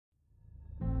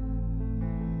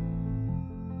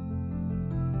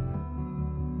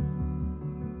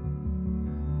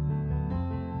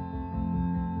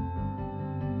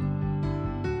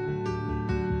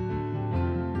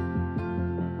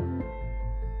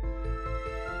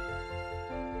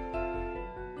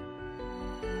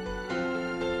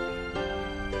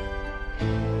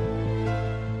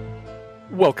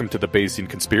Welcome to the Bayesian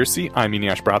Conspiracy. I'm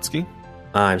Eneasz Brodsky.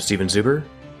 I'm Steven Zuber.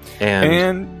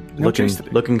 And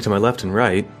looking to my left and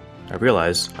right, I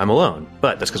realize I'm alone.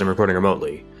 But that's because I'm recording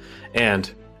remotely.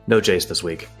 And no Jace this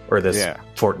week. Or this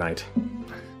fortnight.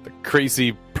 The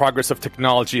crazy progress of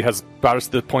technology has brought us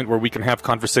to the point where we can have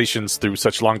conversations through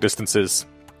such long distances.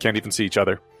 Can't even see each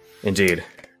other. Indeed.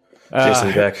 Jason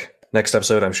will be back next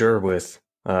episode, I'm sure, with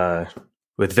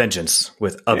vengeance.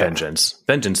 With a vengeance.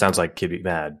 Vengeance sounds like he'd be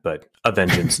mad, but a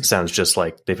vengeance sounds just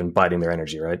like they've been biding their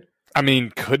energy, right? I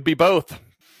mean, could be both.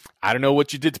 I don't know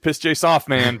what you did to piss Jace off,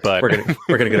 man, but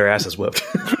we're gonna get our asses whooped.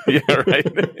 Yeah,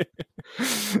 right.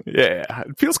 Yeah,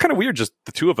 it feels kind of weird, just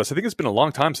the two of us. I think it's been a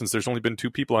long time since there's only been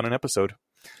two people on an episode,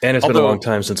 and it's been a long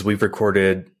time since we've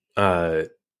recorded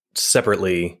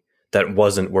separately. That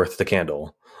wasn't worth the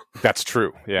candle. That's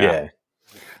true. Yeah.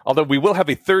 Although we will have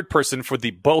a third person for the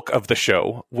bulk of the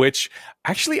show, which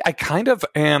actually I kind of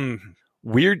am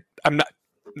weird. I'm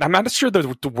not sure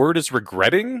the word is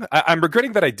regretting. I'm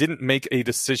regretting that I didn't make a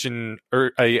decision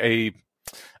or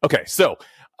Okay, so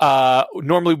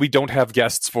normally we don't have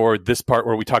guests for this part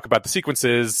where we talk about the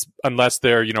sequences unless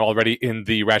they're already in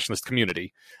the rationalist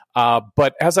community.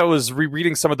 But as I was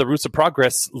rereading some of the Roots of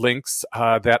Progress links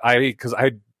because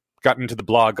I gotten into the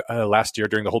blog last year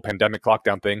during the whole pandemic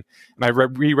lockdown thing, and I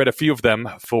reread a few of them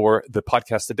for the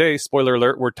podcast today. Spoiler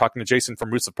alert, we're talking to Jason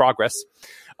from Roots of Progress.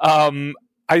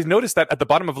 I noticed that at the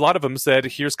bottom of a lot of them said,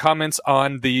 here's comments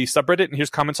on the subreddit and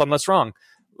here's comments on Less Wrong,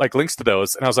 like links to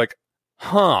those. And I was like,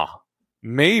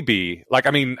 maybe. Like,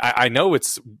 I mean, I know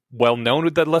it's well known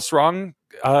with the Less Wrong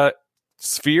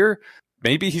sphere.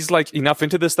 Maybe he's like enough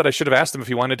into this that I should have asked him if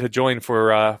he wanted to join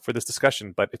for this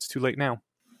discussion, but it's too late now.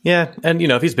 Yeah, and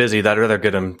if he's busy, I'd rather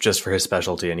get him just for his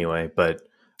specialty anyway. But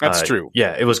that's true.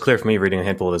 Yeah, it was clear for me reading a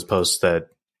handful of his posts that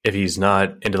if he's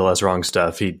not into the Less Wrong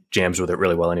stuff, he jams with it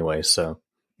really well anyway. So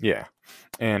yeah,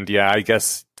 and I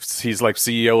guess he's like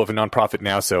CEO of a nonprofit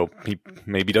now, so he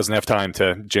maybe doesn't have time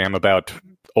to jam about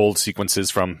old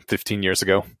sequences from 15 years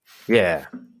ago. Yeah.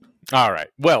 All right.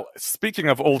 Well, speaking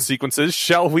of old sequences,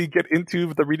 shall we get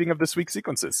into the reading of this week's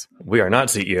sequences? We are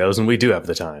not CEOs, and we do have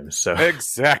the time. So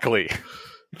exactly.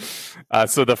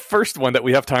 So the first one that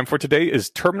we have time for today is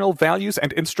terminal values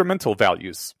and instrumental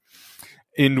values,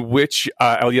 in which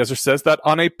Eliezer says that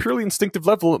on a purely instinctive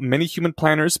level, many human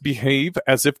planners behave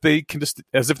as if they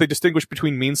distinguish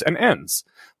between means and ends.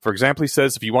 For example, he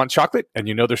says, if you want chocolate and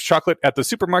there's chocolate at the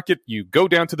supermarket, you go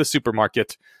down to the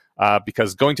supermarket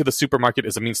because going to the supermarket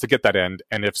is a means to get that end.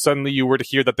 And if suddenly you were to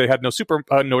hear that they had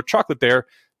no chocolate there,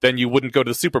 then you wouldn't go to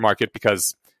the supermarket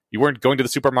because you weren't going to the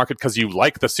supermarket because you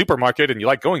like the supermarket and you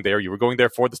like going there. You were going there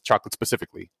for the chocolate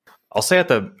specifically. I'll say at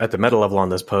the meta level on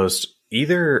this post,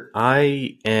 either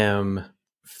I am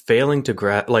failing to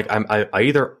I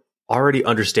either already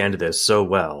understand this so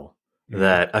well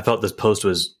that I felt this post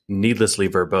was needlessly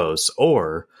verbose,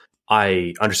 or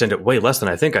I understand it way less than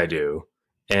I think I do,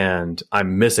 and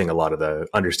I'm missing a lot of the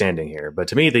understanding here. But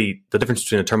to me, the difference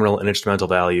between a terminal and instrumental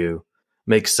value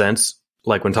makes sense.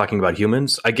 Like when talking about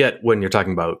humans, I get when you're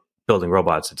talking about building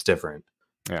robots, it's different.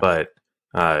 Yeah. But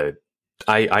I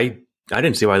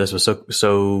didn't see why this was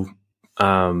so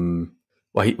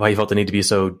why he felt the need to be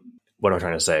so, what am I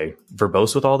trying to say,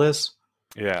 verbose with all this.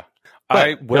 Yeah, but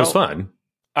it was fun.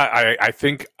 I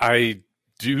think I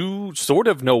do sort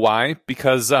of know why,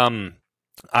 because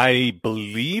I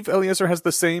believe Eliezer has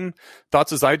the same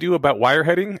thoughts as I do about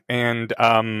wireheading, and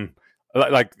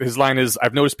like his line is,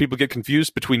 I've noticed people get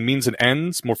confused between means and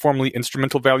ends, more formally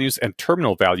instrumental values and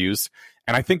terminal values.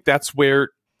 And I think that's where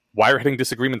wireheading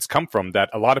disagreements come from, that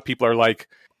a lot of people are like,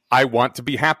 I want to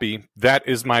be happy. That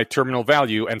is my terminal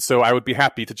value. And so I would be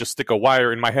happy to just stick a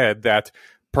wire in my head that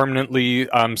permanently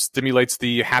stimulates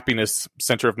the happiness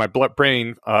center of my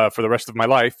brain for the rest of my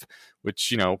life,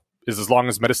 which, is as long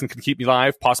as medicine can keep me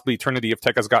alive, possibly eternity if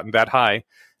tech has gotten that high.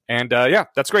 And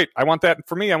that's great. I want that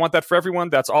for me. I want that for everyone.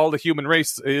 That's all the human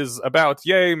race is about.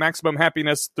 Yay, maximum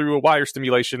happiness through a wire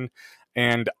stimulation.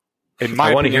 And in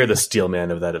my I want to hear the steel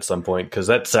man of that at some point, because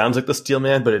that sounds like the steel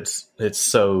man, but it's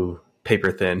so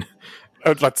paper thin.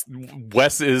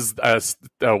 Wes is a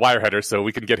wireheader, so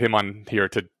we can get him on here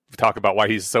to talk about why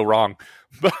he's so wrong.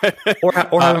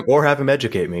 or have him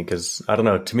educate me, because I don't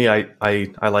know. To me, I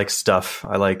like stuff.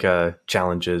 I like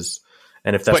challenges.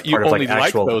 And if that's part of like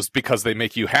actual, like those because they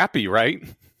make you happy, right?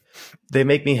 They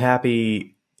make me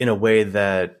happy in a way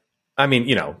that, I mean,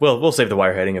 we'll save the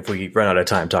wireheading if we run out of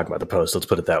time talking about the post. Let's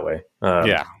put it that way.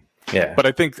 Yeah. But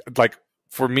I think, like,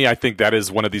 for me, I think that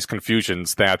is one of these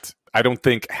confusions, that I don't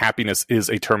think happiness is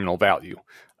a terminal value.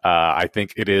 I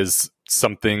think it is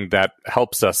something that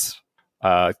helps us,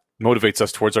 motivates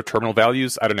us towards our terminal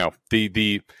values. I don't know.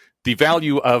 The the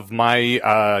value of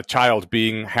my child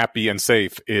being happy and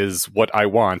safe is what I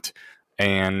want,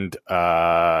 and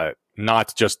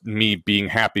not just me being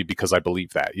happy because I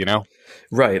believe that, you know?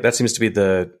 Right. That seems to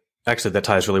be actually, that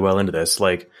ties really well into this.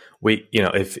 Like,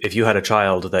 if you had a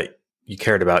child that you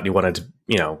cared about and you wanted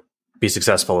to, be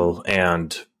successful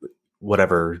and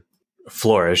whatever,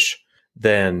 flourish,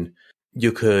 then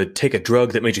you could take a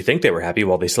drug that made you think they were happy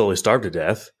while they slowly starved to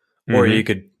death, or you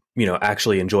could,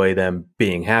 actually enjoy them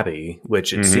being happy,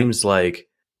 which it seems like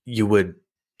you would,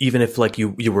 even if like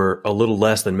you were a little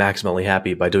less than maximally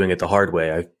happy by doing it the hard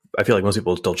way. I feel like most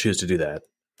people still choose to do that.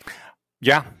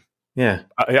 Yeah. Yeah.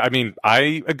 I mean,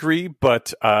 I agree,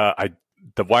 but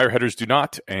the wireheaders do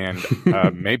not, and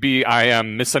maybe I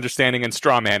am misunderstanding and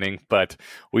strawmanning, but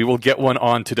we will get one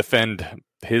on to defend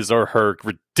his or her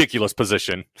ridiculous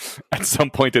position at some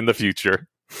point in the future.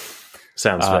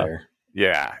 Sounds fair.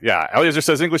 Yeah. Eliezer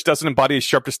says, English doesn't embody a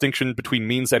sharp distinction between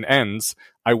means and ends.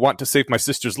 I want to save my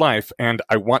sister's life, and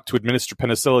I want to administer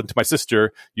penicillin to my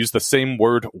sister. Use the same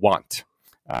word, want,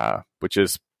 which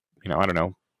is, I don't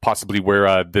know, possibly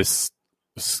where this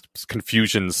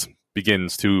confusions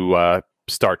begins to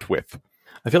start with.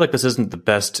 I feel like this isn't the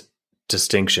best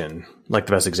distinction, like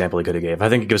the best example he could have gave. I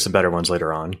think he gives some better ones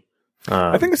later on.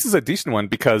 I think this is a decent one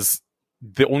because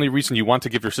the only reason you want to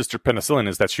give your sister penicillin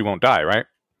is that she won't die, right?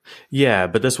 Yeah,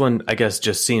 but this one, I guess,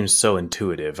 just seems so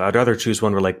intuitive. I'd rather choose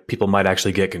one where like people might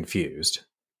actually get confused.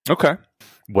 Okay.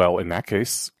 Well, in that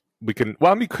case, we could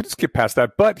skip past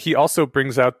that, but he also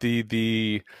brings out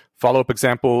the follow-up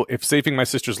example. If saving my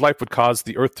sister's life would cause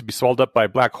the Earth to be swallowed up by a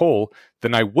black hole,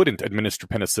 then I wouldn't administer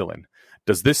penicillin.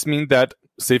 Does this mean that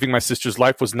saving my sister's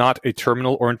life was not a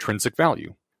terminal or intrinsic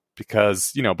value?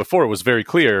 Because, before it was very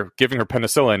clear, giving her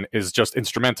penicillin is just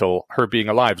instrumental. Her being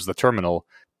alive is the terminal.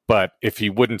 But if he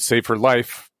wouldn't save her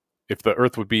life, if the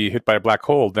Earth would be hit by a black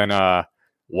hole, then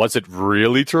was it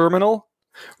really terminal?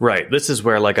 Right. This is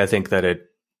where, like, I think that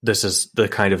this is the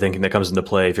kind of thinking that comes into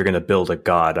play if you're going to build a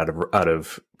god out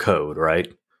of code,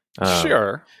 right?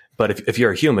 Sure. But if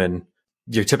you're a human,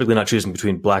 you're typically not choosing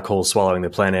between black holes swallowing the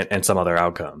planet and some other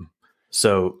outcome.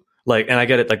 So, like, and I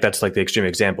get it, like, that's like the extreme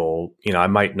example. I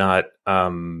might not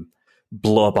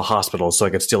blow up a hospital so I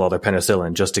could steal all their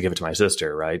penicillin just to give it to my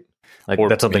sister, right? Like, or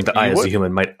that's something that I, as a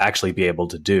human, might actually be able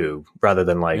to do rather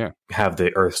than have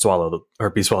the Earth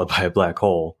be swallowed by a black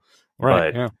hole.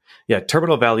 Right. But, yeah,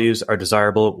 terminal values are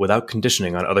desirable without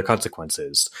conditioning on other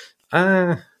consequences.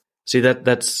 See,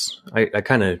 that's I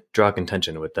kind of draw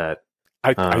contention with that.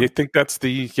 I think that's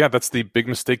the big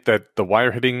mistake that the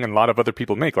wireheading and a lot of other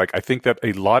people make. Like, I think that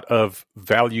a lot of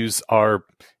values are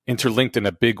interlinked in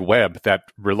a big web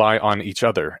that rely on each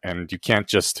other, and you can't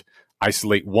just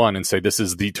isolate one and say this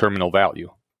is the terminal value.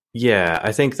 Yeah,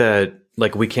 I think that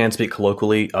like we can speak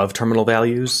colloquially of terminal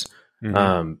values,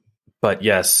 but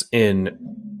yes,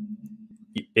 in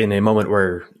a moment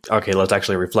where let's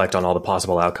actually reflect on all the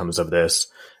possible outcomes of this,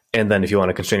 and then if you want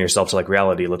to constrain yourself to like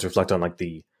reality, let's reflect on like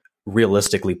the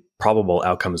realistically probable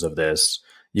outcomes of this.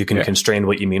 You can constrain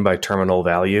what you mean by terminal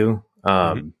value.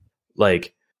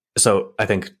 So I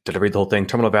think, did I read the whole thing?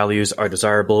 Terminal values are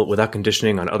desirable without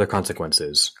conditioning on other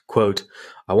consequences. Quote,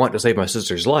 I want to save my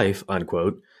sister's life,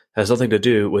 unquote, has nothing to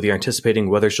do with your anticipating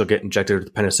whether she'll get injected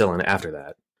with penicillin after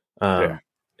that.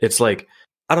 It's like,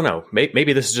 I don't know,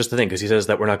 maybe this is just the thing, because he says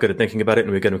that we're not good at thinking about it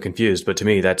and we get him confused, but to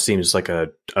me that seems like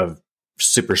a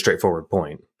super straightforward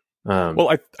point.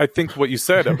 Well, I think what you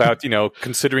said about,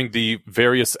 considering the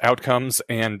various outcomes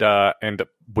and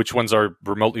which ones are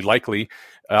remotely likely,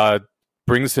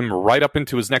 brings him right up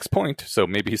into his next point. So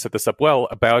maybe he set this up well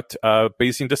about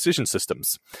Bayesian decision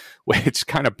systems, which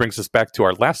kind of brings us back to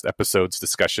our last episode's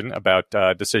discussion about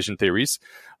decision theories.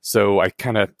 So I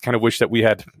kind of wish that we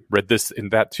had read this in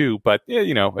that too, but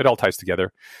it all ties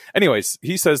together. Anyways,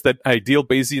 he says that ideal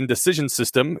Bayesian decision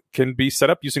system can be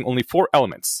set up using only 4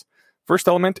 elements. First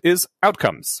element is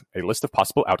outcomes, a list of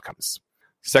possible outcomes.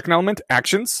 Second element,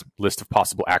 actions, list of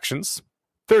possible actions.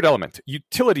 Third element,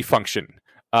 utility function.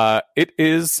 It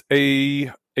is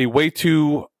a way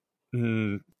to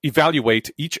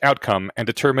evaluate each outcome and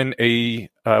determine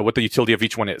what the utility of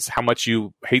each one is, how much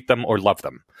you hate them or love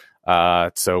them.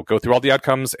 So go through all the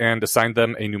outcomes and assign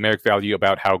them a numeric value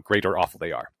about how great or awful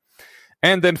they are.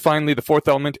 And then finally, the fourth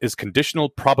element is conditional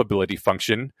probability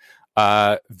function.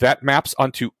 That maps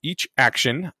onto each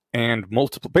action and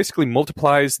basically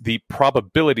multiplies the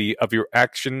probability of your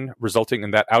action resulting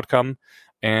in that outcome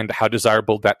and how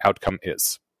desirable that outcome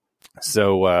is.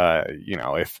 So,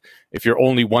 if you're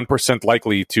only 1%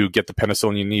 likely to get the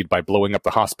penicillin you need by blowing up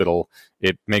the hospital,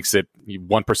 it makes it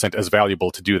 1% as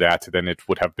valuable to do that than it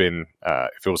would have been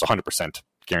if it was 100%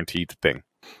 guaranteed thing.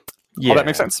 Yeah. All that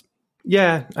makes sense?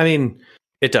 Yeah, I mean,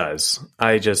 it does.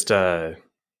 I just, yeah,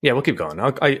 we'll keep going.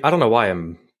 I don't know why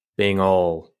I'm being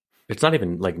all. It's not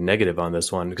even like negative on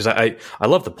this one because I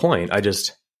love the point. I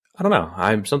don't know.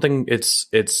 I'm something.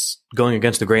 It's going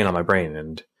against the grain on my brain,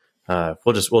 and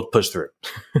we'll push through.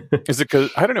 Is it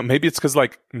because, I don't know, maybe it's because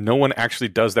like no one actually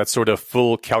does that sort of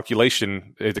full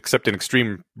calculation, except in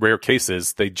extreme rare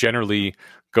cases. They generally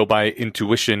go by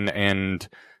intuition and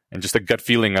just a gut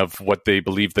feeling of what they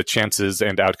believe the chances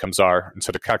and outcomes are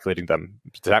instead of calculating them.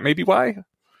 Is that maybe why?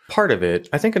 Part of it.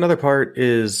 I think another part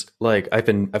is like I've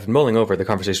been mulling over the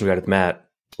conversation we had with Matt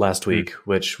last week,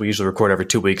 which we usually record every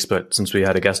 2 weeks, but since we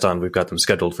had a guest on, we've got them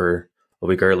scheduled for a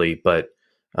week early. But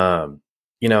I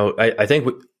think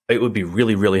it would be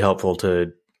really, really helpful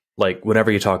to, like,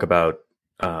 whenever you talk about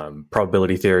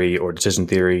probability theory or decision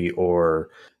theory or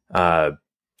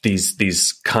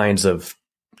these kinds of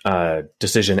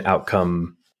decision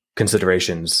outcome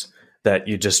considerations, that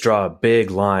you just draw a big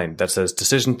line that says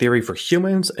decision theory for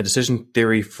humans and decision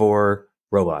theory for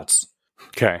robots.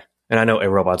 Okay. And I know a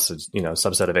robot's a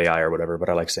subset of AI or whatever, but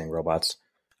I like saying robots.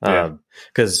 Yeah.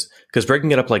 Because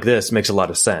breaking it up like this makes a lot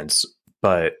of sense.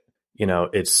 But,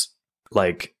 it's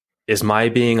like, is my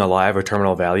being alive a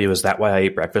terminal value? Is that why I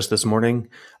ate breakfast this morning?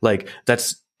 Like,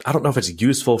 I don't know if it's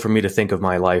useful for me to think of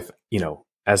my life,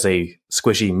 as a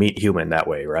squishy meat human that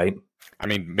way, right? I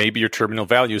mean, maybe your terminal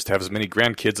value is to have as many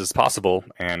grandkids as possible,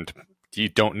 and you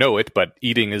don't know it, but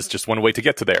eating is just one way to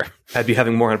get to there. I'd be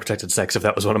having more unprotected sex if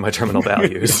that was one of my terminal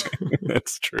values.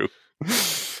 That's true.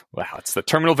 Wow, it's the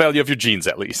terminal value of your genes,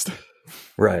 at least.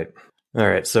 Right. All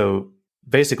right. So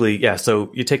basically, yeah.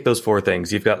 So you take those four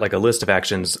things. You've got like a list of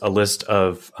actions, a list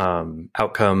of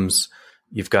outcomes.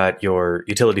 You've got your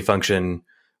utility function,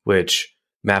 which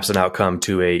maps an outcome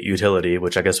to a utility,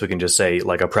 which I guess we can just say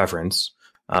like a preference.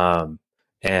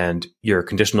 And your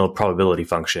conditional probability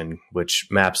function, which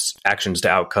maps actions to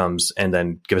outcomes and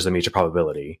then gives them each a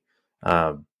probability.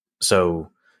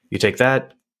 So you take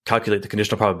that, calculate the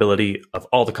conditional probability of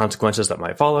all the consequences that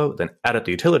might follow, then add up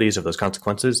the utilities of those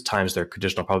consequences times their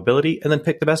conditional probability, and then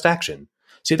pick the best action.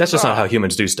 See, that's just not how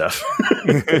humans do stuff.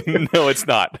 No, it's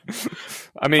not.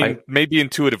 I mean, maybe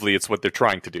intuitively it's what they're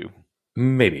trying to do.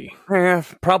 Maybe.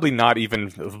 Probably not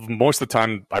even. Most of the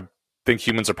time, I think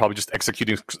humans are probably just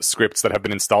executing scripts that have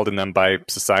been installed in them by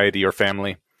society or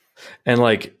family. And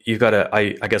like, you've got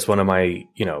I guess one of my,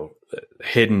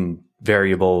 hidden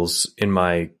variables in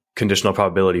my conditional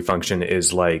probability function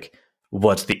is like,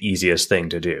 what's the easiest thing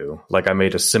to do? Like, I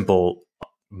made a simple,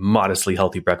 modestly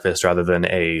healthy breakfast rather than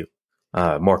a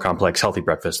more complex healthy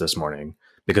breakfast this morning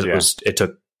because it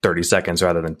took 30 seconds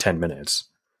rather than 10 minutes.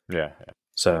 Yeah.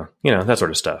 So, that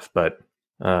sort of stuff. But,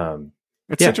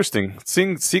 it's interesting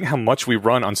seeing how much we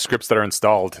run on scripts that are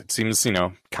installed. It seems,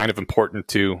 kind of important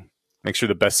to make sure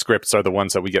the best scripts are the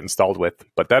ones that we get installed with.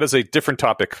 But that is a different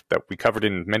topic that we covered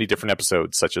in many different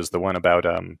episodes, such as the one about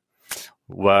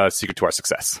Secret to Our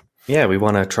Success. Yeah, we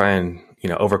want to try and,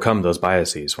 overcome those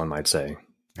biases, one might say.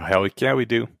 Hell yeah, we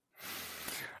do.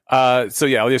 So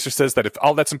yeah, Eliezer says that if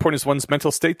all that's important is one's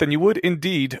mental state, then you would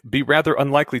indeed be rather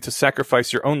unlikely to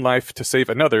sacrifice your own life to save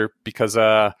another because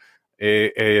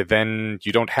then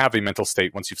you don't have a mental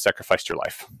state once you've sacrificed your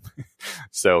life.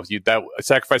 So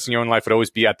sacrificing your own life would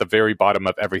always be at the very bottom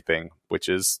of everything, which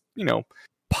is,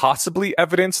 possibly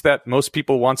evidence that most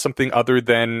people want something other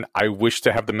than I wish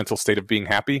to have the mental state of being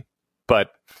happy.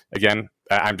 But again,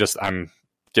 I'm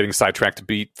getting sidetracked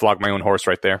to flog my own horse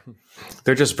right there.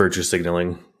 They're just virtue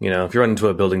signaling. If you run into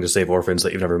a building to save orphans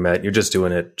that you've never met, you're just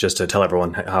doing it just to tell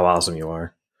everyone how awesome you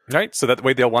are. Right. So that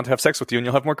way they'll want to have sex with you and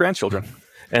you'll have more grandchildren.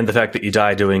 And the fact that you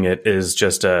die doing it is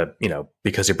just,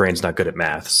 because your brain's not good at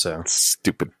math. So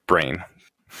stupid brain.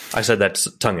 I said that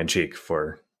tongue in cheek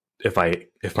for if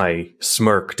my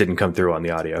smirk didn't come through on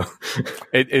the audio.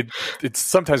 It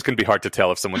sometimes can be hard to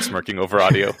tell if someone's smirking over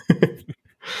audio.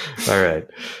 All right.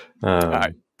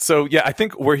 So yeah, I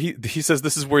think where he says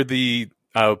this is where the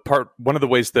one of the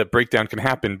ways that breakdown can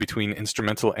happen between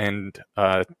instrumental and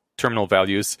terminal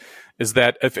values is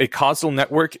that if a causal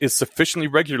network is sufficiently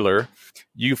regular,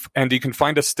 you can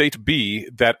find a state B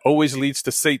that always leads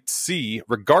to state C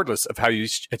regardless of how you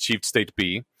achieved state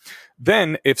B,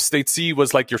 then if state C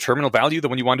was like your terminal value, the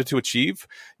one you wanted to achieve,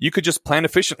 you could just plan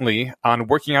efficiently on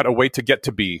working out a way to get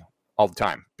to B all the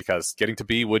time because getting to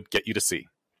B would get you to C.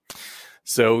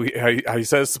 So he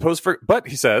says, suppose for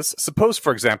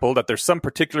example, that there's some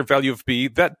particular value of B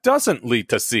that doesn't lead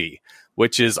to C,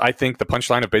 which is, I think, the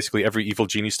punchline of basically every evil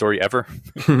genie story ever.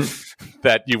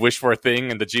 That you wish for a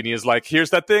thing and the genie is like,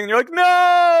 here's that thing. And you're like,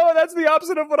 no, that's the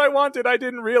opposite of what I wanted. I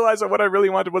didn't realize that what I really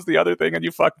wanted was the other thing and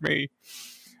you fucked me.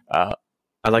 I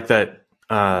like that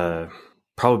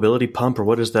probability pump, or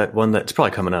what is that one that's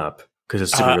probably coming up because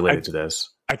it's super related to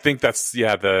this? I think that's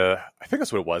I think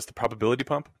that's what it was. The probability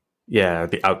pump. Yeah,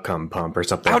 the outcome pump or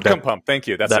something. Outcome pump. Thank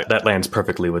you. That's it. That lands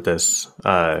perfectly with this.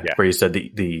 Where you said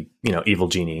the evil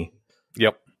genie.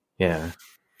 Yep. Yeah.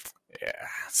 Yeah.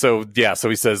 So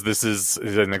he says this is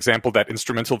an example that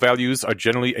instrumental values are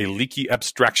generally a leaky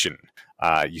abstraction.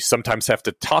 You sometimes have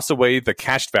to toss away the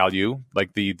cached value,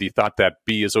 like the thought that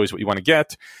B is always what you want to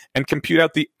get, and compute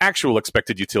out the actual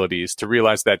expected utilities to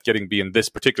realize that getting B in this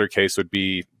particular case would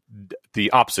be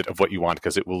the opposite of what you want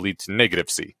because it will lead to negative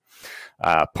C.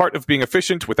 Part of being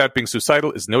efficient without being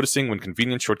suicidal is noticing when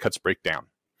convenient shortcuts break down.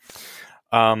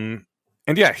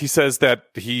 And he says that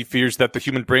he fears that the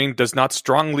human brain does not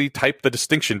strongly type the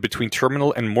distinction between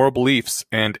terminal and moral beliefs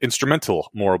and instrumental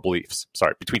moral beliefs.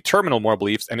 Between terminal moral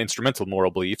beliefs and instrumental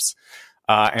moral beliefs,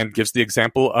 and gives the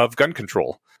example of gun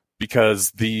control.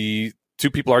 Because the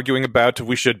two people arguing about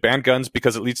we should ban guns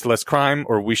because it leads to less crime,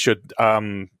 or we should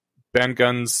ban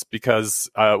guns because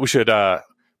we should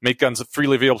make guns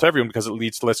freely available to everyone because it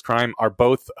leads to less crime, are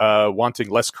both wanting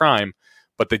less crime,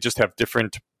 but they just have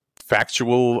different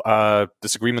factual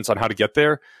disagreements on how to get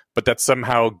there, but that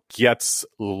somehow gets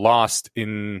lost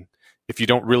if you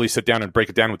don't really sit down and break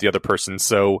it down with the other person.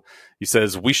 So he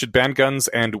says, we should ban guns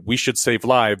and we should save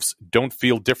lives don't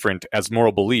feel different as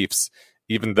moral beliefs,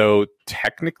 even though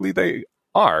technically they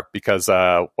are, because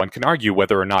one can argue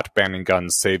whether or not banning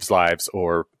guns saves lives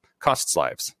or costs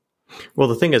lives. Well,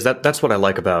 the thing is that's what I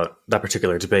like about that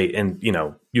particular debate. And,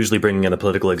 usually bringing in the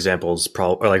political examples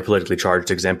or like politically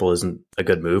charged example isn't a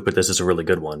good move, but this is a really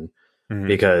good one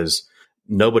because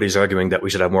nobody's arguing that we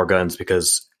should have more guns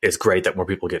because it's great that more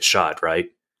people get shot. Right.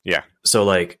 Yeah. So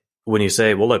like when you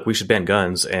say, well, look, we should ban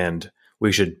guns and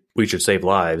we should save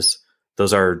lives.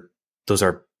 Those are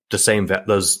the same.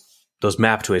 Those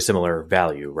map to a similar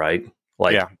value, right?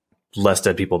 Like less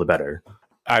dead people, the better.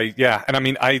 And I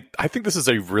mean, I think this is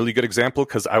a really good example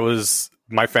because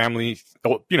my family,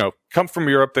 come from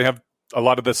Europe. They have a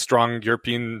lot of the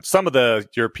some of the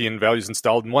European values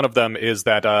installed. And one of them is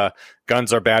that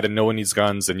guns are bad and no one needs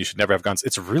guns and you should never have guns.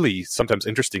 It's really sometimes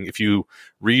interesting if you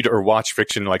read or watch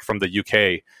fiction like from the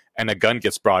UK and a gun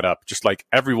gets brought up, just like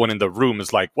everyone in the room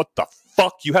is like, what the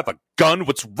fuck? You have a gun?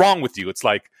 What's wrong with you? It's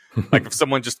like if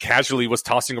someone just casually was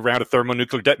tossing around a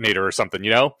thermonuclear detonator or something,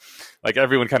 like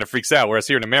everyone kind of freaks out. Whereas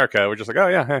here in America, we're just like, oh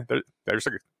yeah, there's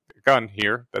a gun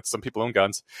here. That's some people own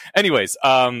guns. Anyways,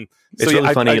 it's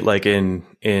really funny. Like in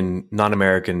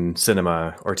non-American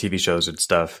cinema or TV shows and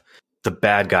stuff, the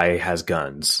bad guy has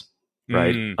guns,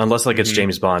 right? Unless like it's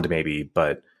James Bond, maybe,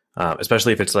 but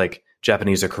especially if it's like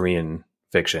Japanese or Korean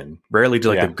fiction, rarely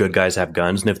do the good guys have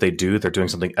guns, and if they do, they're doing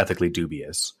something ethically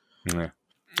dubious. Yeah.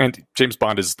 And James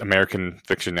Bond is American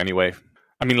fiction anyway.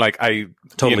 I mean, like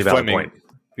totally valid point.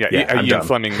 Yeah, Ian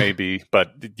Fleming maybe,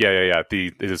 but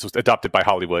it was adopted by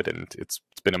Hollywood, and it's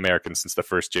been American since the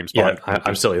first James Bond. Yeah,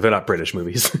 I'm silly. They're not British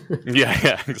movies.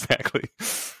 yeah, exactly.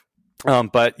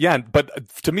 But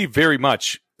to me, very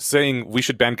much saying we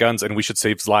should ban guns and we should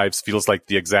save lives feels like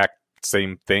the exact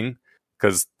same thing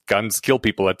because guns kill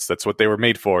people. That's what they were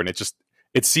made for, and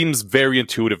it seems very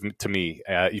intuitive to me,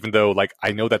 even though like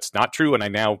I know that's not true, and I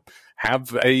now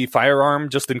have a firearm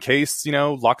just in case,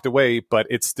 locked away. But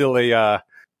it's still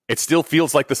it still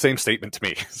feels like the same statement to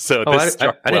me. So I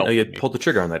didn't know you pulled the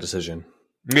trigger on that decision.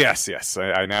 Yes.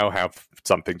 I now have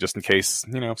something just in case,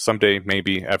 someday,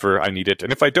 maybe ever I need it.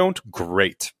 And if I don't,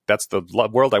 great. That's the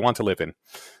world I want to live in.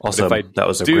 Also, that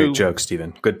was a great joke,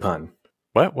 Stephen. Good pun.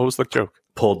 What was the joke?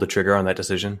 Pulled the trigger on that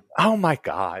decision. Oh my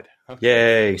God.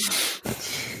 Okay. Yay.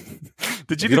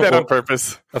 Did you do that on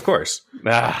purpose? Of course.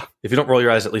 If you don't roll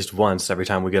your eyes at least once every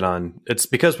time we get on, it's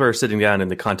because we're sitting down in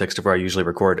the context of where I usually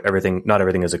record everything. Not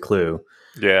everything is a clue.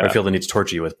 Yeah. I feel the need to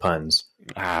torture you with puns.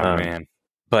 Man.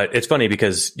 But it's funny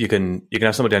because you can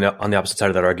have somebody on the opposite side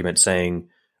of that argument saying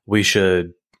we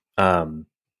should. I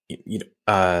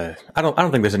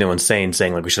don't think there's anyone saying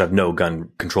like we should have no gun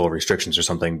control restrictions or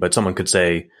something. But someone could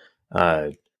say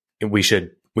we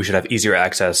should have easier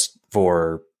access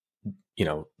for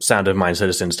sound of mind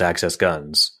citizens to access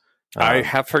guns. I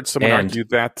have heard someone argue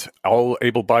that all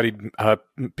able-bodied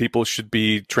people should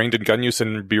be trained in gun use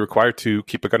and be required to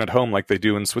keep a gun at home like they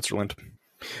do in Switzerland.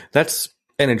 That's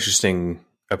an interesting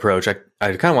approach. I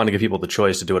kind of want to give people the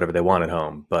choice to do whatever they want at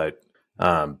home, but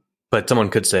someone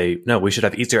could say, no, we should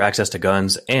have easier access to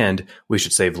guns and we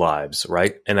should save lives,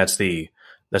 right? And that's the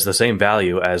same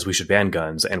value as we should ban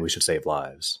guns and we should save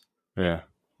lives. Yeah.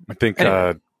 I think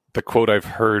the quote I've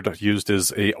heard used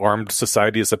is a armed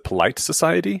society is a polite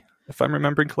society, if I'm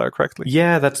remembering correctly.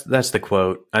 Yeah, that's the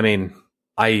quote. I mean,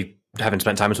 I haven't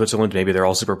spent time in Switzerland, maybe they're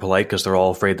all super polite because they're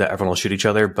all afraid that everyone will shoot each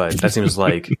other. But that seems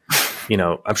like,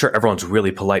 I'm sure everyone's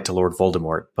really polite to Lord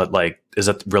Voldemort, but like, is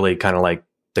that really kind of like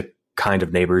the kind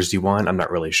of neighbors you want? I'm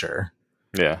not really sure.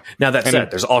 Yeah. Now that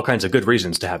said, there's all kinds of good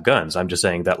reasons to have guns. I'm just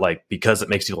saying that, like, because it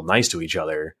makes people nice to each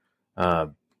other, I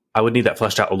would need that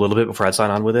fleshed out a little bit before I'd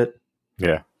sign on with it.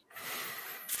 Yeah.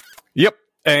 Yep.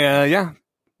 Yeah.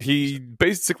 He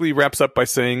basically wraps up by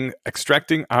saying,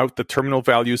 extracting out the terminal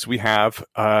values we have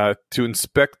to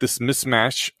inspect this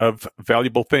mismatch of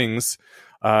valuable things,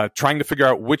 trying to figure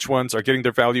out which ones are getting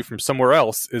their value from somewhere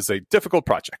else is a difficult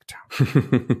project.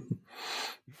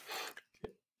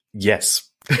 Yes.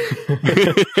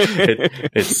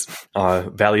 It's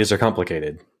values are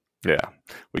complicated. Yeah.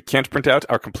 We can't print out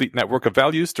our complete network of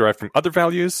values derived from other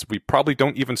values. We probably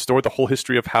don't even store the whole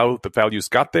history of how the values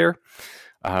got there.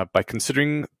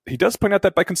 He does point out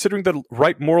that by considering the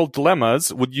right moral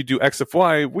dilemmas, would you do X if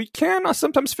Y, we can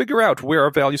sometimes figure out where our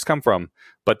values come from,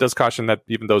 but does caution that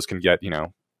even those can get,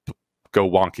 go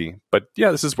wonky. But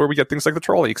yeah, this is where we get things like the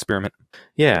trolley experiment.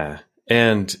 Yeah.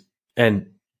 And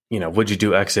would you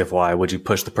do X if Y? Would you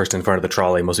push the person in front of the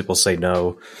trolley? Most people say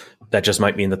no. That just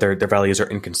might mean that their values are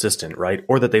inconsistent, right?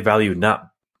 Or that they value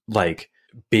not like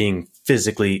being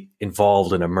physically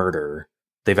involved in a murder.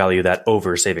 They value that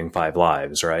over saving 5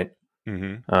 lives, right?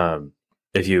 Mm-hmm.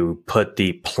 If you put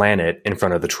the planet in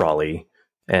front of the trolley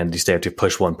and you still have to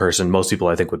push one person, most people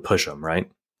I think would push them,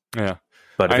 right? Yeah.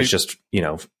 But if it's just,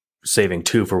 saving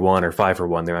 2 for 1 or 5 for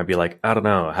 1, they might be like, I don't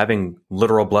know, having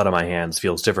literal blood on my hands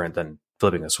feels different than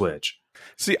flipping a switch.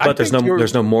 See, but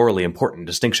there's no morally important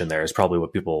distinction there is probably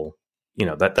what people,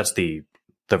 that's the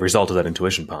result of that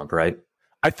intuition pump, right?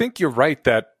 I think you're right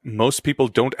that most people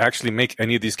don't actually make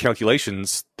any of these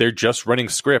calculations. They're just running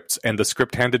scripts, and the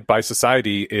script handed by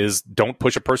society is don't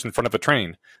push a person in front of a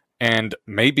train. And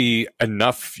maybe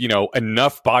enough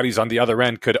bodies on the other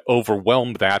end could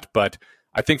overwhelm that. But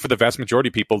I think for the vast majority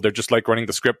of people, they're just like running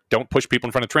the script, don't push people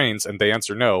in front of trains, and they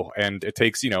answer no. And it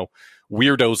takes,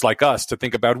 weirdos like us to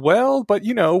think about, well, but,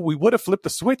 we would have flipped the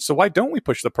switch, so why don't we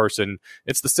push the person?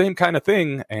 It's the same kind of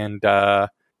thing.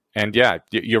 And yeah,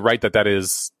 you're right that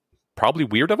is probably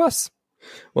weird of us.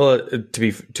 Well,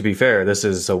 to be fair, this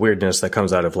is a weirdness that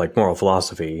comes out of like moral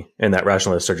philosophy, and that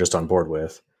rationalists are just on board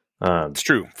with. It's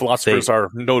true. Philosophers are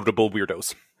notable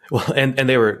weirdos. Well, and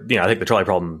they were, I think the trolley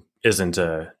problem isn't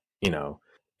there's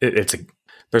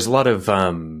a lot of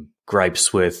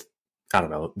gripes with, I don't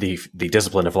know, the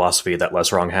discipline of philosophy that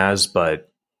Less Wrong has,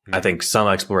 but I think some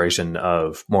exploration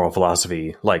of moral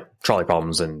philosophy, like trolley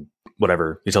problems and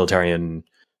whatever utilitarian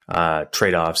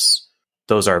trade-offs,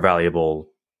 those are valuable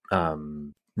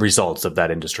results of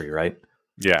that industry, right?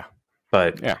 Yeah.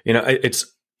 But yeah.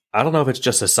 I don't know if it's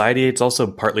just society, it's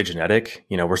also partly genetic.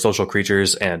 We're social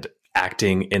creatures, and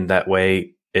acting in that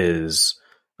way is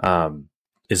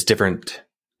different.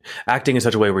 Acting in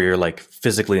such a way where you're like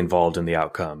physically involved in the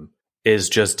outcome is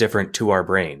just different to our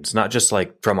brains, not just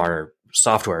like from our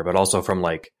software, but also from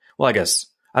like, well, I guess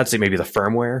I'd say maybe the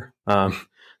firmware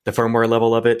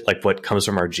level of it, like what comes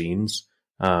from our genes.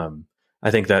 I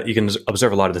think that you can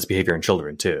observe a lot of this behavior in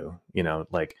children too,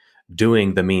 like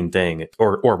doing the mean thing,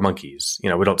 or monkeys, we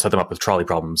don't set them up with trolley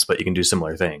problems, but you can do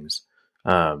similar things.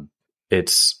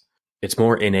 It's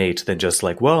more innate than just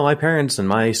like, well, my parents and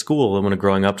my school when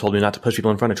growing up told me not to push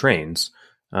people in front of trains.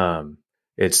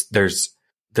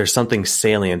 There's something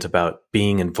salient about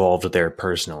being involved there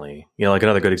personally. Like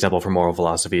another good example for moral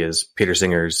philosophy is Peter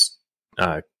Singer's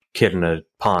kid in a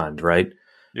pond, right?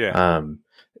 Yeah.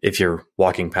 If you're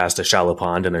walking past a shallow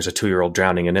pond and there's a 2-year-old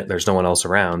drowning in it, there's no one else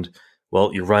around.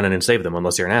 Well, you run in and save them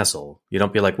unless you're an asshole. You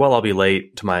don't be like, well, I'll be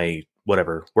late to my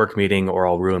whatever work meeting or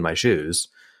I'll ruin my shoes.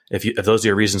 If those are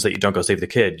your reasons that you don't go save the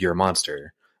kid, you're a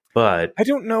monster. But I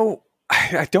don't know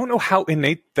how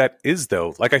innate that is,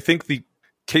 though. Like, I think the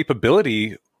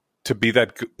capability to be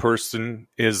that person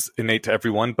is innate to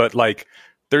everyone, but like,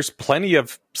 there's plenty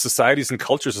of societies and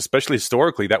cultures, especially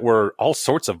historically, that were all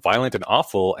sorts of violent and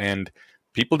awful, and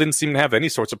people didn't seem to have any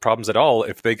sorts of problems at all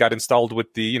if they got installed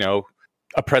with the,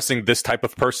 oppressing this type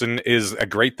of person is a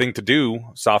great thing to do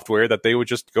software, that they would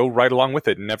just go right along with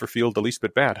it and never feel the least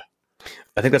bit bad.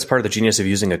 I think that's part of the genius of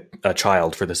using a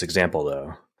child for this example,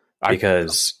 though.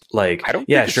 Because,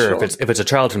 if it's a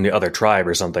child from the other tribe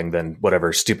or something, then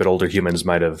whatever stupid older humans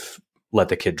might have let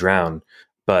the kid drown.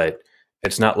 But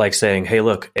it's not like saying, hey,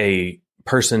 look, a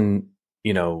person,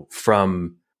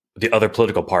 from the other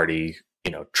political party,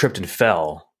 tripped and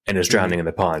fell and is drowning in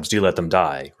the ponds. Do you let them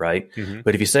die, right? Mm-hmm.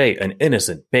 But if you say an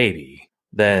innocent baby,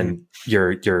 then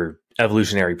your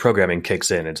evolutionary programming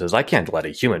kicks in and says, I can't let a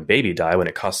human baby die when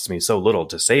it costs me so little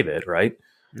to save it, right?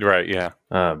 Right, yeah.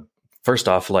 first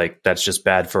off, like that's just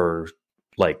bad for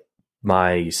like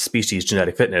my species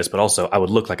genetic fitness, but also I would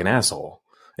look like an asshole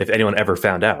if anyone ever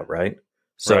found out, right?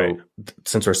 So Right.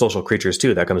 Since we're social creatures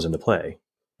too, that comes into play.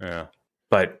 Yeah.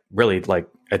 But really, like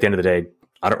at the end of the day,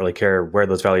 I don't really care where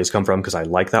those values come from because I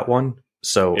like that one.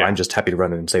 So Yeah. I'm just happy to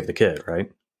run in and save the kid,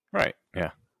 right? Right.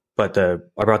 Yeah. But I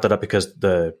brought that up because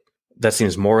that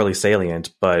seems morally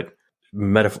salient, but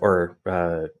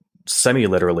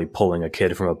semi-literally pulling a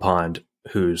kid from a pond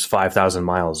who's 5,000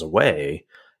 miles away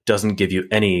doesn't give you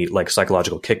any like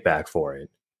psychological kickback for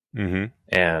it. Mm-hmm.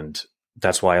 And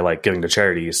that's why I like giving to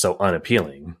charity is so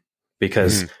unappealing,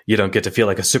 because you don't get to feel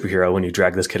like a superhero when you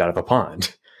drag this kid out of a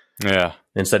pond. Yeah.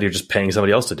 Instead, you're just paying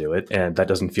somebody else to do it, and that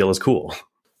doesn't feel as cool.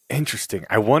 Interesting.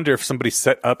 I wonder if somebody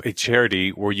set up a charity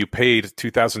where you paid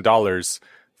 $2,000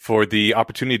 for the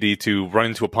opportunity to run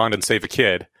into a pond and save a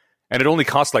kid, and it only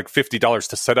cost like $50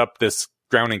 to set up this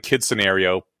drowning kid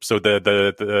scenario. So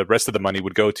the rest of the money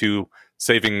would go to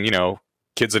saving,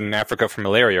 kids in Africa from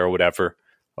malaria or whatever.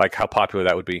 Like how popular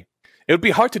that would be. It would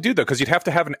be hard to do though, because you'd have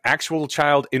to have an actual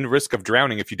child in risk of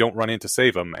drowning if you don't run in to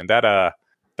save them, and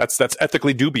that's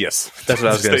ethically dubious. That's what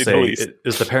I was going to say.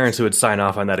 Is the parents who would sign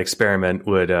off on that experiment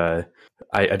would I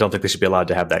don't think they should be allowed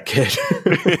to have that kid.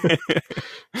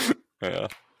 Yeah.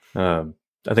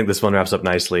 I think this one wraps up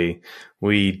nicely.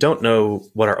 We don't know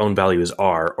what our own values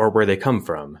are or where they come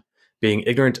from. Being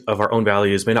ignorant of our own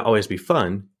values may not always be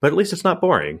fun, but at least it's not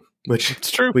boring, which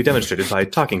It's true. we demonstrated by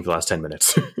talking for the last 10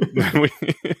 minutes.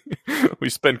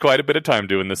 we spend quite a bit of time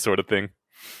doing this sort of thing.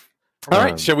 All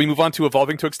right, shall we move on to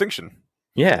evolving to extinction?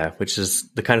 Yeah, which is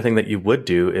the kind of thing that you would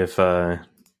do if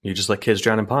you just let kids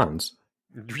drown in ponds.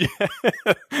 Yeah,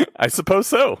 I suppose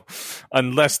so.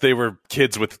 Unless they were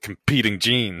kids with competing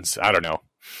genes. I don't know.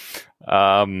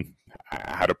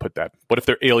 How to put that? What if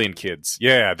they're alien kids?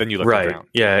 Yeah, then you let them drown.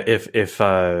 Yeah, if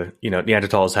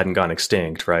Neanderthals hadn't gone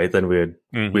extinct, right? Then we'd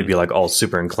be like all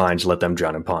super inclined to let them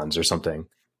drown in ponds or something.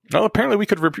 Well, apparently we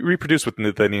could reproduce with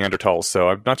the Neanderthals, so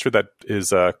I'm not sure that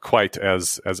is quite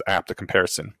as apt a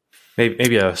comparison.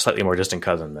 Maybe a slightly more distant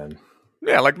cousin then.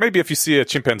 Yeah, like maybe if you see a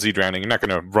chimpanzee drowning, you're not going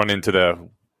to run into the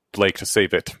lake to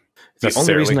save it. The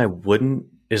only reason I wouldn't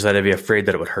is that I'd be afraid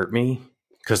that it would hurt me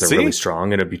because they're really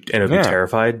strong and it'd be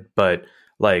terrified. But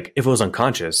like if it was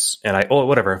unconscious and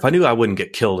whatever, if I knew I wouldn't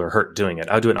get killed or hurt doing it,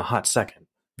 I'd do it in a hot second.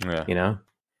 Yeah.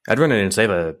 I'd run in and save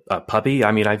a puppy.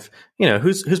 I mean,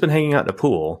 who's been hanging out in the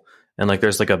pool and like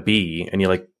there's like a bee and you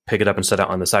like pick it up and set it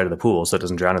on the side of the pool so it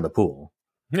doesn't drown in the pool.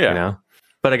 Yeah.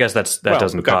 But I guess that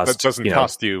doesn't cost. That doesn't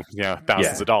cost you,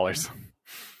 thousands of dollars.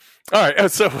 All right,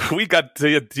 so we got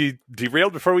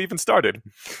derailed before we even started.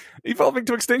 Evolving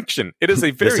to extinction. It is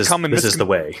a very common. This is the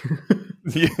way.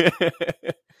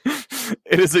 It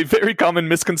is a very common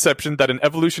misconception that an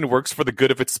evolution works for the good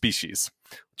of its species,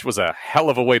 which was a hell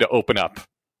of a way to open up.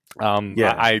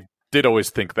 I did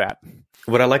always think that.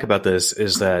 What I like about this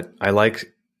is that I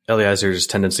like Eliezer's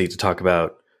tendency to talk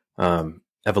about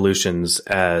evolutions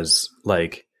as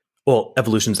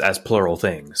evolutions as plural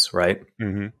things, right?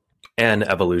 Mm-hmm. And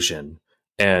evolution.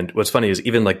 And what's funny is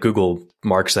even like Google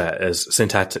marks that as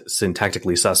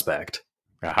syntactically suspect.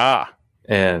 Aha.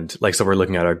 And like, so we're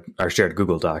looking at our shared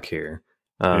Google Doc here.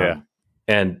 But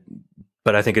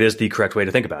I think it is the correct way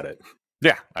to think about it.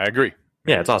 Yeah, I agree.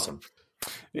 Yeah, it's awesome.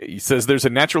 He says there's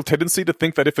a natural tendency to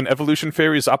think that if an evolution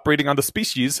fairy is operating on the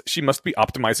species, she must be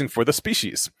optimizing for the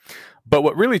species. But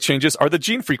what really changes are the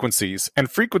gene frequencies,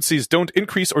 and frequencies don't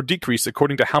increase or decrease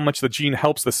according to how much the gene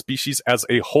helps the species as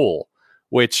a whole,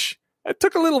 which it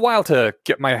took a little while to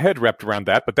get my head wrapped around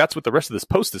that, but that's what the rest of this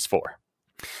post is for.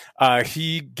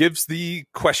 He gives the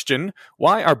question,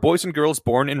 why are boys and girls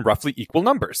born in roughly equal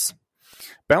numbers?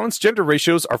 Balanced gender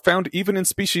ratios are found even in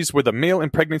species where the male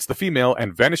impregnates the female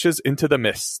and vanishes into the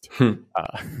mist.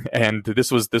 And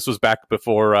this was back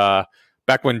before,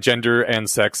 back when gender and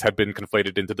sex had been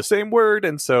conflated into the same word,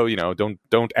 and so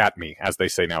don't at me, as they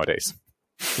say nowadays.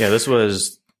 Yeah, this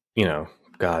was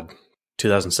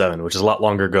 2007, which is a lot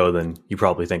longer ago than you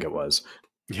probably think it was.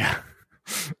 Yeah.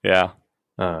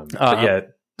 But yeah,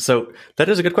 so that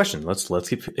is a good question. Let's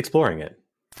keep exploring it.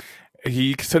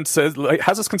 He says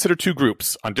has us consider two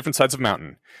groups on different sides of a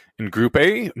mountain. In Group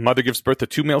A, mother gives birth to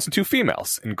 2 males and 2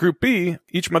 females. In Group B,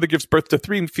 each mother gives birth to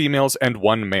 3 females and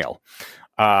 1 male.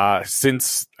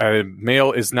 Since a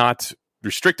male is not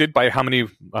restricted by how many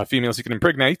females you can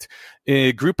impregnate,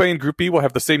 Group A and Group B will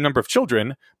have the same number of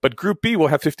children, but Group B will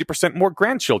have 50% more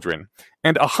grandchildren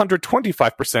and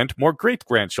 125% more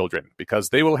great-grandchildren because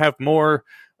they will have more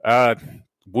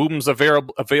wombs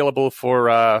available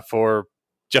for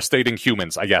gestating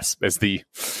humans, I guess, is the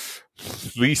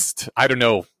least, I don't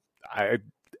know.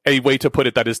 a way to put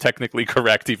it that is technically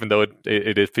correct, even though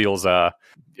it feels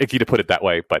icky to put it that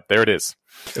way. But there it is.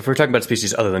 If we're talking about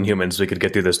species other than humans, we could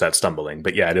get through this without stumbling.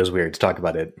 But yeah, it is weird to talk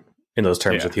about it in those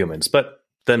terms with humans. But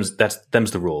them's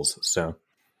the rules. So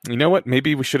you know what?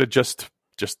 Maybe we should have just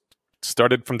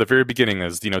started from the very beginning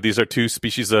as, these are two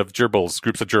species of gerbils,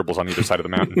 groups of gerbils on either side of the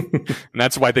mountain. And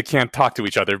that's why they can't talk to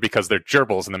each other, because they're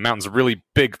gerbils and the mountain's really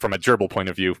big from a gerbil point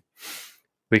of view.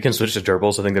 We can switch to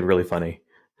gerbils. I think they're really funny.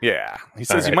 Yeah. He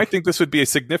says you might think this would be a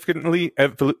significant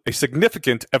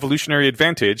evolutionary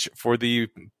advantage for the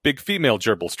big female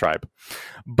gerbils tribe.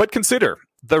 But consider,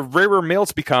 the rarer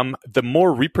males become, the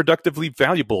more reproductively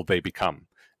valuable they become.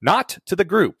 Not to the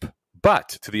group, but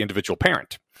to the individual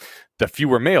parent. The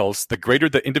fewer males, the greater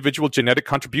the individual genetic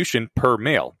contribution per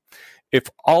male. If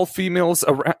all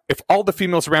the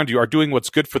females around you are doing what's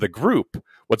good for the group,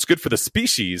 what's good for the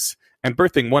species, and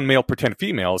birthing one male per 10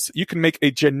 females, you can make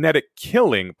a genetic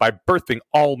killing by birthing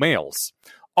all males,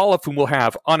 all of whom will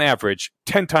have, on average,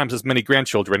 10 times as many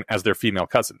grandchildren as their female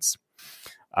cousins.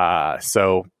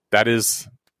 So that is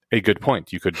a good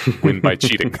point. You could win by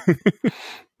cheating.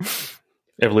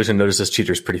 Evolution notices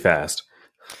cheaters pretty fast.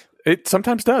 It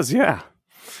sometimes does, yeah.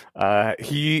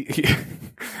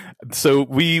 So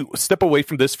we step away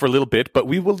from this for a little bit, but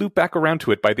we will loop back around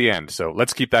to it by the end. So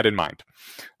let's keep that in mind.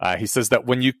 He says that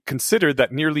when you consider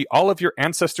that nearly all of your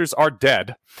ancestors are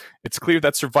dead, it's clear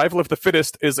that survival of the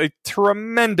fittest is a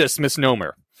tremendous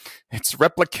misnomer. It's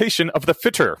replication of the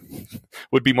fitter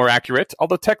would be more accurate,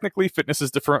 although technically fitness is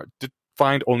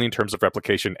defined only in terms of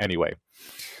replication anyway.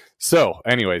 So,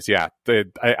 anyways, yeah,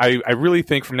 I really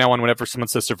think from now on, whenever someone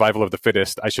says survival of the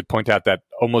fittest, I should point out that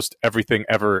almost everything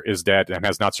ever is dead and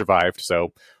has not survived.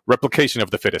 So, replication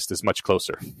of the fittest is much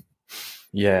closer.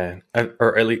 Yeah,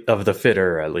 or at least of the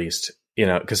fitter, at least,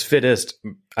 because fittest,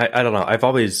 I don't know. I've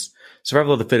always,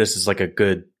 survival of the fittest is like a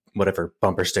good, whatever,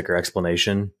 bumper sticker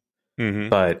explanation,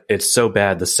 but it's so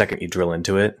bad the second you drill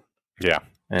into it. Yeah.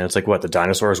 And it's like, what, the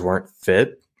dinosaurs weren't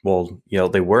fit? Well,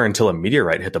 they were until a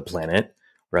meteorite hit the planet.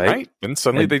 Right. And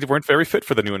suddenly they weren't very fit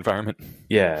for the new environment.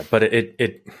 Yeah, but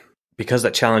it because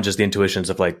that challenges the intuitions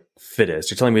of like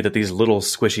fittest. You're telling me that these little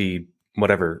squishy,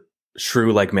 whatever,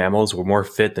 shrew-like mammals were more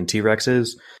fit than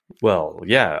T-Rexes? Well,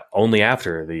 yeah, only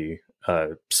after the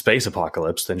space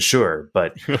apocalypse, then sure.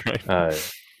 But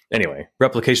anyway,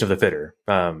 replication of the fitter.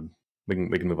 We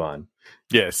can move on.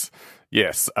 Yes.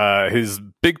 His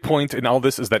big point in all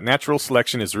this is that natural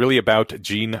selection is really about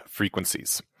gene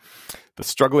frequencies. The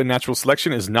struggle in natural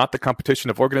selection is not the competition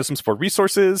of organisms for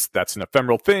resources. That's an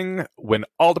ephemeral thing when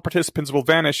all the participants will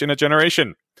vanish in a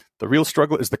generation. The real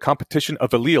struggle is the competition of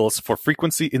alleles for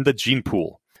frequency in the gene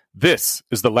pool. This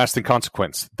is the lasting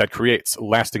consequence that creates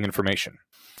lasting information.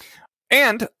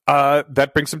 And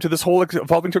that brings him to this whole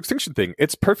evolving to extinction thing.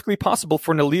 It's perfectly possible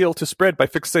for an allele to spread by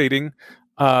fixating,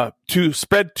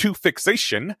 to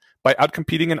fixation by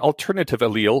outcompeting an alternative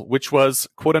allele, which was,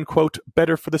 quote unquote,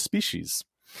 better for the species.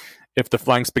 If the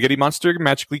flying spaghetti monster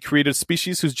magically created a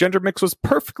species whose gender mix was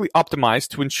perfectly optimized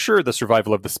to ensure the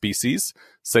survival of the species,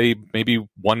 say maybe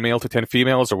 1 male to 10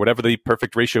 females or whatever the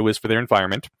perfect ratio is for their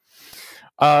environment,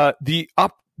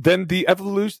 then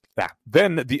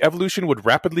the evolution would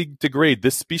rapidly degrade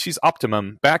this species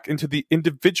optimum back into the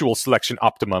individual selection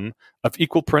optimum of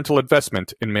equal parental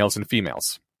investment in males and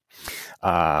females.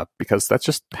 Because that's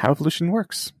just how evolution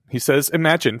works. He says,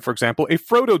 imagine, for example, a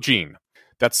Frodo gene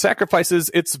that sacrifices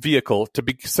its vehicle to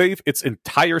save its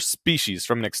entire species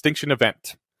from an extinction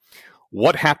event.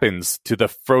 What happens to the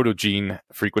Frodo gene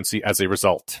frequency as a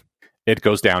result? It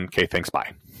goes down. Okay, thanks,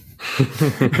 bye.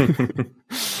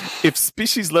 If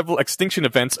species-level extinction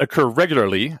events occur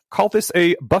regularly, call this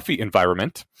a Buffy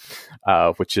environment,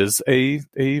 which is a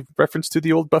reference to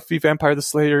the old Buffy Vampire the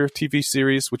Slayer TV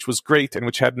series, which was great and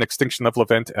which had an extinction-level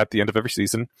event at the end of every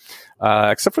season.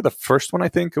 Except for the first one, I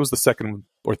think. It was the second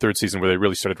or third season where they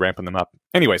really started ramping them up.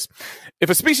 Anyways, if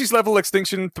a species-level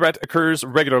extinction threat occurs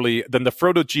regularly, then the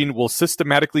Frodo gene will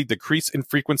systematically decrease in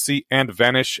frequency and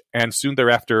vanish, and soon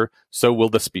thereafter, so will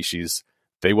the species.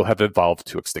 They will have evolved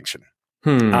to extinction.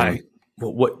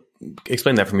 What?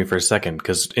 Explain that for me for a second,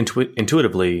 because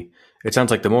intuitively, it sounds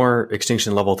like the more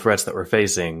extinction level threats that we're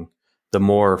facing, the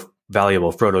more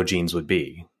valuable Frodo genes would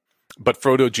be. But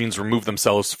Frodo genes remove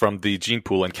themselves from the gene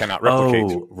pool and cannot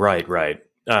replicate. Oh, right.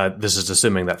 This is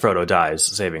assuming that Frodo dies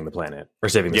saving the planet or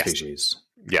saving the species.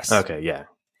 Yes. Okay. Yeah.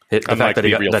 The fact that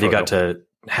he got to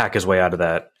hack his way out of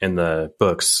that in the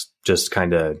books just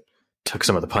kind of took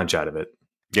some of the punch out of it.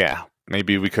 Yeah.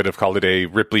 Maybe we could have called it a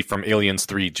Ripley from Aliens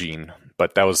 3 gene,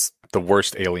 but that was the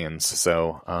worst aliens.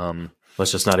 So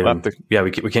let's just not even.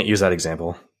 We can't use that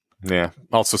example. Yeah.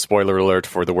 Also, spoiler alert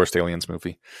for the worst Aliens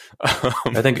movie.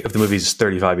 I think if the movie's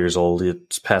 35 years old,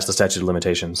 it's past the statute of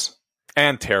limitations.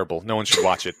 And terrible. No one should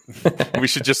watch it. We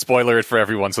should just spoiler it for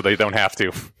everyone so they don't have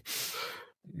to.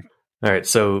 All right,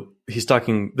 so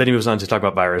then he moves on to talk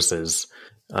about viruses.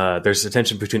 There's a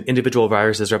tension between individual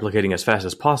viruses replicating as fast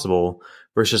as possible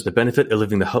versus the benefit of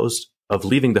leaving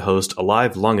the host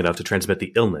alive long enough to transmit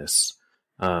the illness.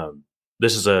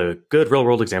 This is a good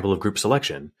real-world example of group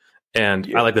selection.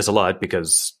 And I like this a lot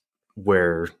because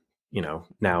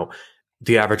now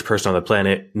the average person on the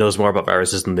planet knows more about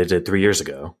viruses than they did 3 years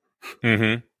ago.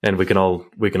 Mm-hmm. And we can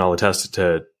all attest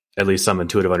to at least some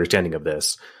intuitive understanding of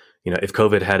this. If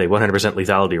COVID had a 100%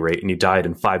 lethality rate and you died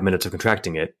in 5 minutes of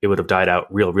contracting it, it would have died out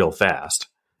real fast,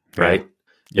 right?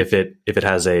 Yeah. If it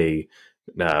has a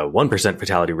 1%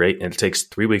 fatality rate and it takes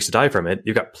 3 weeks to die from it,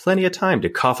 you've got plenty of time to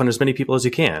cough on as many people as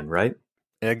you can, right?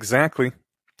 Exactly.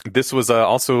 This was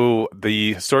also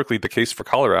historically the case for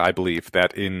cholera, I believe,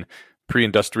 that in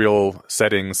pre-industrial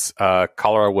settings,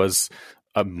 cholera was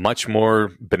much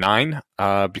more benign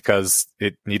because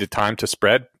it needed time to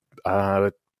spread.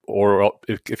 Or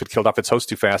if it killed off its host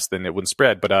too fast, then it wouldn't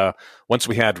spread. But once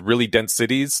we had really dense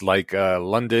cities like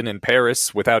London and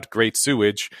Paris without great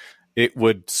sewage, it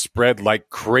would spread like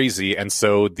crazy. And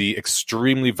so the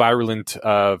extremely virulent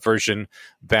version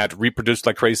that reproduced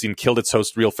like crazy and killed its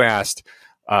host real fast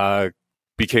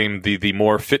became the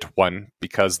more fit one,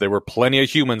 because there were plenty of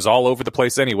humans all over the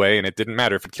place anyway, and it didn't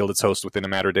matter if it killed its host within a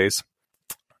matter of days.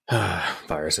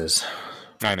 Viruses.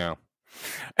 I know.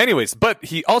 Anyways, but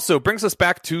he also brings us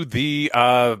back to the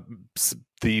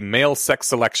male sex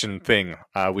selection thing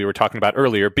we were talking about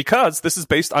earlier, because this is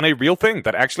based on a real thing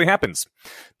that actually happens.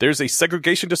 There's a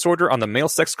segregation disorder on the male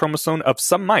sex chromosome of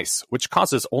some mice, which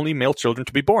causes only male children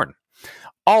to be born.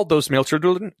 All those male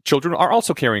children are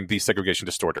also carrying the segregation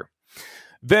disorder.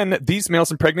 Then these males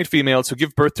impregnate females who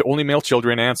give birth to only male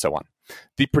children, and so on.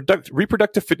 The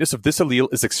reproductive fitness of this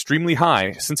allele is extremely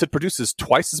high, since it produces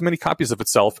twice as many copies of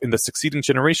itself in the succeeding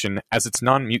generation as its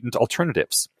non-mutant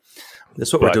alternatives.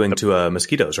 That's what we're doing to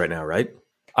mosquitoes right now, right?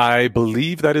 I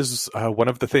believe that is one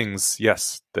of the things.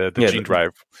 Yes, the gene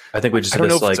drive. I think we just. I don't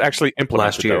know if it's actually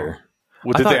implemented last year.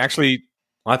 Well, did they actually?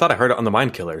 I thought I heard it on the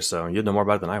Mind Killer, so you'd know more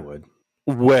about it than I would.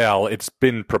 Well, it's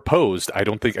been proposed. I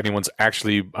don't think anyone's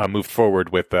actually moving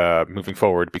forward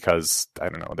because I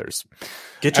don't know. There's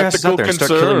get your asses out there and start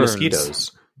killing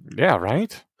mosquitoes. Yeah,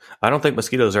 right. I don't think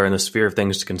mosquitoes are in the sphere of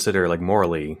things to consider, like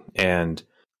morally, and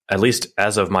at least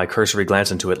as of my cursory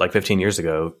glance into it, like 15 years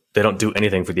ago, they don't do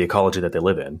anything for the ecology that they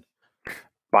live in.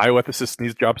 Bioethicists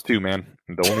need jobs too, man.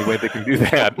 The only way they can do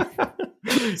that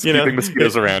is keeping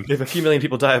mosquitoes around. If a few million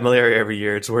people die of malaria every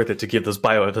year, it's worth it to give those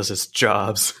bioethicists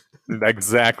jobs.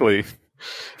 Exactly.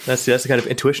 That's the kind of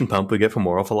intuition pump we get from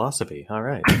moral philosophy. All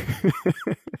right.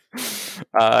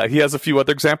 He has a few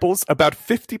other examples. About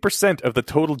 50% of the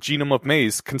total genome of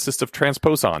maize consists of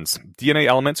transposons, DNA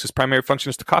elements whose primary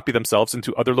function is to copy themselves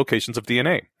into other locations of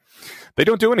DNA. They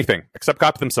don't do anything except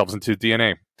copy themselves into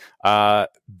DNA.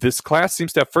 This class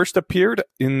seems to have first appeared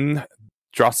in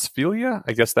Drosophila,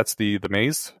 I guess that's the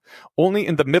maize, only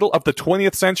in the middle of the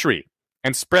 20th century,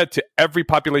 and spread to every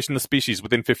population of the species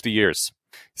within 50 years.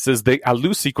 It says the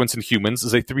ALU sequence in humans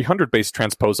is a 300 base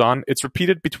transposon. It's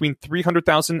repeated between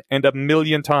 300,000 and 1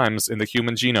 million times in the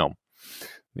human genome.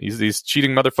 These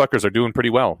cheating motherfuckers are doing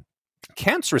pretty well.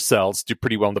 Cancerous cells do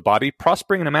pretty well in the body,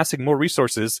 prospering and amassing more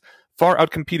resources, far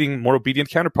outcompeting more obedient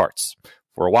counterparts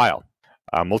for a while.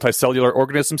 Multicellular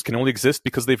organisms can only exist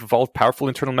because they've evolved powerful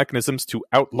internal mechanisms to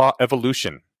outlaw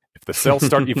evolution. If the cells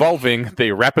start evolving,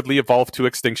 they rapidly evolve to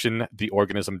extinction. The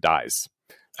organism dies.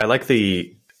 I like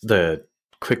the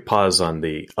quick pause on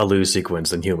the ALU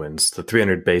sequence in humans, the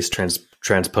 300 base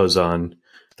transposon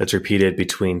that's repeated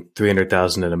between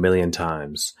 300,000 and 1 million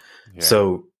times. Yeah.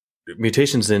 So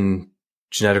mutations in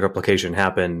genetic replication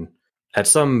happen at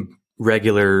some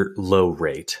regular low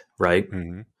rate, right?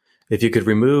 Mm-hmm. If you could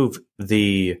remove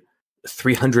the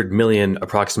 300 million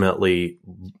approximately,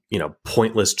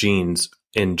 pointless genes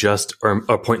in just or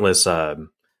pointless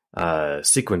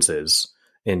sequences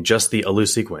in just the ALU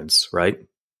sequence, right?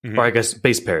 Mm-hmm. Or I guess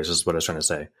base pairs is what I was trying to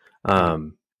say.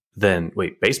 Then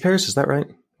wait, base pairs, is that right?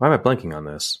 Why am I blanking on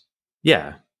this?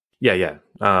 Yeah.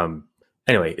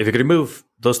 Anyway, if you could remove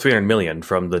those 300 million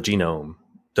from the genome,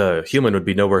 the human would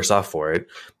be no worse off for it,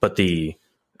 but the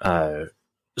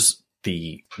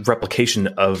replication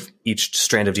of each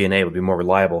strand of DNA would be more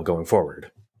reliable going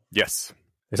forward. Yes.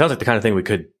 It sounds like the kind of thing we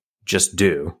could just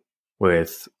do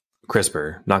with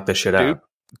CRISPR, knock this shit out.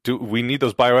 We need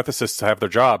those bioethicists to have their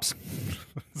jobs.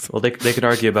 Well, they can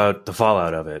argue about the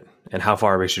fallout of it and how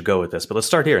far we should go with this, but let's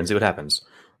start here and see what happens.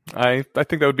 I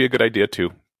think that would be a good idea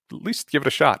too. At least give it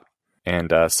a shot.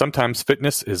 And sometimes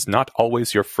fitness is not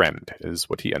always your friend, is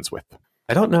what he ends with.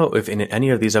 I don't know if in any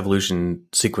of these evolution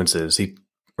sequences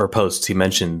or posts he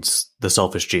mentions the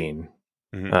selfish gene.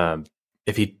 Mm-hmm.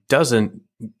 If he doesn't,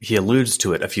 he alludes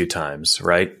to it a few times,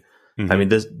 right? Mm-hmm. I mean,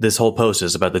 this whole post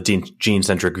is about the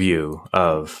gene-centric view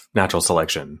of natural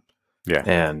selection. Yeah.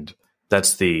 And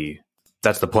that's the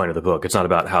point of the book. It's not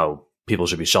about how people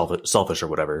should be selfish or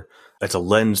whatever. It's a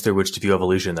lens through which to view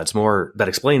evolution that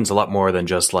explains a lot more than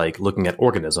just like looking at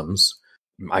organisms.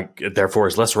 Therefore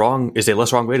is a less wrong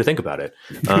way to think about it.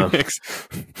 It's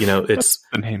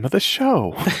the name of the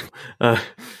show.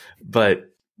 But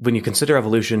when you consider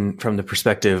evolution from the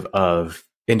perspective of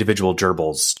individual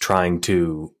gerbils trying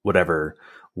to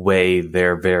weigh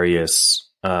their various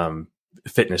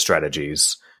fitness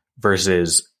strategies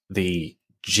versus the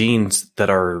genes that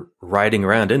are riding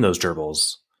around in those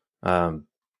gerbils,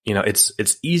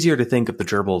 it's easier to think of the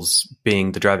gerbils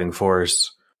being the driving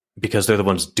force because they're the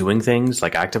ones doing things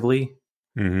like actively.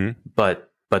 Mm-hmm. But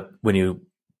when you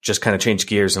just kind of change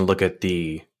gears and look at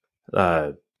the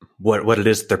what it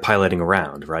is that they're piloting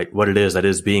around, right? What it is that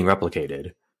is being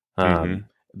replicated.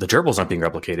 The gerbils aren't being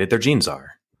replicated; their genes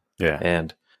are. Yeah,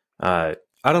 and I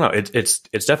don't know.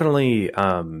 It's definitely.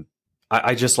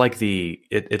 I just like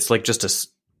it's like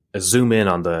just a zoom in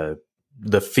on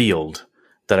the field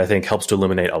that I think helps to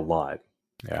illuminate a lot.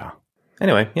 Yeah.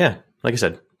 Anyway, yeah, like I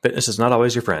said, fitness is not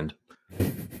always your friend.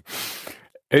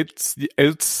 It's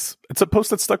a post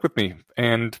that stuck with me,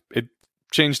 and it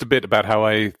changed a bit about how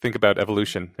I think about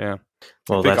evolution. Yeah.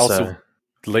 Well, I think that's also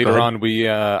later on we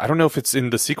I don't know if it's in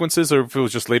the sequences or if it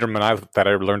was just later that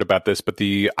I learned about this, but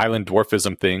the island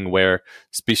dwarfism thing where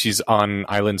species on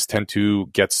islands tend to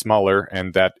get smaller,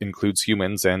 and that includes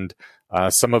humans, and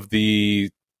some of the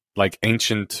like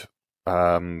ancient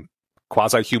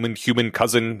quasi-human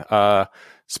cousin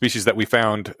species that we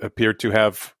found appeared to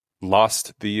have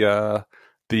lost the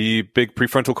big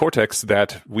prefrontal cortex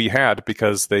that we had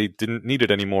because they didn't need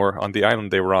it anymore on the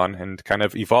island they were on, and kind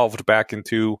of evolved back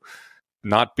into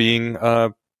not being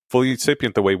fully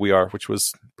sapient the way we are, which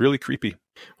was really creepy.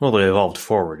 Well, they evolved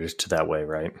forward to that way,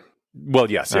 right?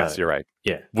 Well, yes, you're right.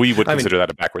 Yeah, we would consider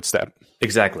that a backward step.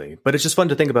 Exactly, but it's just fun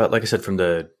to think about. Like I said, from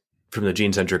the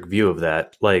gene-centric view of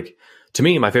that. Like, to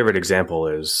me, my favorite example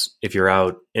is if you're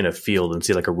out in a field and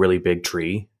see like a really big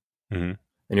tree, mm-hmm. and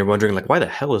you're wondering like, why the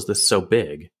hell is this so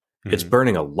big? Mm-hmm. It's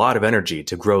burning a lot of energy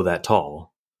to grow that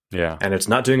tall. Yeah, and it's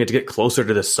not doing it to get closer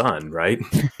to the sun, right?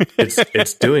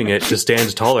 it's doing it to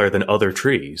stand taller than other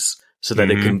trees, so that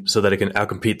it can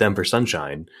outcompete them for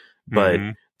sunshine. But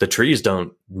the trees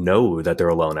don't know that they're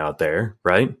alone out there,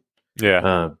 right?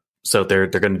 Yeah. So they're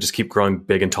going to just keep growing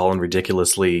big and tall and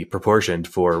ridiculously proportioned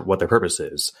for what their purpose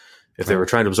is. If they were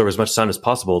trying to absorb as much sun as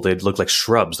possible, they'd look like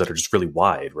shrubs that are just really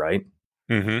wide, right?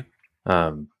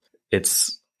 Mm-hmm.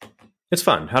 It's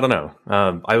fun. I don't know.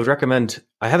 I would recommend.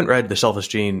 I haven't read The Selfish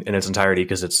Gene in its entirety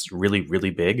because it's really, really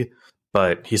big.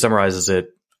 But he summarizes it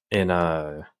in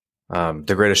The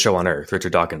Greatest Show on Earth.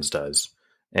 Richard Dawkins does,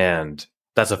 and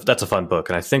that's a fun book.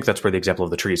 And I think that's where the example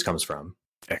of the trees comes from.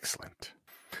 Excellent.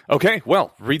 Okay,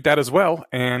 well, read that as well,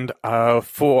 and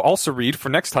read for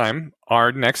next time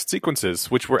our next sequences,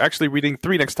 which we're actually reading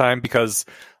 3 next time because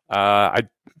I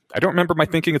don't remember my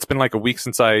thinking. It's been like a week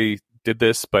since I did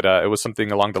this, but it was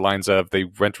something along the lines of they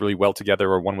went really well together,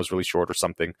 or one was really short or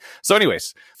something. So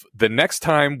anyways, the next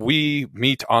time we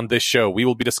meet on this show, we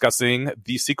will be discussing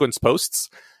the sequence posts,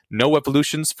 No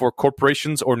Evolutions for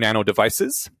Corporations or Nano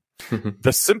Devices,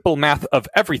 The Simple Math of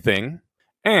Everything,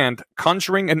 and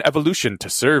Conjuring an Evolution to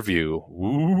Serve You.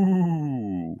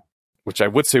 Ooh. Which I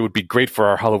would say would be great for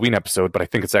our Halloween episode, but I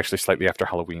think it's actually slightly after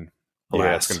Halloween.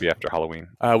 Yeah, it's going to be after Halloween.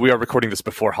 We are recording this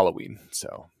before Halloween,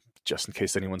 so just in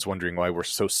case anyone's wondering why we're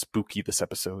so spooky this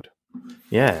episode.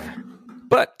 Yeah.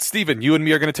 But, Stephen, you and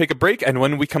me are going to take a break, and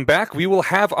when we come back, we will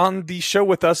have on the show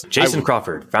with us Jason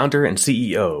Crawford, founder and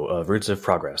CEO of Roots of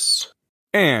Progress.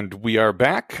 And we are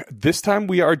back. This time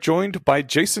we are joined by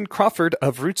Jason Crawford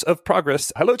of Roots of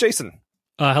Progress. Hello, Jason.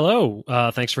 Hello.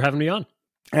 Thanks for having me on.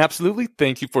 Absolutely.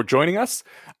 Thank you for joining us.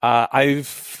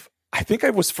 I think I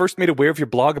was first made aware of your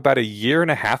blog about a year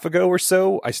and a half ago or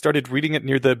so. I started reading it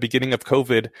near the beginning of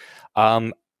COVID.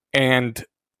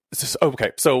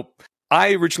 So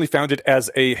I originally found it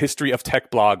as a history of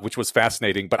tech blog, which was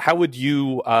fascinating. But how would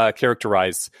you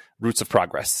characterize Roots of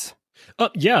Progress?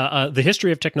 The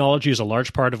history of technology is a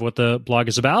large part of what the blog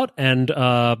is about, and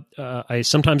I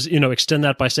sometimes, extend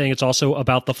that by saying it's also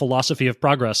about the philosophy of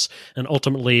progress. And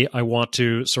ultimately, I want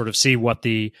to sort of see what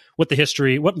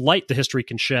light the history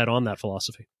can shed on that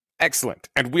philosophy. Excellent.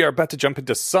 And we are about to jump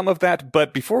into some of that.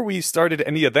 But before we started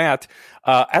any of that,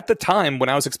 at the time when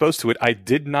I was exposed to it, I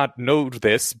did not know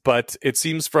this, but it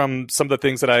seems from some of the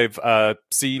things that I've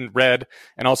seen, read,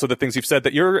 and also the things you've said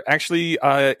that you're actually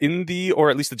in the, or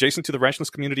at least adjacent to the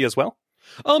rationalist community as well.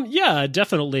 Yeah,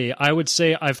 definitely. I would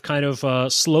say I've kind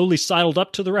of slowly sidled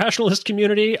up to the rationalist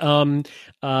community.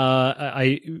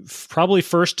 I probably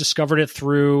first discovered it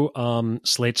through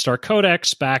Slate Star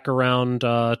Codex back around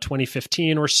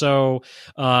 2015 or so.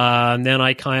 And then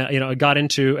I kind of, got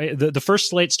into the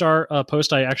first Slate Star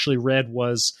post I actually read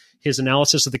was his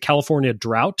analysis of the California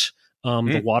drought,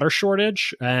 the water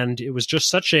shortage. And it was just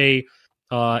such a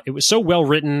it was so well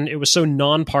written. It was so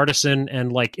nonpartisan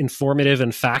and like informative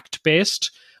and fact based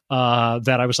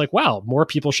that I was like, wow, more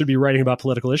people should be writing about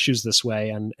political issues this way.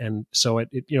 And so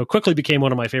it quickly became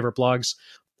one of my favorite blogs.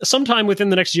 Sometime within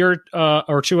the next year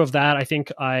or two of that, I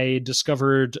think I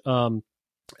discovered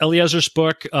Eliezer's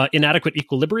book, Inadequate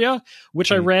Equilibria,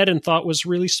 which I read and thought was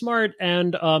really smart.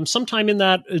 And sometime in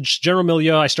that general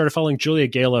milieu, I started following Julia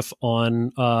Galef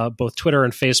on both Twitter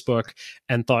and Facebook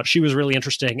and thought she was really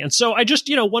interesting. And so I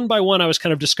just, one by one, I was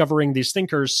kind of discovering these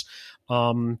thinkers.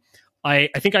 I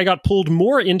think I got pulled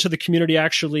more into the community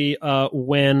actually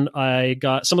when I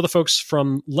got some of the folks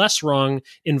from Less Wrong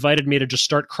invited me to just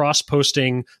start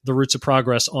cross-posting the Roots of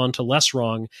Progress onto Less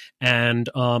Wrong, and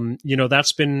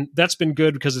that's been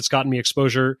good because it's gotten me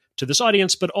exposure to this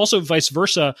audience, but also vice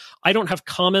versa. I don't have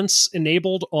comments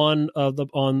enabled on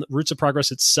Roots of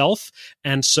Progress itself,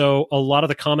 and so a lot of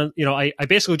the comment, I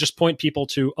basically just point people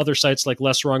to other sites like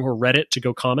Less Wrong or Reddit to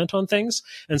go comment on things,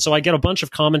 and so I get a bunch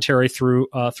of commentary through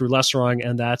Less Wrong,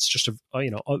 and that's just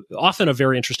often a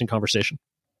very interesting conversation.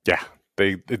 Yeah,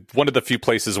 one of the few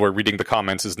places where reading the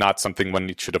comments is not something one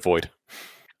should avoid.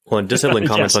 Well, and disabling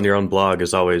comments Yes. on your own blog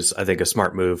is always, I think, a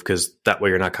smart move, because that way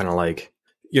you're not kind of like,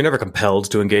 you're never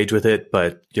compelled to engage with it,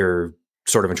 but you're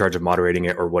sort of in charge of moderating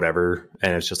it or whatever.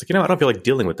 And it's just like, I don't feel like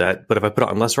dealing with that. But if I put it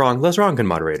on Less Wrong can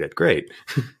moderate it. Great.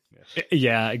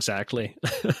 Yeah, exactly.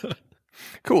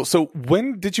 Cool. So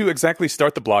when did you exactly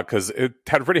start the blog? Because it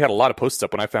had already had a lot of posts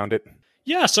up when I found it.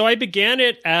 Yeah, so I began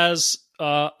it as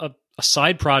a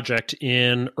side project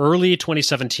in early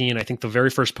 2017. I think the very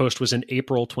first post was in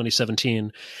April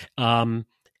 2017.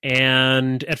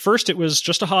 And at first it was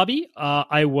just a hobby.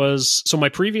 So my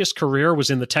previous career was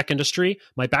in the tech industry.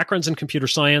 My background's in computer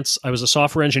science. I was a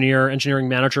software engineer, engineering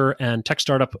manager, and tech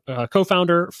startup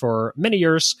co-founder for many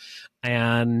years.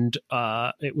 And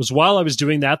it was while I was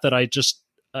doing that I just,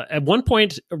 at one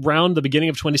point around the beginning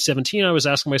of 2017, I was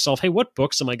asking myself, hey, what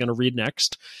books am I going to read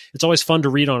next? It's always fun to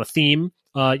read on a theme,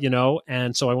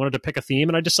 and so I wanted to pick a theme,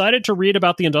 and I decided to read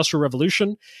about the Industrial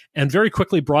Revolution and very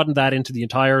quickly broadened that into the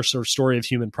entire sort of story of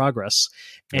human progress.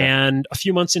 Yeah. And a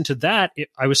few months into that,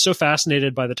 I was so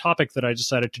fascinated by the topic that I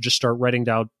decided to just start writing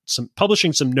down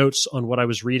publishing some notes on what I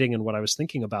was reading and what I was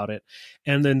thinking about it.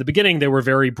 And in the beginning, they were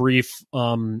very brief,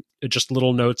 just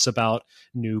little notes about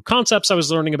new concepts I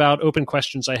was learning about, open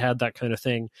questions I had, that kind of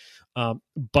thing.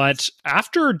 But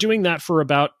after doing that for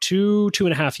about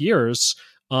 2.5 years,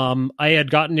 I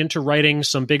had gotten into writing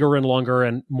some bigger and longer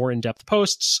and more in-depth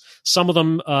posts. Some of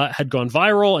them had gone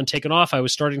viral and taken off. I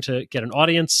was starting to get an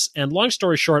audience. And long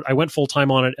story short, I went full-time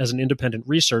on it as an independent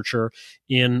researcher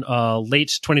in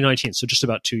late 2019, so just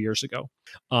about 2 years ago.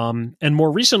 And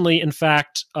more recently, in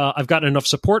fact, I've gotten enough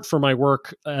support for my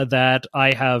work that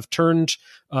I have turned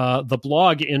the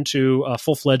blog into a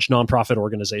full-fledged nonprofit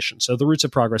organization. So the Roots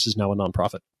of Progress is now a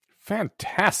nonprofit.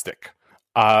 Fantastic.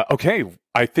 Okay,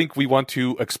 I think we want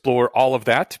to explore all of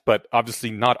that, but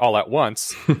obviously not all at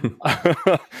once.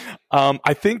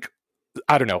 I think,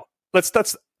 I don't know. Let's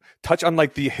touch on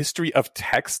like the history of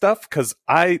tech stuff, because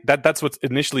that's what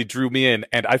initially drew me in,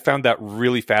 and I found that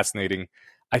really fascinating.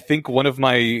 I think one of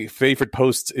my favorite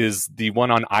posts is the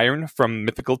one on iron, from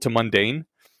mythical to mundane.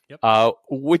 Yep.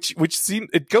 Which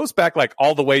it goes back like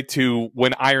all the way to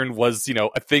when iron was,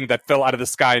 a thing that fell out of the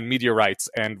sky in meteorites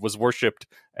and was worshipped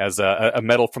as a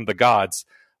metal from the gods.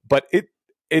 But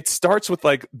it starts with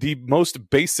like the most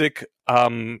basic,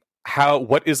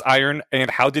 what is iron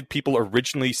and how did people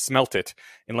originally smelt it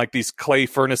in like these clay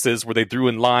furnaces where they threw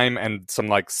in lime and some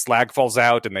like slag falls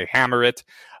out and they hammer it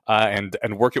and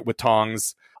work it with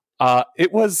tongs.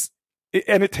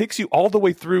 And it takes you all the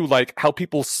way through, like how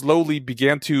people slowly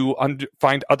began to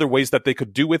find other ways that they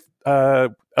could do with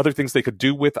other things they could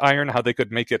do with iron, how they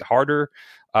could make it harder,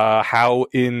 how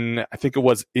in, I think it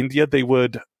was India, they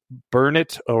would burn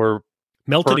it or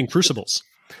melt it in crucibles.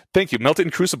 Thank you. Melt it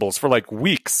in crucibles for like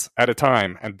weeks at a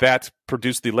time. And that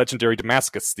produced the legendary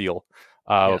Damascus steel.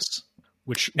 Yes.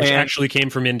 which And- actually came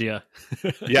from India.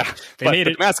 Yeah, They but made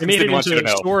the it. Damascus They made it didn't want you to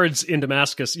into know. swords in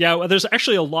Damascus. Yeah, well, there's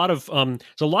actually a lot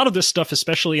of this stuff,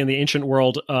 especially in the ancient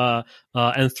world,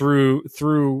 and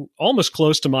through almost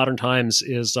close to modern times,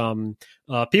 is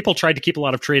people tried to keep a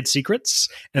lot of trade secrets,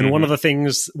 and one of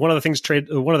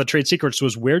the trade secrets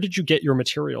was, where did you get your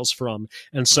materials from?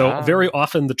 And so very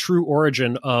often the true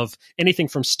origin of anything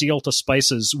from steel to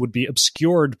spices would be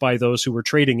obscured by those who were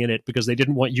trading in it, because they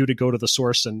didn't want you to go to the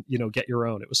source and get your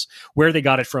own. It was where they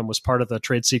got it from was part of the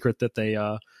trade secret that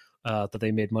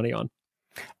they made money on.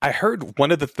 I heard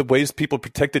one of the ways people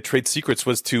protected trade secrets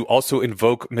was to also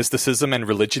invoke mysticism and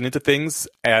religion into things,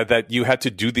 that you had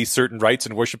to do these certain rites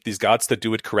and worship these gods to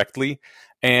do it correctly.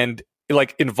 And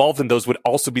like involved in those would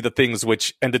also be the things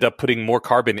which ended up putting more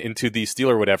carbon into the steel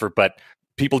or whatever, but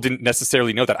people didn't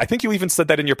necessarily know that. I think you even said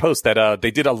that in your post, that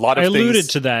they did a lot of things. I alluded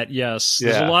to that, yes.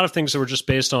 Yeah. There's a lot of things that were just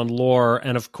based on lore.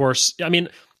 And of course, I mean,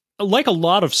 like a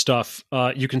lot of stuff,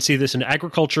 you can see this in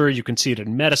agriculture, you can see it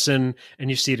in medicine, and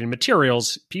you see it in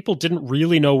materials. People didn't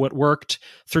really know what worked.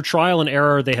 Through trial and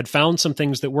error, they had found some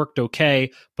things that worked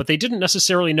okay, but they didn't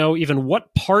necessarily know even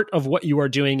what part of what you are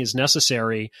doing is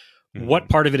necessary, what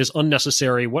part of it is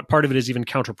unnecessary, what part of it is even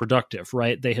counterproductive,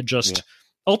 right? They had just...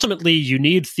 Ultimately, you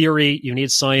need theory, you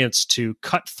need science to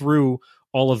cut through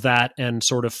all of that and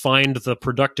sort of find the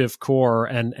productive core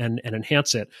and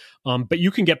enhance it. But you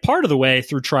can get part of the way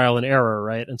through trial and error,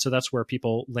 right? And so that's where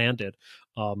people landed.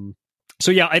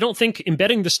 So yeah, I don't think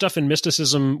embedding this stuff in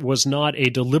mysticism was not a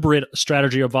deliberate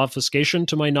strategy of obfuscation,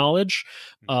 to my knowledge.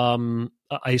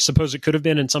 I suppose it could have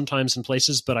been in sometimes in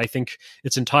places, but I think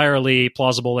it's entirely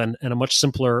plausible and a much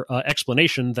simpler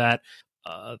explanation that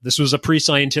this was a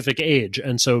pre-scientific age,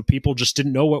 and so people just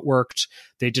didn't know what worked.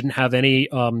 They didn't have any.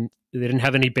 They didn't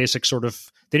have any basic sort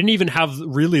of. They didn't even have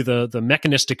really the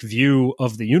mechanistic view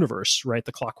of the universe, right?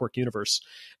 The clockwork universe,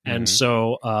 and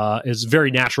so it's very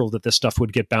natural that this stuff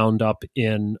would get bound up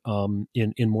in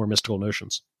more mystical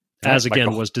notions, as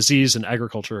again was disease and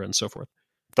agriculture and so forth.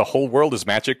 The whole world is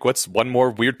magic. What's one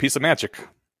more weird piece of magic?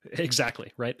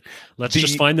 Exactly, right? Let's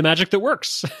just find the magic that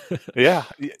works. Yeah.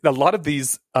 A lot of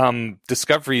these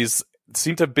discoveries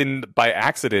seem to have been by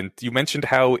accident. You mentioned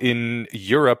how in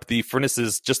Europe the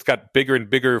furnaces just got bigger and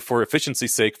bigger for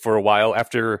efficiency's sake for a while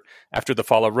after the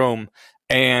fall of Rome.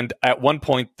 And at one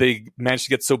point they managed to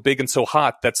get so big and so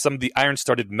hot that some of the iron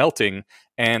started melting.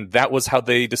 And that was how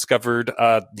they discovered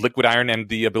liquid iron and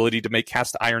the ability to make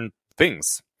cast iron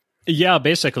things. Yeah,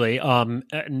 basically.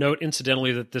 Note,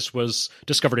 incidentally, that this was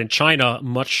discovered in China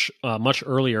much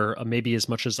earlier, maybe as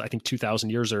much as, I think,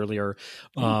 2,000 years earlier.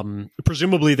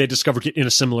 Presumably, they discovered it in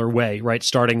a similar way, right?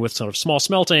 Starting with sort of small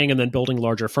smelting and then building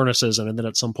larger furnaces. And then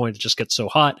at some point, it just gets so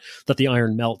hot that the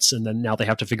iron melts. And then now they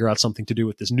have to figure out something to do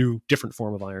with this new, different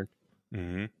form of iron.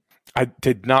 Mm-hmm. I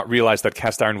did not realize that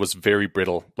cast iron was very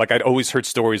brittle. Like, I'd always heard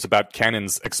stories about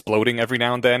cannons exploding every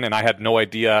now and then, and I had no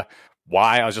idea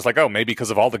why. I was just like, oh, maybe because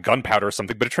of all the gunpowder or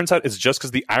something. But it turns out it's just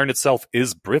because the iron itself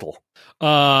is brittle.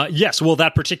 Yes. Well,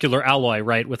 that particular alloy,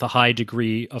 right, with a high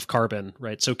degree of carbon,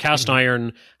 right? So cast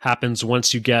iron happens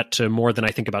once you get to more than,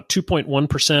 I think, about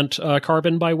 2.1%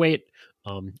 carbon by weight,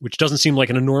 which doesn't seem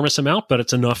like an enormous amount, but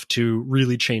it's enough to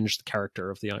really change the character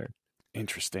of the iron.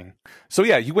 Interesting. So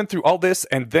yeah, you went through all this,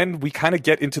 and then we kind of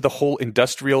get into the whole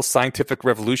industrial scientific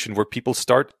revolution where people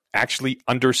start actually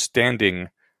understanding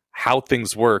how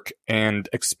things work and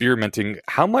experimenting.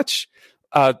 How much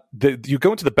you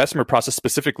go into the Bessemer process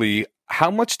specifically,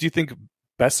 how much do you think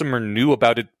Bessemer knew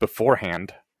about it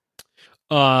beforehand?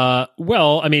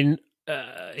 Well, I mean,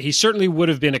 he certainly would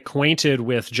have been acquainted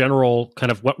with general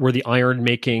kind of what were the iron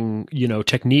making,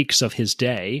 techniques of his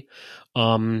day.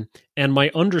 And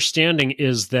my understanding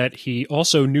is that he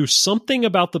also knew something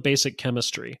about the basic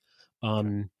chemistry.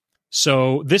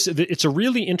 So it's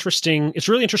really interesting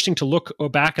to look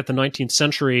back at the 19th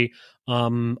century.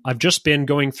 I've just been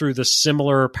going through this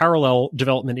similar parallel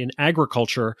development in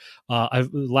agriculture. The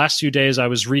last few days I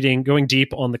was going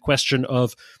deep on the question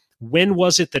of when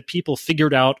was it that people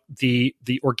figured out the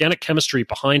organic chemistry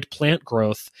behind plant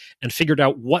growth and figured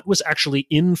out what was actually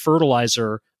in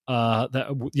fertilizer,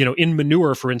 in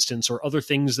manure, for instance, or other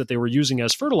things that they were using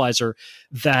as fertilizer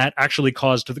that actually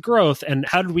caused the growth. And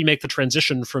how did we make the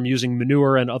transition from using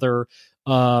manure and other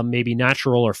maybe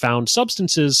natural or found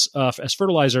substances as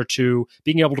fertilizer to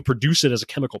being able to produce it as a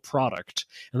chemical product?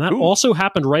 And that also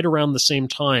happened right around the same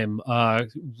time,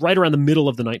 right around the middle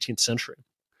of the 19th century.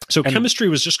 So chemistry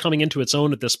was just coming into its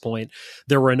own at this point.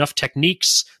 There were enough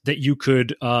techniques that you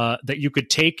could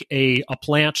take a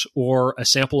plant or a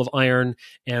sample of iron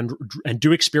and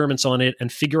do experiments on it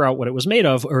and figure out what it was made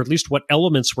of, or at least what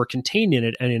elements were contained in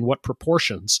it and in what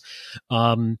proportions.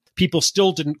 People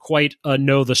still didn't quite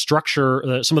know the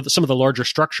structure, some of the larger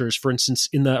structures. For instance,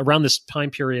 around this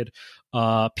time period,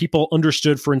 people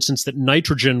understood, for instance, that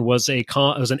nitrogen was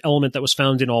an element that was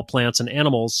found in all plants and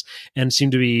animals, and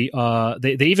seemed to be.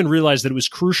 They even realized that it was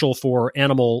crucial for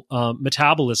animal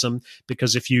metabolism,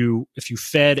 because if you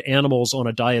fed animals on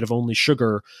a diet of only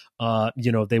sugar,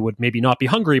 they would maybe not be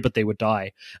hungry, but they would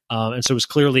die. And so it was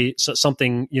clearly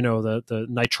something, the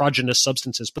nitrogenous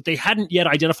substances, but they hadn't yet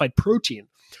identified protein,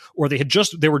 or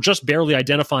they were just barely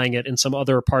identifying it in some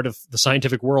other part of the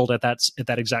scientific world at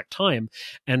that exact time.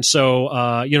 And so,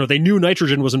 they knew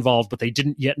nitrogen was involved, but they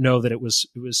didn't yet know that it was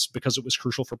because it was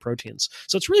crucial for proteins.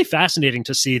 So it's really fascinating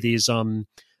to see these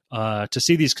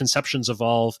conceptions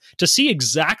evolve, to see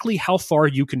exactly how far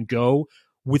you can go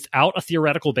without a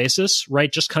theoretical basis,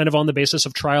 right? Just kind of on the basis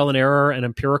of trial and error and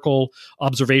empirical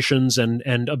observations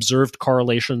and observed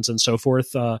correlations and so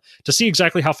forth, to see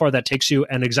exactly how far that takes you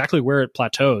and exactly where it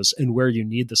plateaus and where you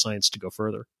need the science to go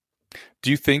further.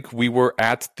 Do you think we were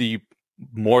at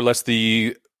more or less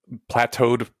the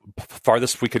plateaued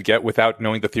farthest we could get without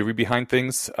knowing the theory behind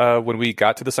things when we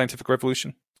got to the scientific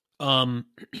revolution? Well,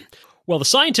 the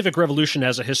scientific revolution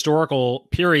as a historical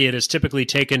period is typically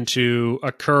taken to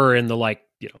occur in the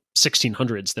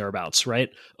 1600s thereabouts, right?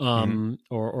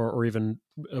 Or even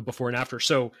before and after.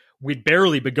 So we'd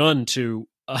barely begun to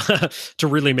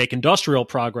really make industrial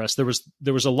progress. There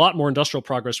was a lot more industrial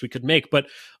progress we could make, but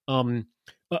a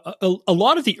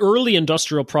lot of the early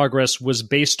industrial progress was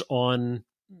based on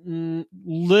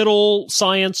little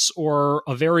science or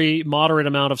a very moderate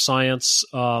amount of science.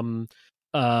 Mechanization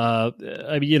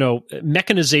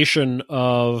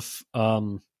of,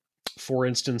 for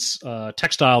instance,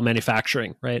 textile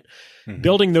manufacturing, right? Mm-hmm.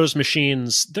 Building those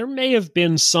machines, there may have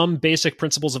been some basic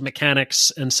principles of mechanics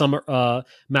and some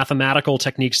mathematical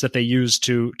techniques that they used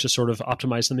to sort of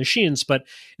optimize the machines, but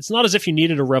it's not as if you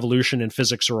needed a revolution in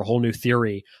physics or a whole new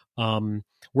theory.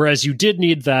 Whereas you did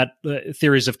need that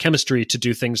theories of chemistry to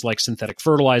do things like synthetic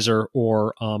fertilizer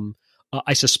or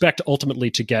I suspect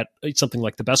ultimately to get something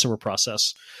like the Bessemer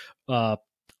process.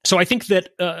 So I think that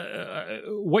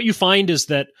what you find is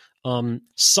that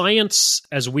science,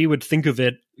 as we would think of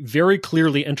it, very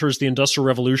clearly enters the Industrial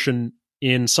Revolution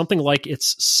in something like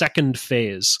its second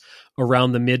phase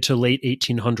around the mid to late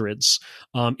 1800s.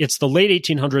 It's the late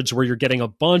 1800s where you're getting a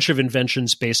bunch of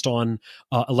inventions based on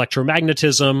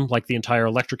electromagnetism, like the entire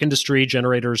electric industry,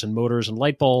 generators and motors and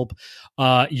light bulb.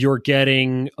 You're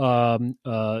getting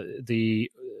the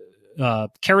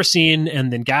kerosene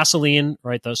and then gasoline,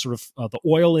 right? The sort of the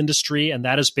oil industry, and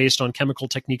that is based on chemical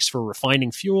techniques for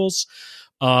refining fuels.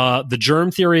 The germ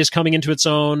theory is coming into its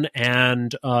own,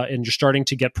 and you're starting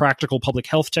to get practical public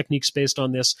health techniques based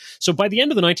on this. So by the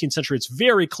end of the 19th century, it's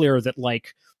very clear that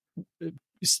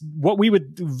what we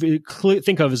would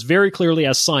think of as very clearly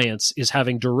as science is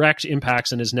having direct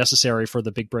impacts and is necessary for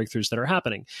the big breakthroughs that are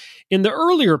happening. In the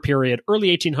earlier period,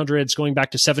 early 1800s, going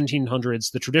back to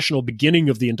 1700s, the traditional beginning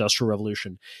of the Industrial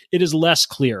Revolution, it is less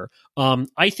clear.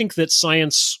 I think that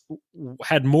science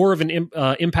had more of an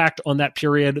impact on that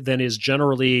period than is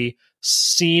generally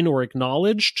seen or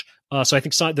acknowledged. So I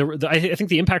think I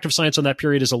think the impact of science on that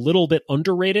period is a little bit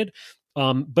underrated.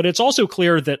 But it's also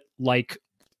clear that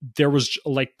there was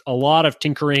a lot of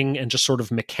tinkering and just sort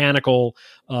of mechanical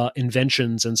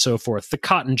inventions and so forth. The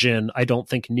cotton gin, I don't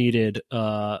think needed,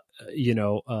 a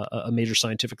major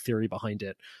scientific theory behind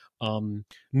it.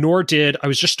 Nor did I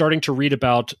was just starting to read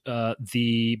about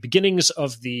the beginnings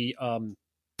of the.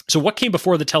 So what came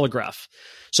before the telegraph?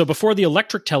 So before the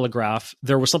electric telegraph,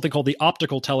 there was something called the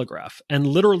optical telegraph, and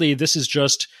literally this is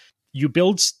just you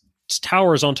build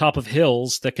towers on top of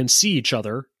hills that can see each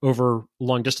other over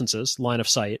long distances, line of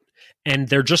sight, and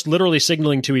they're just literally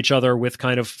signaling to each other with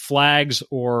kind of flags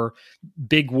or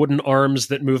big wooden arms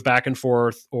that move back and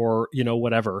forth, or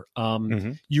whatever.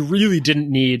 You really didn't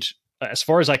need, as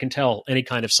far as I can tell, any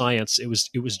kind of science. It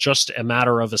was just a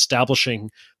matter of establishing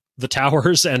the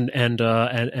towers and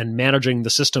managing the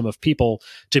system of people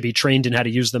to be trained in how to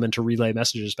use them and to relay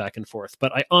messages back and forth.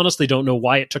 But I honestly don't know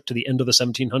why it took to the end of the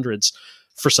 1700s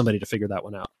for somebody to figure that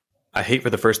one out. I hate for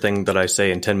the first thing that I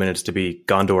say in 10 minutes to be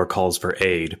Gondor calls for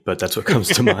aid, but that's what comes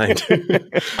to mind.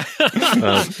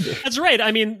 That's right.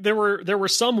 I mean, there were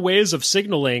some ways of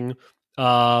signaling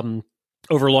over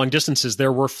long distances.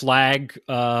 There were flag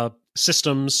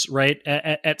systems, right?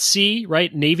 At sea,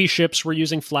 right? Navy ships were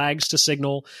using flags to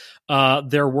signal.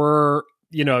 There were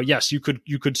yes, you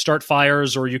could start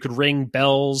fires or you could ring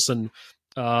bells, and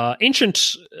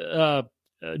ancient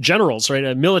generals, right,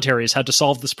 militaries had to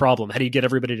solve this problem. How do you get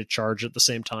everybody to charge at the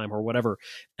same time or whatever?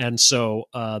 And so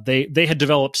they had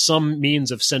developed some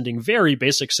means of sending very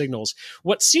basic signals.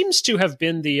 What seems to have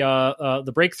been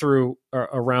the breakthrough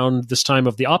around this time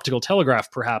of the optical telegraph,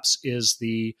 perhaps, is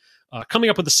the coming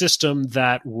up with a system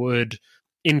that would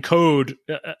encode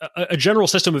a general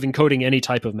system of encoding any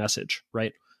type of message,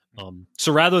 right?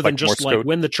 So rather than just like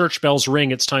when the church bells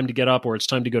ring, it's time to get up or it's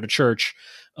time to go to church,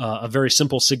 a very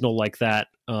simple signal like that,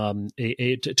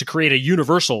 to create a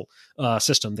universal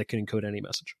system that can encode any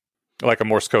message, like a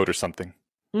Morse code or something.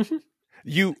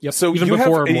 Mm-hmm. So even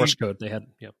before Morse code, they had.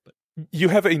 Yeah, but. You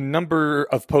have a number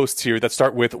of posts here that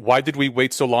start with "Why did we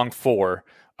wait so long for?"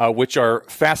 Which are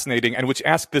fascinating and which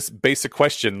ask this basic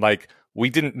question, like, we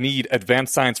didn't need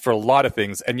advanced science for a lot of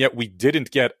things, and yet we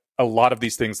didn't get a lot of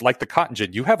these things, like the cotton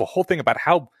gin. You have a whole thing about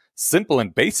how simple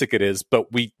and basic it is,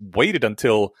 but we waited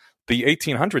until the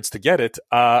 1800s to get it.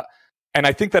 And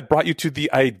I think that brought you to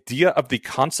the idea of the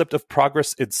concept of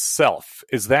progress itself.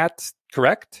 Is that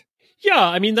correct? Yeah,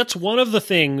 I mean, that's one of the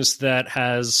things that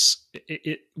has,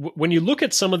 when you look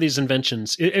at some of these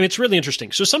inventions, and it's really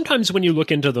interesting. So sometimes when you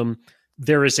look into them,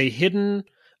 there is a hidden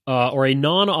or a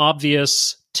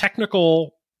non-obvious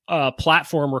technical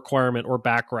platform requirement or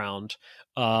background,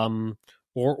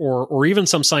 or even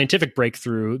some scientific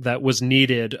breakthrough that was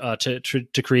needed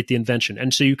to create the invention.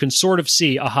 And so you can sort of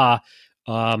see,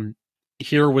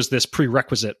 here was this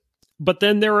prerequisite. But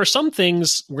then there are some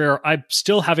things where I'm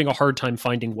still having a hard time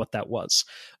finding what that was.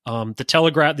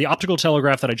 The optical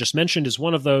telegraph that I just mentioned is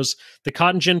one of those. The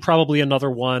cotton gin, probably another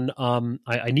one.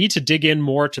 I need to dig in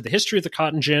more to the history of the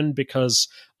cotton gin because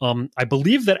I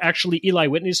believe that actually Eli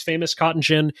Whitney's famous cotton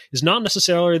gin is not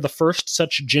necessarily the first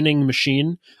such ginning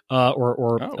machine,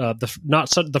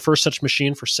 the first such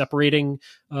machine for separating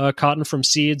cotton from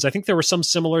seeds. I think there were some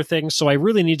similar things. So I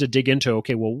really need to dig into,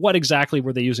 okay, well, what exactly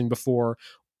were they using before?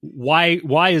 Why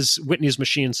is Whitney's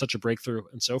machine such a breakthrough,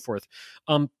 and so forth?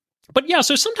 But yeah,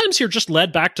 so sometimes you're just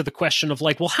led back to the question of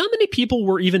like, well, how many people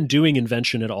were even doing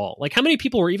invention at all? Like, how many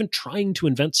people were even trying to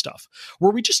invent stuff? Were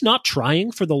we just not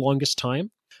trying for the longest time?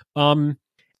 And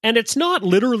it's not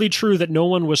literally true that no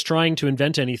one was trying to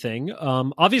invent anything.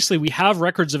 Obviously, we have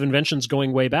records of inventions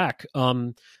going way back.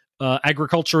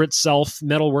 Agriculture itself,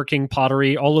 metalworking,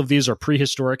 pottery, all of these are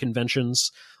prehistoric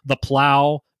inventions. The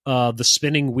plow, the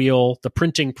spinning wheel, the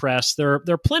printing press. There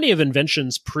are plenty of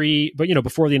inventions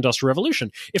before the Industrial Revolution.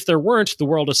 If there weren't, the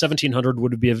world of 1700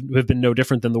 would have been no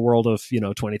different than the world of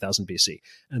 20,000 BC,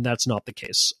 and that's not the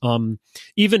case.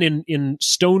 Even in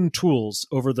stone tools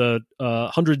over the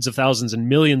hundreds of thousands and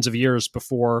millions of years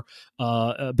before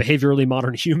behaviorally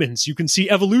modern humans, you can see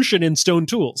evolution in stone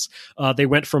tools. They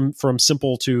went from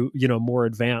simple to more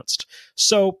advanced.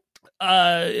 So.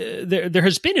 There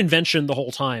has been invention the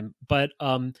whole time, but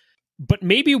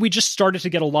maybe we just started to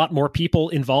get a lot more people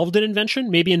involved in invention.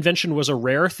 Maybe invention was a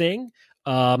rare thing.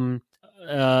 There's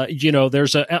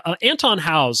Anton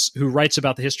Howes, who writes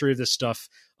about the history of this stuff,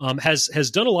 has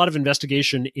done a lot of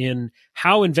investigation in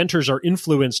how inventors are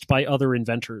influenced by other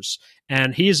inventors,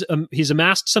 and he's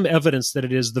amassed some evidence that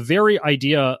it is the very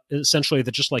idea, essentially,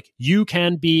 that just like you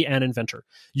can be an inventor,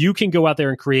 you can go out there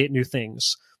and create new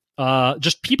things.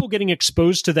 Just people getting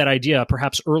exposed to that idea,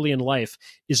 perhaps early in life,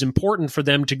 is important for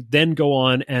them to then go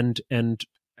on and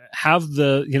have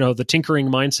the tinkering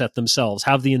mindset themselves,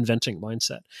 have the inventing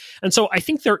mindset. And so I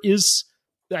think there is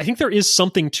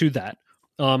something to that.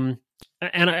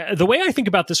 The way I think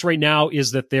about this right now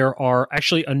is that there are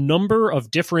actually a number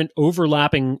of different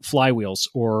overlapping flywheels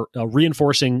or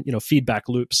reinforcing feedback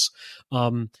loops.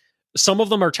 Some of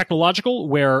them are technological,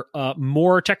 where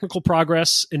more technical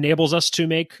progress enables us to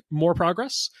make more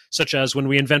progress, such as when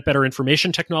we invent better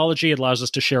information technology, it allows us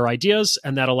to share ideas,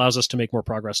 and that allows us to make more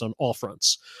progress on all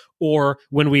fronts. Or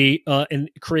when we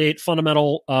create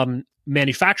fundamental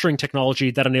manufacturing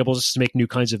technology, that enables us to make new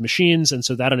kinds of machines, and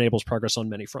so that enables progress on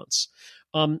many fronts.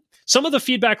 Some of the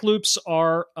feedback loops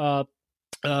are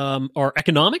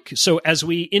economic. So as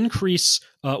we increase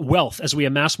wealth, as we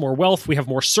amass more wealth, we have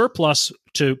more surplus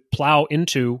to plow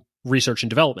into research and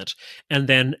development. And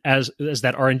then as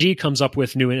that R&D comes up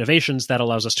with new innovations, that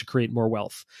allows us to create more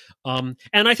wealth. And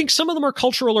I think some of them are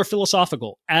cultural or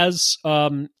philosophical. As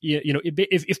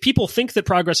if people think that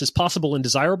progress is possible and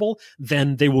desirable,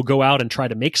 then they will go out and try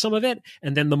to make some of it.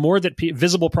 And then the more that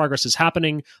visible progress is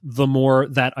happening, the more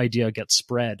that idea gets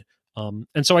spread. And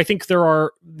so I think there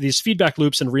are these feedback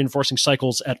loops and reinforcing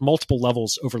cycles at multiple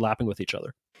levels overlapping with each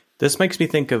other. This makes me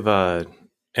think of,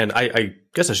 and I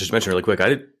guess I should mention really quick,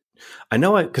 I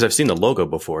know because I've seen the logo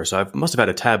before, so I must have had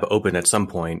a tab open at some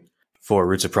point for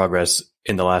Roots of Progress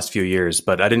in the last few years,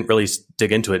 but I didn't really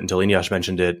dig into it until Inyash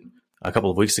mentioned it a couple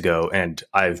of weeks ago, and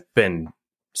I've been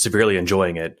severely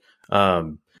enjoying it.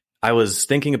 I was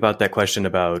thinking about that question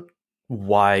about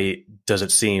why does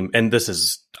it seem, and this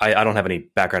is, I don't have any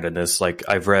background in this. Like,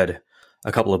 I've read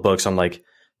a couple of books on like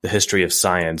the history of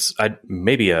science.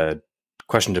 Maybe a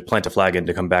question to plant a flag in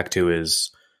to come back to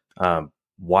is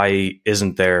why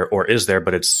isn't there, or is there,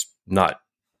 but it's not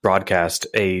broadcast,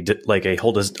 a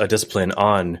discipline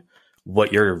on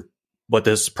what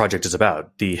this project is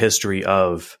about, the history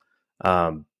of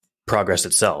progress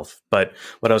itself. But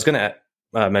what I was going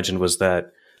to mention was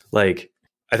that, like,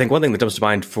 I think one thing that comes to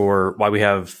mind for why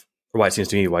it seems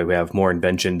to me why we have more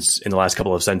inventions in the last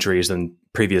couple of centuries than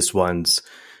previous ones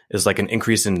is like an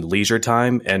increase in leisure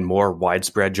time and more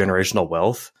widespread generational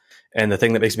wealth. And the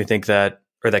thing that makes me think that,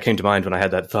 or that came to mind when I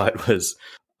had that thought, was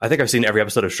I think I've seen every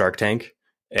episode of Shark Tank,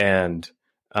 and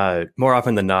more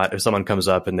often than not, if someone comes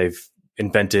up and they've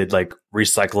invented like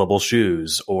recyclable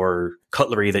shoes or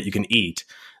cutlery that you can eat,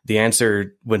 the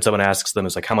answer when someone asks them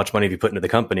is like, how much money have you put into the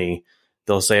company?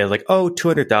 They'll say like, oh,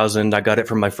 200,000. I got it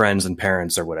from my friends and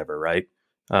parents or whatever. Right.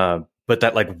 But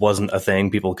that like wasn't a thing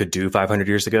people could do 500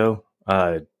 years ago.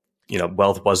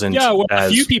 Wealth wasn't as a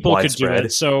few people widespread. Could do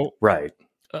it. So right.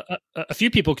 A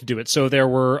few people could do it. So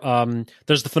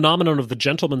there's the phenomenon of the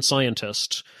gentleman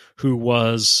scientist who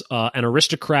was an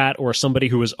aristocrat or somebody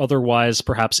who was otherwise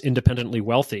perhaps independently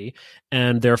wealthy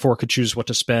and therefore could choose what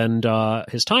to spend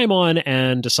his time on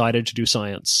and decided to do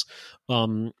science.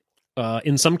 In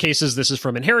some cases, this is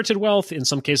from inherited wealth. In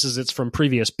some cases, it's from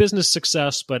previous business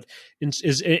success. But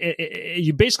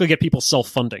you basically get people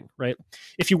self-funding, right?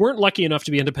 If you weren't lucky enough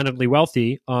to be independently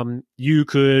wealthy, you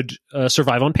could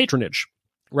survive on patronage.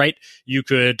 Right? You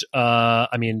could, Galileo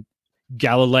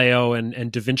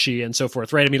and Da Vinci and so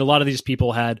forth, right? I mean, a lot of these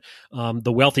people had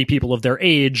the wealthy people of their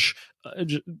age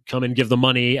come and give them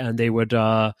money, and they would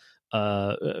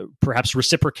perhaps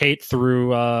reciprocate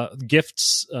through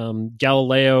gifts.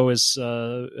 Galileo is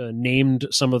named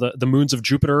some of the moons of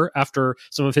Jupiter after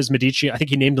some of his Medici. I think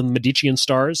he named them Medicean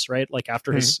stars, right? Like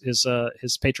after his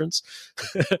patrons.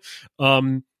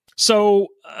 So,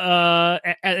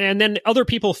 and then other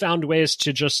people found ways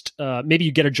to just, maybe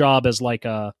you get a job as like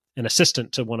an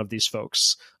assistant to one of these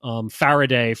folks.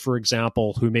 Faraday, for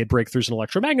example, who made breakthroughs in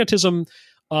electromagnetism,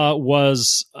 I'm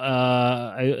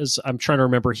trying to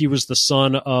remember, he was the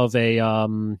son of I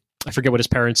forget what his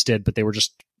parents did, but they were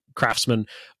just craftsmen.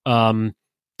 He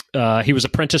was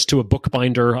apprenticed to a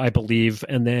bookbinder, I believe,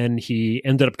 and then he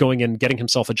ended up going and getting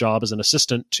himself a job as an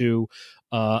assistant to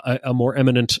a more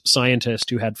eminent scientist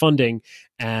who had funding,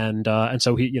 and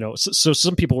so he, so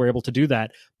some people were able to do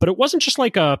that, but it wasn't just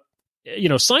like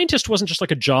scientist wasn't just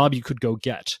like a job you could go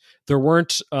get. There were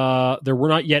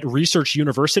not yet research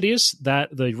universities.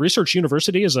 That the research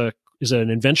university is an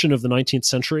invention of the 19th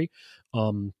century.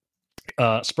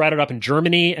 Sprouted up in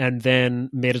Germany and then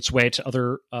made its way to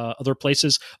other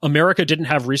places. America didn't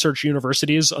have research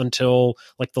universities until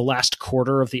like the last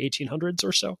quarter of the 1800s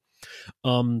or so.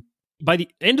 By the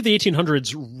end of the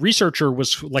 1800s, researcher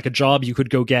was like a job you could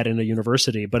go get in a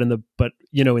university, but in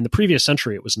the previous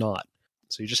century it was not.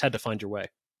 So you just had to find your way.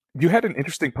 You had an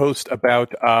interesting post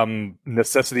about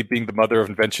necessity being the mother of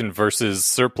invention versus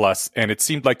surplus, and it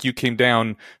seemed like you came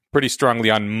down pretty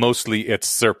strongly on mostly its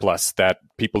surplus, that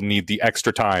people need the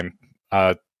extra time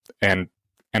and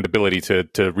ability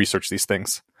to research these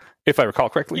things, if I recall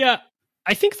correctly. Yeah,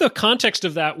 I think the context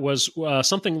of that was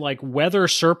something like whether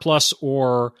surplus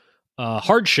or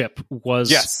hardship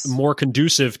was more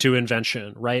conducive to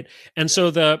invention, right? And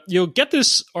so you'll get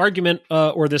this argument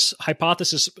or this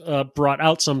hypothesis brought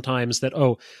out sometimes that,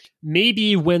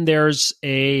 maybe when there's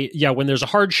a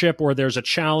hardship or there's a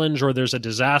challenge or there's a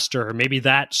disaster, maybe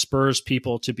that spurs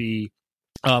people to be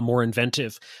more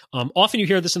inventive. Often you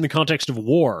hear this in the context of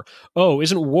war. Oh,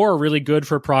 isn't war really good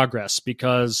for progress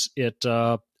because it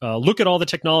look at all the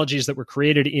technologies that were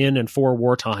created in and for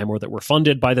wartime or that were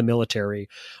funded by the military,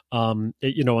 and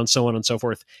so on and so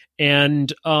forth.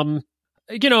 And, I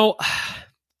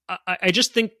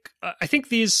just think,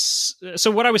 these,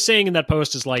 so what I was saying in that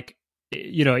post is like,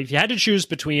 if you had to choose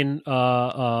between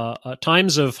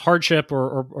times of hardship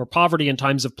or poverty and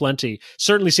times of plenty,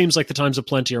 certainly seems like the times of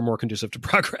plenty are more conducive to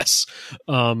progress.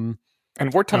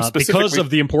 And wartime specifically, because of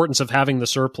the importance of having the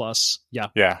surplus.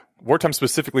 Yeah. Wartime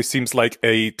specifically seems like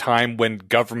a time when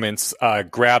governments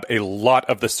grab a lot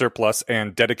of the surplus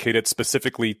and dedicate it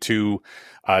specifically to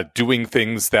doing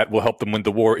things that will help them win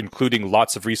the war, including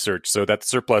lots of research. So that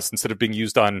surplus, instead of being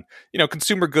used on,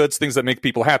 consumer goods, things that make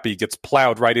people happy, gets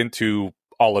plowed right into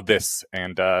all of this.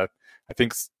 And I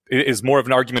think it is more of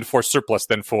an argument for surplus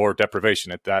than for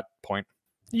deprivation at that point.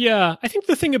 Yeah, I think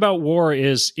the thing about war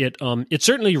is it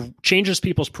certainly changes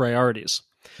people's priorities.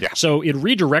 Yeah. So it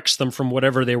redirects them from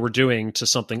whatever they were doing to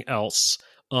something else.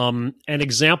 An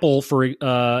example for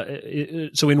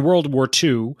so in World War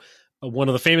II, one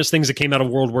of the famous things that came out of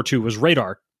World War II was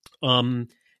radar.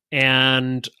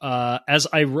 And as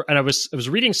I was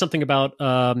reading something about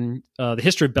the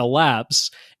history of Bell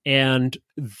Labs, and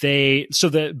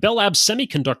the Bell Labs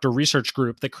semiconductor research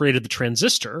group that created the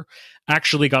transistor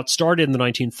actually got started in the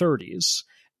 1930s,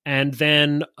 and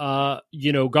then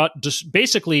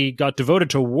basically got devoted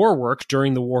to war work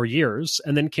during the war years,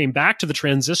 and then came back to the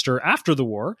transistor after the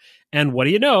war. And what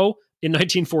do you know? In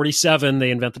 1947,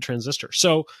 they invent the transistor.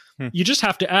 So you just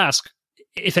have to ask,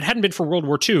 if it hadn't been for World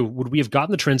War II, would we have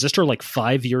gotten the transistor like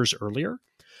 5 years earlier?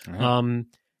 Mm-hmm.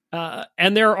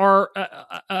 And there are,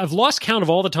 I've lost count of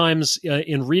all the times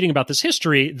in reading about this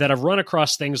history that I've run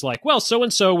across things like, well,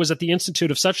 so-and-so was at the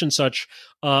Institute of such and such,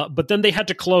 but then they had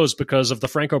to close because of the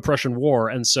Franco-Prussian War.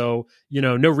 And so,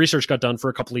 no research got done for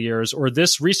a couple of years, or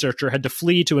this researcher had to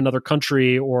flee to another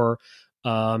country, or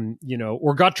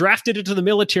got drafted into the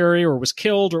military, or was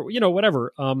killed, or,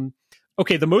 whatever.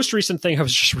 Okay, the most recent thing I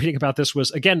was just reading about this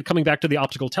was, again, coming back to the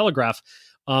optical telegraph.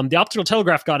 The optical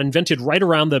telegraph got invented right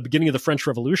around the beginning of the French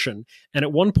Revolution. And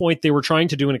at one point, they were trying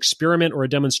to do an experiment or a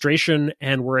demonstration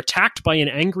and were attacked by an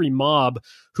angry mob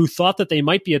who thought that they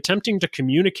might be attempting to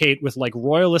communicate with like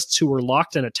royalists who were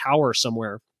locked in a tower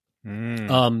somewhere.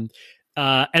 And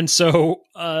so,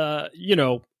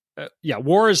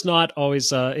 war is not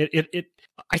always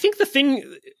I think the thing,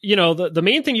 the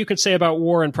main thing you could say about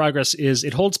war in progress is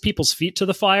it holds people's feet to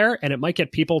the fire, and it might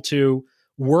get people to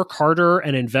work harder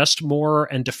and invest more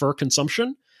and defer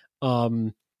consumption.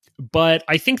 But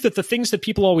I think that the things that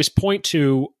people always point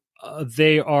to,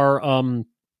 they are,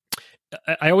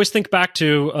 I always think back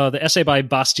to the essay by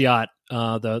Bastiat,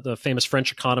 the famous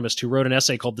French economist who wrote an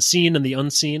essay called The Seen and the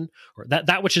Unseen, or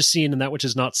that which is seen and that which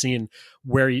is not seen,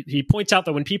 where he points out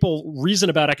that when people reason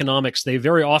about economics, they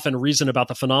very often reason about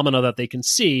the phenomena that they can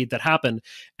see that happen,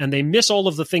 and they miss all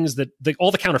of the things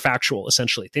all the counterfactual,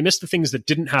 essentially. They miss the things that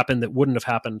didn't happen that wouldn't have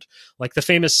happened, like the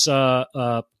famous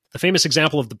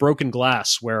example of the broken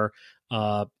glass, where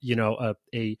a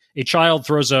child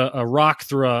throws a rock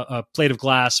through a plate of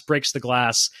glass, breaks the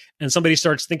glass, and somebody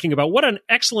starts thinking about what an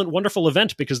excellent, wonderful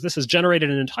event, because this has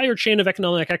generated an entire chain of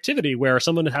economic activity where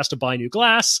someone has to buy new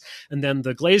glass, and then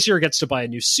the glazier gets to buy a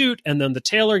new suit, and then the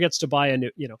tailor gets to buy a new,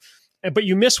 but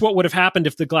you miss what would have happened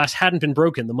if the glass hadn't been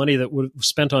broken. The money that would have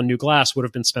spent on new glass would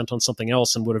have been spent on something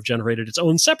else and would have generated its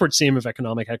own separate stream of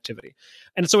economic activity.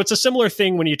 And so it's a similar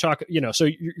thing when you talk, so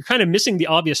you're kind of missing the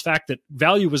obvious fact that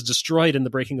value was destroyed in the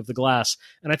breaking of the glass.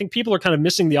 And I think people are kind of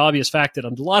missing the obvious fact that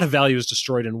a lot of value is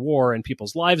destroyed in war and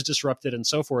people's lives disrupted and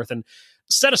so forth. And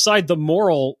set aside the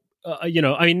moral,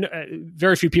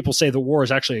 very few people say the war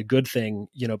is actually a good thing,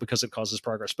 because it causes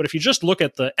progress. But if you just look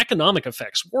at the economic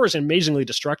effects, war is amazingly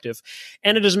destructive,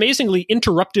 and it is amazingly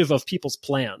interruptive of people's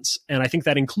plans. And I think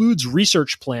that includes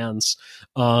research plans,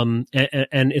 and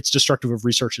it's destructive of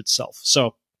research itself.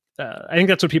 So I think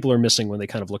that's what people are missing when they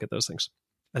kind of look at those things.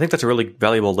 I think that's a really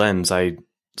valuable lens. I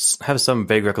have some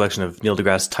vague recollection of Neil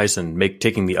deGrasse Tyson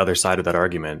taking the other side of that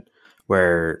argument,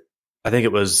 where I think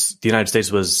it was the United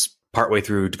States was partway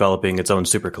through developing its own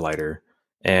super collider.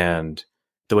 And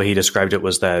the way he described it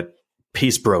was that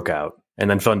peace broke out and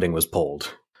then funding was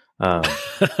pulled. But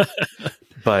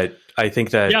I think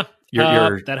that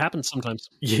that happens sometimes.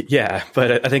 Yeah,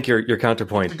 but I think your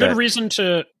counterpoint. It's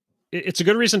a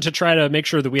good reason to try to make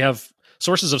sure that we have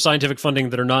sources of scientific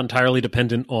funding that are not entirely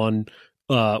dependent on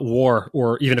war,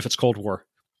 or even if it's Cold War.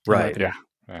 Right. Yeah.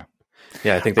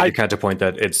 I think that your counterpoint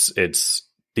that it's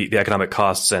the economic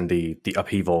costs and the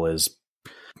upheaval is,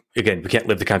 again, we can't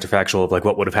live the counterfactual of like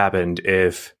what would have happened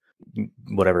if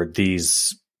whatever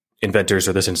these inventors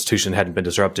or this institution hadn't been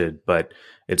disrupted. But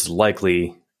it's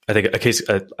likely, I think a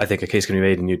case can be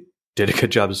made, and you did a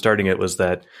good job of starting it, was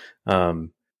that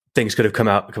things could have come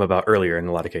about earlier in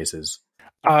a lot of cases.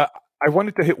 I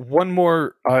wanted to hit one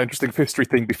more interesting history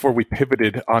thing before we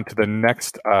pivoted onto the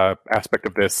next aspect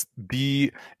of this.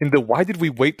 Why did we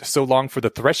wait so long for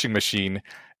the threshing machine?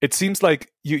 It seems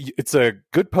like it's a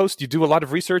good post. You do a lot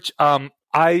of research.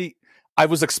 I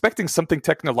was expecting something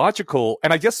technological,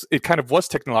 and I guess it kind of was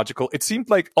technological. It seemed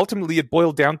like ultimately it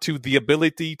boiled down to the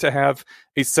ability to have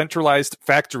a centralized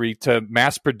factory to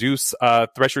mass produce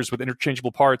threshers with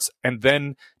interchangeable parts and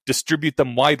then distribute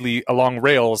them widely along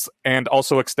rails, and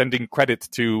also extending credit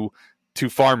to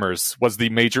farmers was the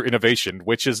major innovation,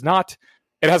 which is not,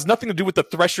 it has nothing to do with the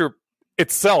thresher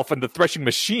itself and the threshing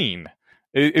machine.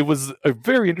 it was a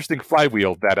very interesting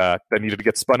flywheel that needed to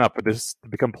get spun up for this to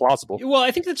become plausible. Well,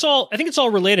 I think it's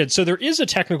all related. So there is a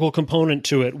technical component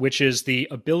to it, which is the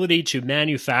ability to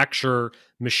manufacture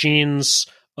machines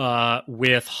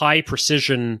with high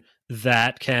precision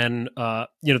that can,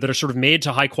 that are sort of made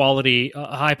to high quality,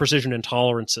 high precision and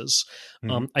tolerances.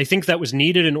 I think that was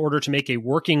needed in order to make a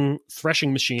working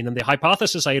threshing machine. And the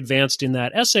hypothesis I advanced in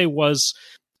that essay was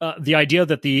the idea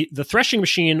that the threshing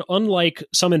machine, unlike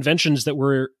some inventions that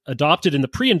were adopted in the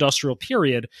pre-industrial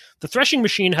period, the threshing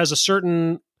machine has a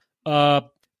certain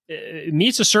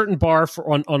meets a certain bar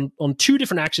for on two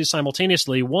different axes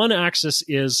simultaneously. One axis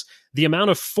is the amount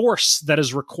of force that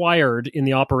is required in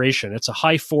the operation. It's a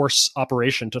high force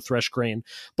operation to thresh grain,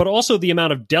 but also the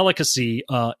amount of delicacy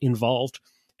involved.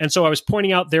 And so I was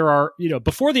pointing out there are,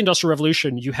 before the Industrial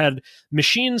Revolution, you had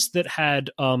machines that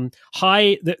had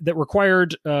that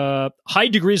required high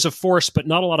degrees of force, but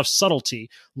not a lot of subtlety,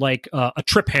 like a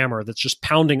trip hammer that's just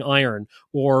pounding iron,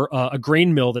 or a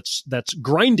grain mill that's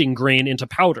grinding grain into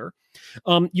powder.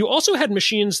 You also had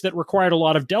machines that required a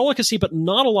lot of delicacy, but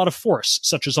not a lot of force,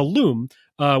 such as a loom,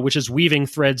 which is weaving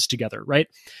threads together, right?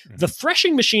 Mm-hmm. The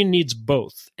threshing machine needs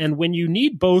both. And when you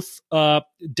need both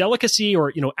delicacy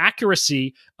or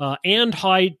accuracy and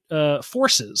high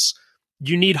forces,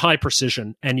 you need high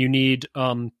precision, and you need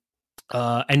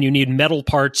metal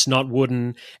parts, not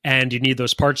wooden, and you need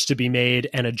those parts to be made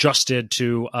and adjusted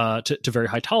to very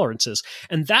high tolerances.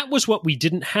 And that was what we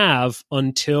didn't have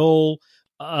until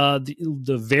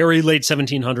the very late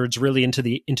 1700s, really into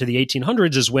the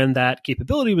 1800s, is when that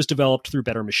capability was developed through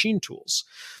better machine tools.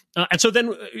 And so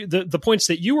then the points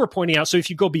that you were pointing out, so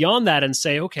if you go beyond that and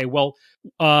say, okay, well,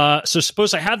 so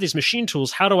suppose I have these machine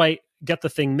tools, how do I get the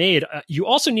thing made? You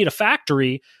also need a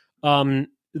factory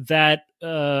that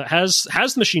has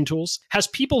the machine tools, has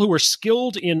people who are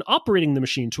skilled in operating the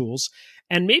machine tools,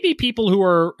 and maybe people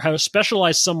who have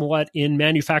specialized somewhat in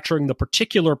manufacturing the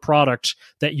particular product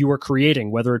that you are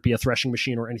creating, whether it be a threshing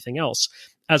machine or anything else,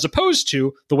 as opposed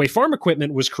to the way farm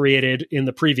equipment was created in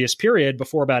the previous period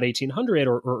before about 1800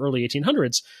 or early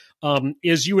 1800s,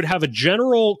 is you would have a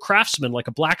general craftsman like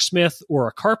a blacksmith or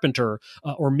a carpenter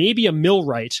or maybe a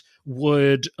millwright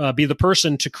would be the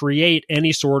person to create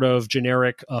any sort of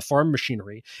generic farm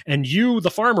machinery. And you,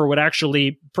 the farmer, would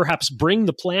actually perhaps bring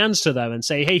the plans to them and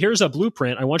say, hey, here's a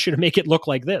blueprint. I want you to make it look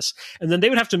like this. And then they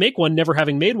would have to make one, never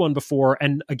having made one before,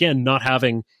 and again, not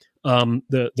having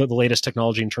the latest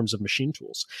technology in terms of machine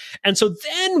tools. And so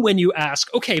then when you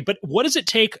ask, okay, but what does it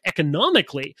take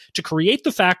economically to create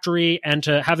the factory and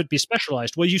to have it be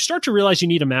specialized? Well, you start to realize you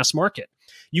need a mass market.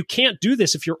 You can't do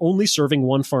this if you're only serving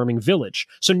one farming village.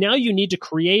 So now you need to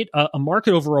create a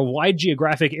market over a wide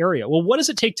geographic area. Well, what does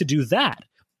it take to do that?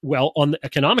 Well,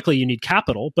 economically, you need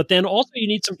capital, but then also you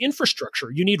need some infrastructure.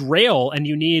 You need rail, and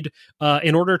you need,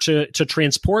 in order to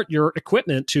transport your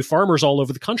equipment to farmers all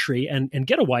over the country and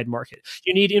get a wide market.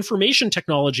 You need information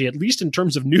technology, at least in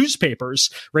terms of newspapers,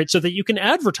 right, so that you can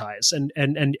advertise and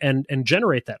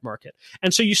generate that market.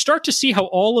 And so you start to see how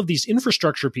all of these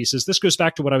infrastructure pieces, this goes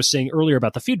back to what I was saying earlier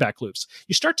about the feedback loops.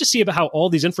 You start to see about how all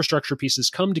these infrastructure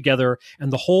pieces come together,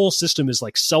 and the whole system is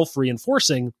like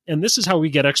self-reinforcing. And this is how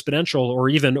we get exponential, or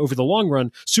even over the long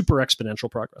run, super exponential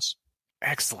progress.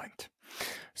 Excellent.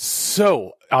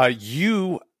 So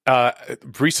you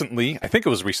recently, I think it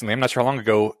was recently, I'm not sure how long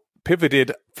ago,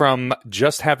 pivoted from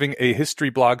just having a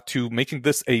history blog to making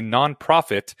this a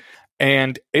nonprofit.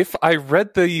 And if I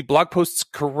read the blog posts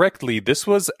correctly, this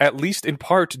was at least in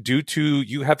part due to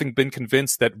you having been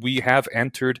convinced that we have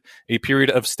entered a period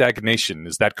of stagnation.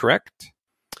 Is that correct?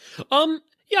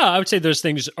 Yeah, I would say those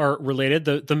things are related.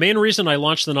 The main reason I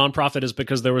launched the nonprofit is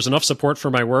because there was enough support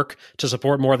for my work to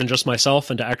support more than just myself,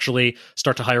 and to actually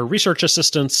start to hire research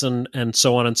assistants and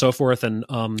so on and so forth. And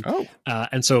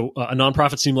so a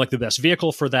nonprofit seemed like the best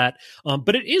vehicle for that.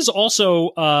 But it is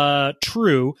also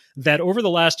true that over the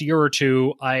last year or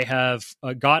two, I have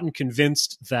gotten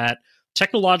convinced that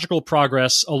technological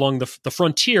progress along the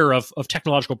frontier of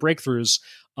technological breakthroughs,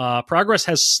 progress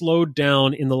has slowed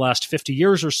down in the last 50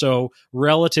 years or so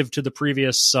relative to the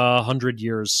previous 100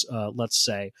 years, let's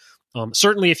say.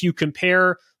 Certainly, if you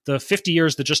compare the 50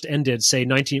 years that just ended, say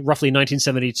roughly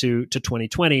 1970 to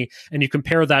 2020, and you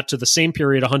compare that to the same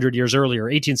period 100 years earlier,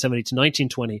 1870 to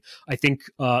 1920, I think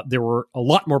there were a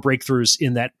lot more breakthroughs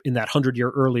in that 100-year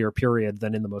earlier period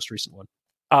than in the most recent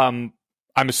one.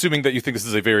 I'm assuming that you think this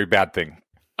is a very bad thing.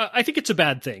 I think it's a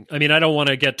bad thing. I mean, I don't want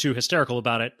to get too hysterical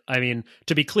about it. I mean,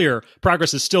 to be clear,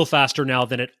 progress is still faster now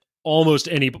than at almost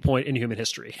any point in human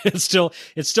history. It's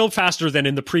still faster than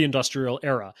in the pre-industrial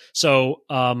era. So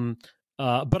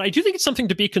But I do think it's something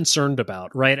to be concerned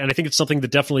about, right? And I think it's something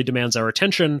that definitely demands our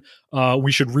attention.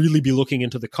 We should really be looking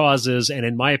into the causes, and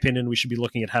in my opinion, we should be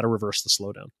looking at how to reverse the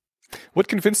slowdown. What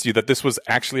convinced you that this was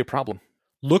actually a problem?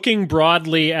 Looking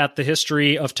broadly at the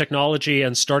history of technology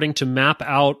and starting to map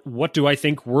out what do I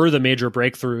think were the major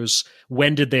breakthroughs,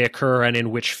 when did they occur, and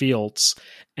in which fields.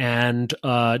 And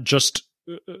by the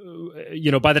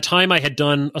time I had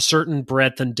done a certain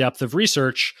breadth and depth of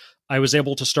research, I was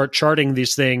able to start charting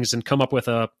these things and come up with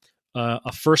a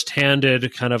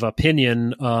first-handed kind of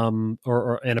opinion,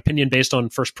 or an opinion based on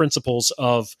first principles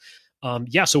of,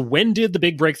 so when did the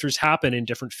big breakthroughs happen in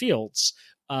different fields?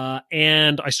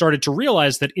 And I started to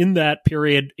realize that in that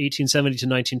period, 1870 to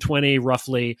 1920,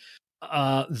 roughly,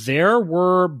 there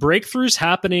were breakthroughs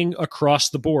happening across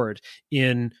the board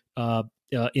in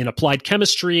applied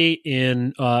chemistry,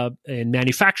 in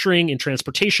manufacturing, in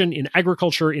transportation, in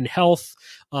agriculture, in health,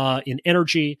 in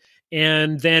energy.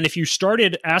 And then if you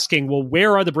started asking, well,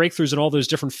 where are the breakthroughs in all those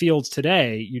different fields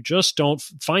today? You just don't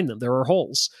find them. There are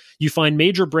holes. You find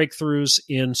major breakthroughs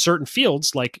in certain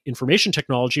fields, like information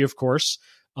technology, of course.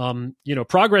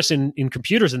 Progress in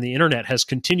computers and the internet has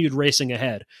continued racing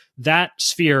ahead. That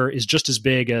sphere is just as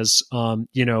big as,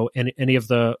 any of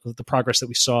the progress that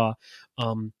we saw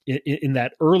in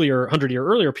that earlier 100-year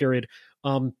earlier period.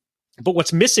 But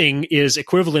what's missing is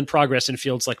equivalent progress in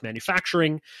fields like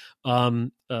manufacturing,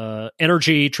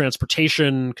 energy,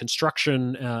 transportation,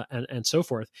 construction, and so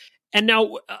forth. And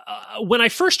now, when I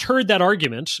first heard that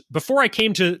argument, before I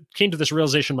came to this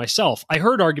realization myself, I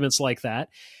heard arguments like that,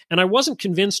 and I wasn't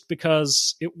convinced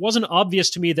because it wasn't obvious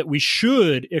to me that we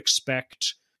should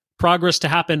expect progress to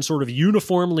happen sort of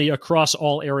uniformly across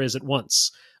all areas at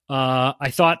once.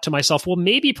 I thought to myself, well,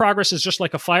 maybe progress is just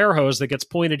like a fire hose that gets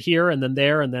pointed here and then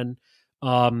there, and then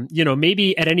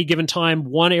maybe at any given time,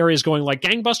 one area is going like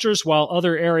gangbusters while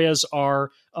other areas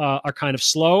are kind of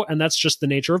slow, and that's just the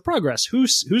nature of progress.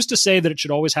 Who's to say that it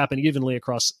should always happen evenly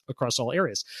across all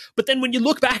areas? But then when you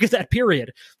look back at that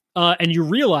period and you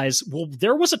realize, well,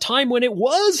 there was a time when it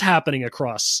was happening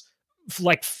across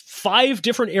like 5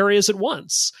 different areas at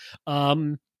once.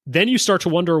 Then you start to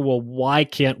wonder, well, why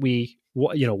can't we?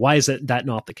 Why is that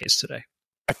not the case today?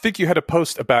 I think you had a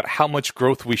post about how much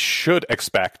growth we should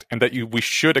expect, and that we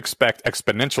should expect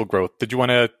exponential growth. Did you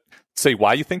want to say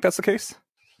why you think that's the case?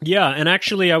 Yeah, and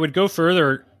actually, I would go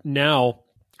further now.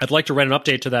 I'd like to write an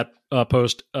update to that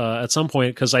post at some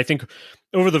point, because I think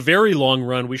over the very long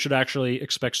run, we should actually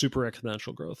expect super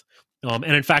exponential growth. And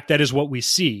in fact, that is what we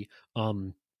see.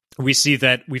 We see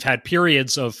that we've had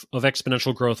periods of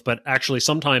exponential growth, but actually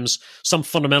sometimes some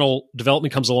fundamental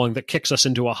development comes along that kicks us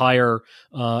into a higher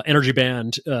energy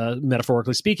band,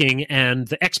 metaphorically speaking, and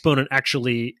the exponent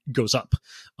actually goes up.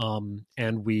 And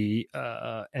we're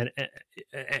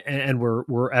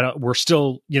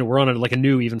still, we're on a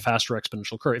new, even faster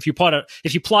exponential curve. If you plot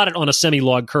it on a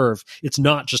semi-log curve, it's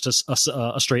not just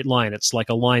a straight line. It's like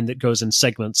a line that goes in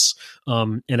segments,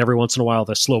 and every once in a while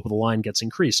the slope of the line gets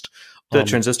increased. The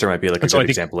transistor might be like a good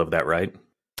example of that, right?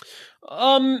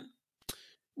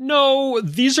 No,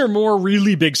 these are more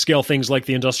really big scale things like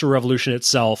the Industrial Revolution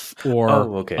itself,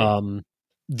 or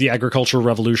the Agricultural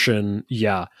Revolution.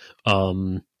 Yeah.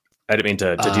 I didn't mean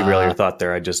to derail your thought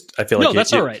there. I feel like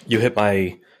that's all right. You hit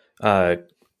my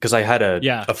because I had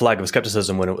a flag of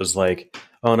skepticism when it was like,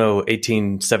 oh no,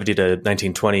 1870 to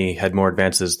 1920 had more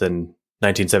advances than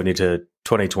 1970 to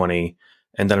 2020,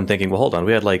 and then I'm thinking, well, hold on,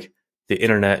 we had like the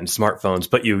internet and smartphones,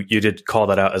 but you did call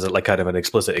that out as like kind of an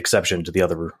explicit exception to the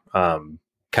other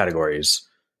categories.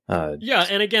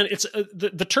 And again, it's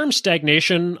the term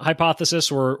stagnation hypothesis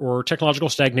or technological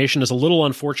stagnation is a little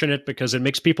unfortunate because it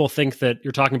makes people think that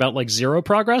you're talking about like zero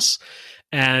progress,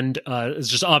 and it's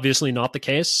just obviously not the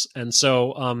case. And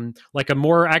so, like a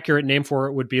more accurate name for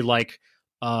it would be like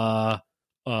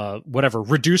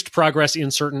reduced progress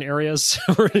in certain areas,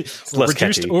 reduced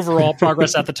catchy. Overall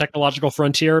progress at the technological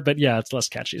frontier. But yeah, it's less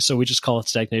catchy, so we just call it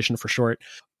stagnation for short.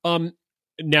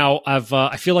 Now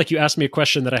I feel like you asked me a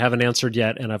question that I haven't answered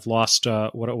yet, and I've lost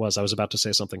what it was. I was about to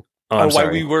say something. Why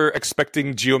we were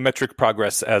expecting geometric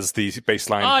progress as the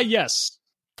baseline. Yes.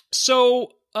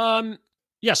 So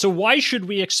so why should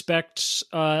we expect?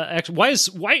 Why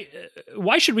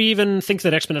should we even think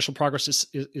that exponential progress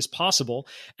is possible?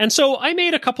 And so I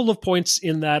made a couple of points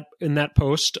in that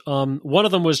post. One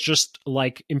of them was just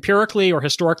like empirically or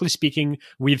historically speaking,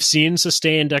 we've seen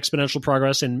sustained exponential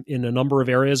progress in a number of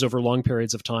areas over long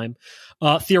periods of time.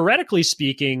 Theoretically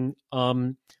speaking,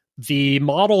 the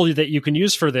model that you can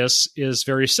use for this is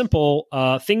very simple.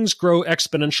 Things grow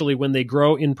exponentially when they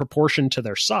grow in proportion to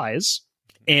their size,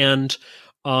 and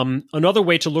another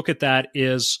way to look at that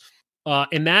is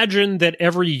imagine that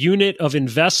every unit of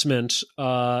investment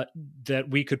that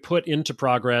we could put into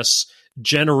progress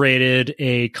generated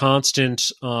a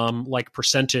constant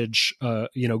percentage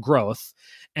growth,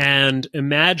 and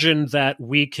imagine that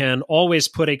we can always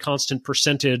put a constant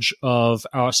percentage of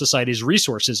our society's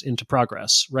resources into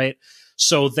progress, right?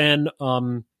 So then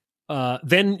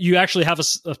you actually have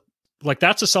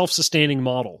that's a self-sustaining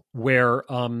model where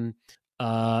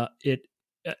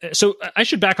so I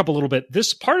should back up a little bit.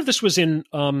 This part of this was in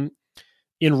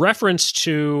reference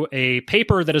to a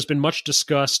paper that has been much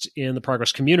discussed in the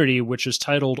progress community, which is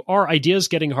titled "Are Ideas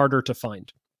Getting Harder to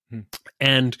Find?"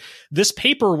 And this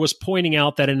paper was pointing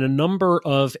out that in a number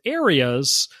of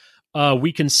areas,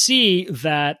 we can see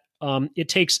that it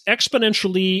takes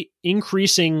exponentially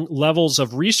increasing levels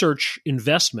of research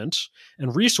investment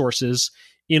and resources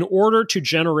in order to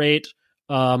generate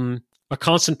a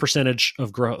constant percentage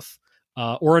of growth.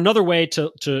 Or another way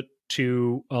to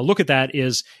look at that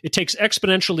is it takes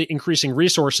exponentially increasing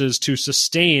resources to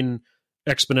sustain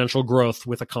exponential growth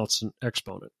with a constant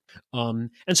exponent.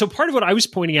 And so part of what I was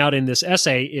pointing out in this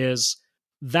essay is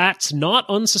that's not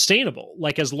unsustainable.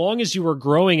 Like, as long as you are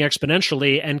growing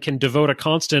exponentially and can devote a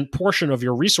constant portion of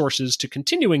your resources to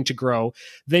continuing to grow,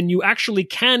 then you actually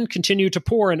can continue to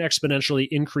pour an exponentially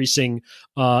increasing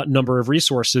number of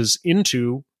resources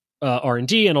into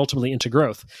R&D and ultimately into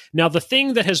growth. Now, the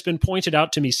thing that has been pointed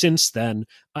out to me since then,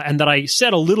 and that I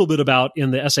said a little bit about in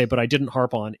the essay, but I didn't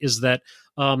harp on, is that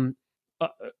I'm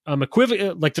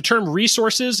equivalent. Like, the term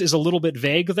resources is a little bit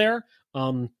vague there,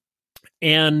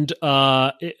 and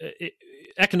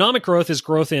economic growth is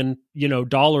growth in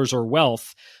dollars or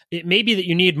wealth. It may be that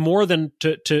you need more than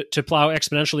to plow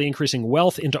exponentially increasing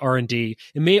wealth into R&D.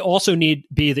 It may also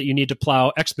be that you need to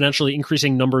plow exponentially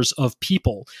increasing numbers of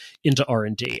people into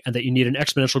R&D, and that you need an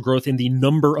exponential growth in the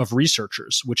number of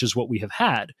researchers, which is what we have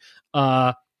had.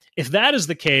 If that is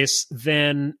the case,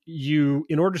 then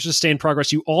in order to sustain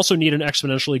progress, you also need an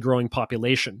exponentially growing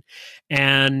population.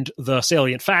 And the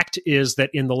salient fact is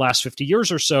that in the last 50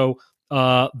 years or so,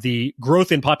 the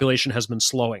growth in population has been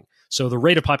slowing. So the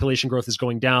rate of population growth is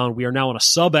going down. We are now on a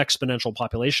sub-exponential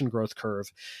population growth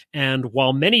curve. And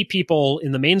while many people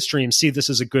in the mainstream see this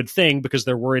as a good thing because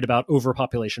they're worried about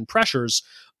overpopulation pressures,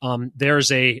 there's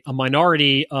a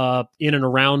minority in and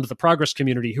around the progress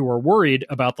community who are worried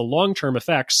about the long-term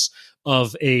effects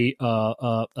of a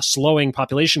slowing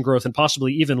population growth, and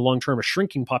possibly even long-term a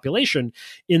shrinking population,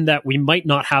 in that we might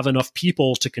not have enough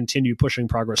people to continue pushing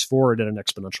progress forward at an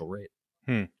exponential rate.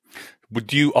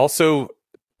 Would you also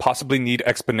possibly need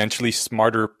exponentially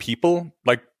smarter people?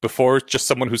 Like, before, just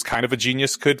someone who's kind of a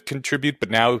genius could contribute, but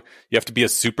now you have to be a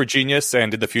super genius,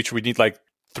 and in the future we need like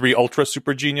 3 ultra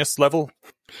super genius level?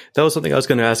 That was something I was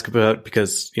going to ask about,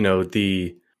 because you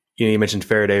mentioned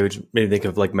Faraday, which made me think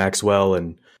of like Maxwell,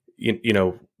 and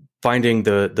finding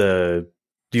the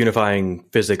unifying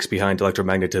physics behind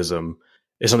electromagnetism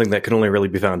is something that can only really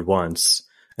be found once.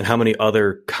 And how many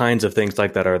other kinds of things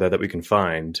like that are there that we can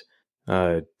find?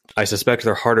 I suspect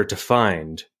they're harder to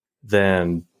find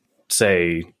than,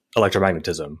 say,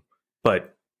 electromagnetism.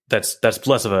 But that's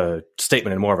less of a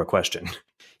statement and more of a question.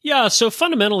 Yeah, so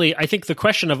fundamentally, I think the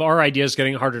question of, are ideas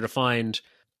getting harder to find,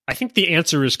 I think the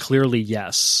answer is clearly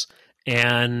yes.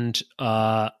 And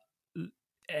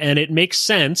it makes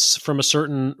sense from a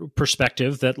certain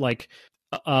perspective that, like,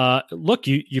 look,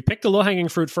 you pick the low-hanging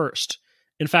fruit first.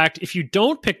 In fact, if you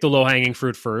don't pick the low-hanging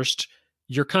fruit first,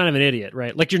 you're kind of an idiot,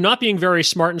 right? Like, you're not being very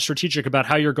smart and strategic about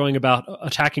how you're going about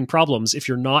attacking problems if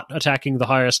you're not attacking the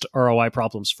highest ROI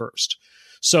problems first.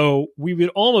 So we would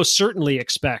almost certainly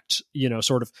expect,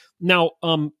 sort of. Now,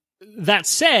 that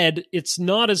said, it's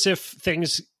not as if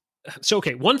things. So,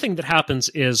 okay, one thing that happens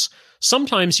is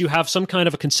sometimes you have some kind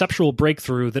of a conceptual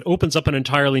breakthrough that opens up an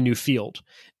entirely new field.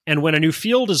 And when a new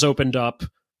field is opened up,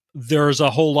 there's a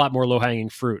whole lot more low-hanging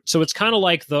fruit. So it's kind of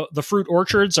like the fruit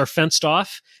orchards are fenced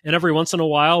off, and every once in a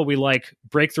while we like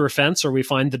break through a fence, or we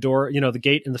find the door, the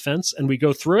gate in the fence, and we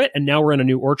go through it, and now we're in a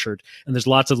new orchard, and there's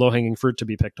lots of low-hanging fruit to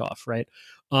be picked off, right?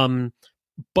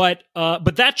 But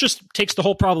that just takes the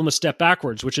whole problem a step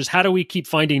backwards, which is, how do we keep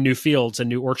finding new fields and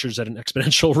new orchards at an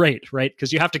exponential rate, right?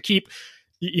 Because you have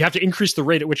to increase the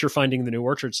rate at which you're finding the new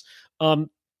orchards.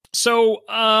 So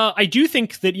I do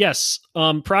think that, yes,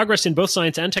 progress in both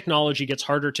science and technology gets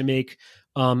harder to make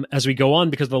as we go on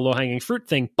because of the low-hanging fruit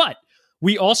thing. But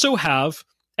we also have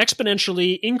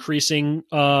exponentially increasing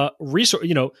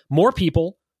more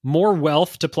people, more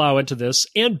wealth to plow into this,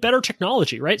 and better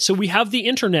technology, right? So we have the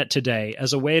internet today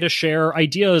as a way to share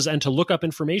ideas and to look up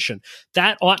information.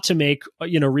 That ought to make,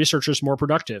 researchers more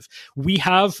productive. We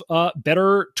have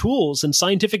better tools and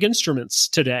scientific instruments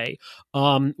today.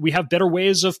 We have better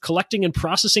ways of collecting and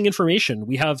processing information.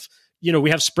 We have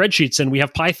spreadsheets, and we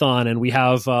have Python, and we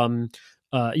have all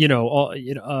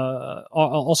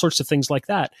sorts of things like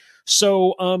that.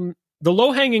 So the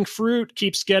low-hanging fruit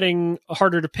keeps getting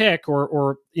harder to pick,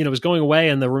 or is going away,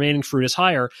 and the remaining fruit is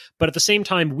higher. But at the same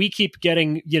time, we keep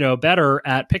getting better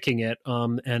at picking it,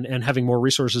 and having more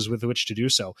resources with which to do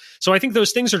so. So I think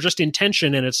those things are just in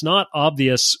tension, and it's not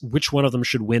obvious which one of them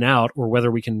should win out, or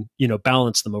whether we can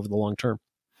balance them over the long term.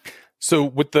 So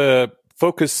with the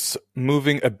focus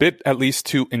moving a bit, at least,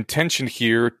 to intention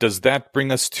here, does that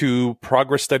bring us to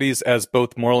progress studies as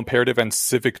both moral imperative and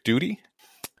civic duty?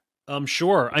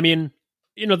 Sure. I mean,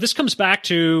 this comes back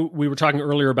to, we were talking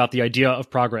earlier about the idea of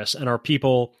progress, and are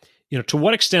people, to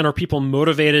what extent are people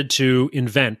motivated to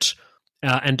invent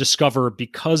and discover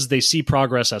because they see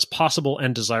progress as possible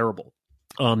and desirable?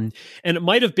 And it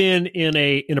might have been in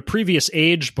a previous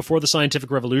age before the scientific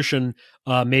revolution.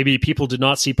 Maybe people did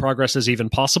not see progress as even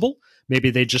possible.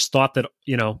 Maybe they just thought that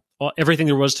everything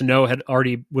there was to know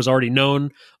was already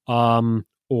known.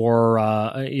 Or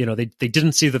they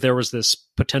didn't see that there was this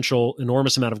potential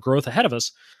enormous amount of growth ahead of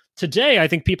us. Today, I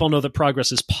think people know that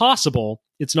progress is possible.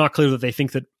 It's not clear that they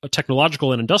think that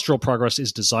technological and industrial progress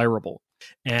is desirable.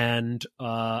 And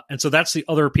so that's the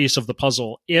other piece of the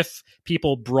puzzle. If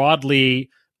people broadly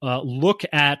look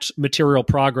at material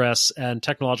progress and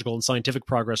technological and scientific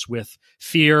progress with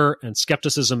fear and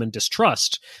skepticism and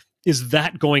distrust, is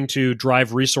that going to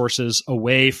drive resources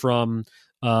away from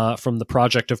the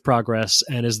project of progress,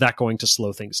 and is that going to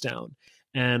slow things down?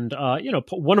 And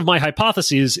one of my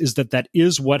hypotheses is that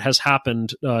is what has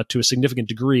happened to a significant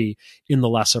degree in the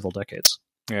last several decades.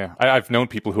 Yeah, I've known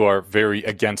people who are very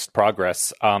against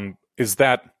progress. Is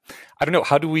that, I don't know,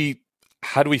 how do we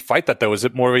fight that though? Is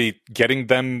it more getting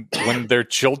them when they're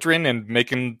children and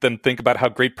making them think about how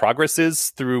great progress is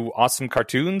through awesome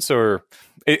cartoons, or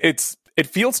it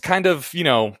feels kind of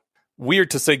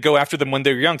weird to say go after them when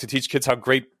they're young to teach kids how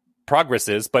great progress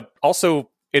is, but also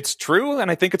it's true,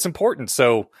 and I think it's important.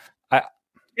 So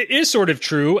it is sort of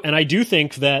true, and I do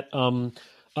think that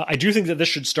this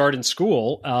should start in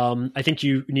school. I think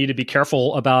you need to be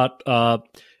careful about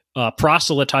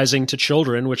proselytizing to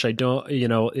children, which I don't.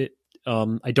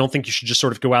 I don't think you should just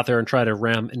sort of go out there and try to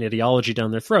ram an ideology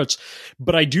down their throats.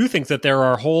 But I do think that there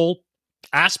are whole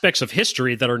aspects of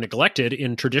history that are neglected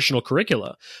in traditional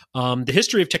curricula. The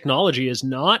history of technology is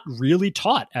not really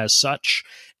taught as such,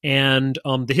 and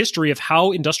the history of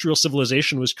how industrial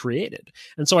civilization was created.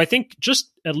 And so I think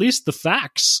just at least the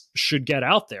facts should get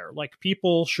out there. Like,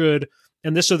 people should,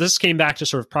 and this came back to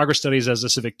sort of progress studies as a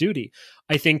civic duty.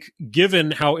 I think,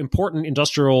 given how important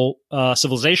industrial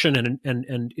civilization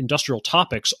and industrial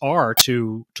topics are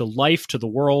to life, to the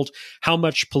world, how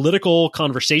much political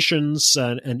conversations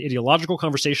and ideological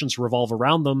conversations revolve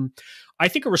around them, I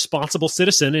think a responsible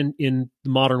citizen in the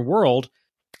modern world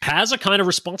has a kind of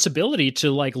responsibility to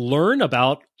learn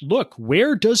about, look,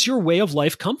 where does your way of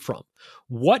life come from?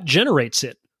 What generates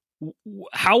it?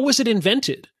 How was it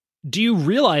invented? Do you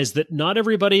realize that not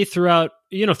everybody throughout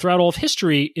all of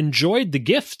history enjoyed the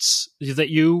gifts that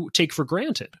you take for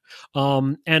granted?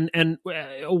 And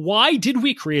why did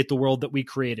we create the world that we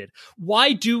created?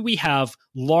 Why do we have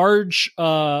large,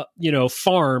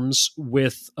 farms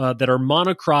with that are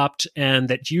monocropped and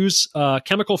that use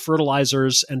chemical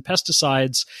fertilizers and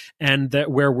pesticides, and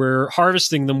that where we're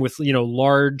harvesting them with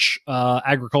large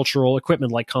agricultural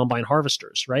equipment like combine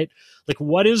harvesters, right? Like,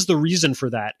 what is the reason for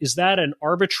that? Is that an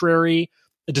arbitrary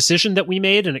decision that we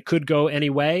made and it could go any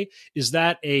way? Is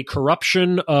that a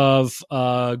corruption of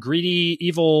greedy,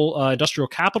 evil industrial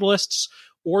capitalists?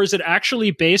 Or is it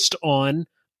actually based on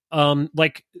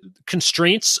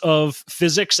constraints of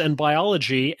physics and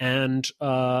biology and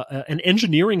an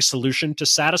engineering solution to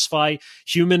satisfy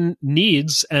human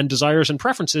needs and desires and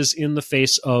preferences in the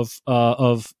face of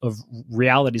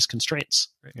reality's constraints?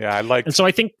 Right? Yeah, and so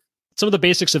I think some of the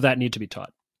basics of that need to be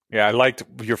taught. Yeah, I liked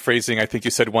your phrasing. I think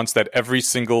you said once that every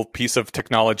single piece of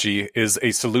technology is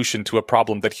a solution to a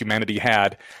problem that humanity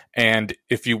had. And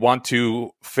if you want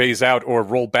to phase out or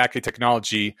roll back a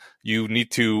technology, you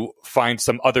need to find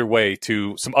some other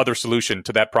solution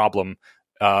to that problem,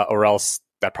 or else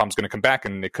that problem's going to come back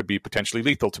and it could be potentially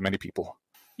lethal to many people.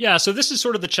 Yeah, so this is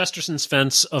sort of the Chesterson's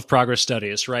fence of progress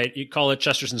studies, right? You call it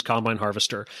Chesterson's combine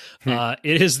harvester.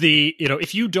 It is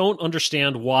if you don't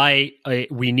understand why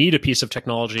we need a piece of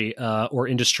technology or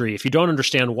industry, if you don't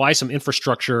understand why some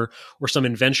infrastructure or some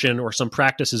invention or some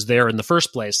practice is there in the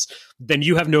first place, then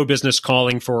you have no business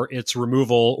calling for its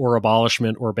removal or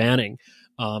abolishment or banning.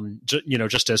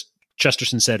 Just as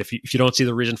Chesterton said, if you don't see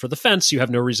the reason for the fence, you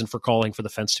have no reason for calling for the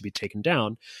fence to be taken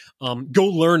down. Go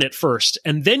learn it first,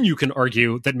 and then you can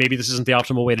argue that maybe this isn't the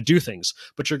optimal way to do things.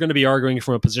 But you're going to be arguing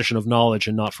from a position of knowledge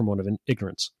and not from one of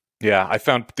ignorance. Yeah, I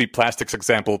found the plastics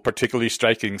example particularly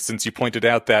striking since you pointed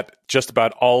out that just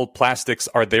about all plastics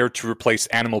are there to replace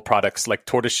animal products like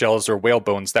tortoise shells or whale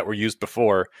bones that were used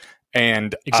before.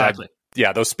 And exactly.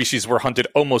 Yeah, those species were hunted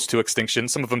almost to extinction,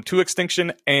 some of them to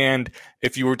extinction. And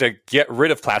if you were to get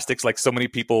rid of plastics, like so many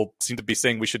people seem to be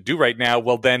saying we should do right now,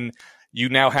 well, then you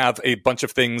now have a bunch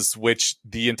of things which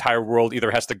the entire world either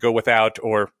has to go without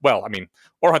or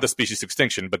hunt the species to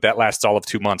extinction, but that lasts all of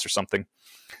 2 months or something.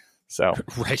 So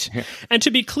right. And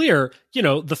to be clear,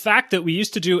 the fact that we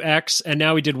used to do X and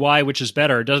now we did Y, which is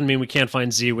better, doesn't mean we can't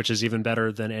find Z, which is even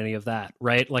better than any of that,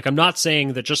 right? Like, I'm not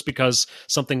saying that just because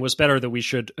something was better that we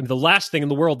should, the last thing in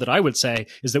the world that I would say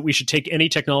is that we should take any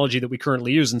technology that we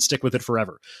currently use and stick with it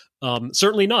forever.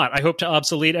 Certainly not. I hope to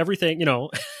obsolete everything,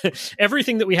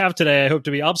 everything that we have today, I hope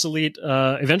to be obsolete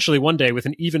eventually one day with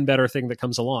an even better thing that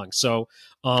comes along. So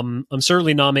I'm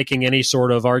certainly not making any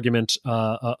sort of argument,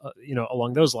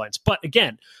 along those lines. But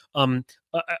again,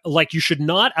 you should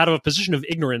not, out of a position of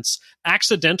ignorance,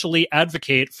 accidentally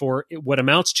advocate for what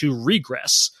amounts to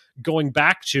regress, going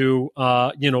back to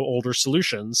older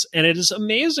solutions. And it is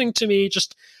amazing to me.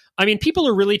 People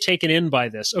are really taken in by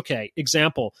this. Okay,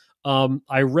 example.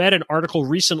 I read an article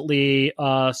recently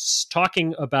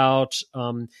talking about,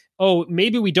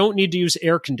 maybe we don't need to use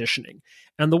air conditioning.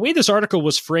 And the way this article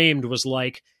was framed was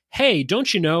like, hey,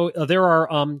 don't you know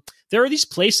there are these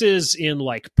places in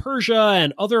like Persia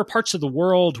and other parts of the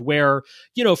world where,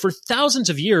 for thousands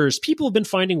of years, people have been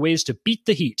finding ways to beat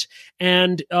the heat.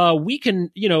 And we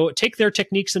can, take their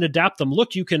techniques and adapt them.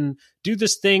 Look, you can do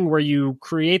this thing where you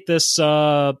create this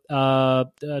tunnel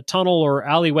or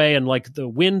alleyway and like the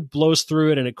wind blows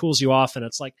through it and it cools you off. And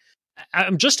it's like,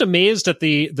 I'm just amazed at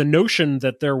the notion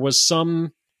that there was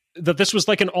that this was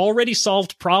like an already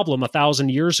solved problem 1,000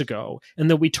 years ago, and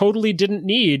that we totally didn't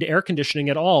need air conditioning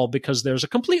at all because there's a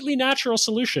completely natural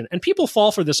solution. And people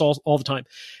fall for this all the time.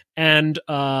 And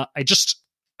I just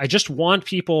want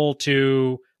people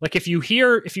to, like, if you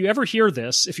ever hear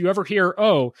this,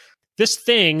 this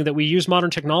thing that we use modern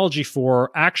technology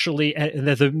for actually, and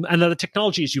that the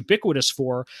technology is ubiquitous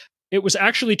for, it was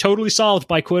actually totally solved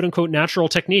by quote unquote natural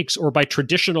techniques or by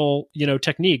traditional,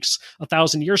 techniques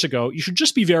 1,000 years ago. You should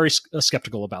just be very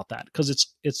skeptical about that because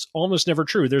it's almost never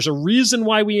true. There's a reason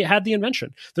why we had the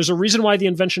invention. There's a reason why the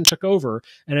invention took over,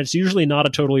 and it's usually not a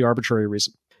totally arbitrary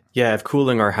reason. Yeah, if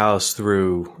cooling our house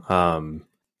through,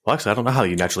 actually, I don't know how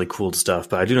you naturally cooled stuff,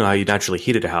 but I do know how you naturally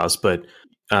heated a house. But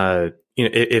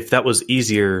if that was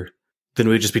easier, then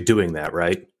we'd just be doing that,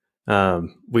 right?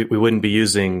 We wouldn't be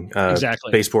using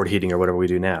exactly. baseboard heating or whatever we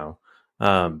do now.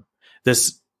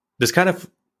 This kind of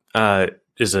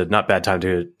is a not bad time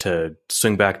to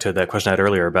swing back to that question I had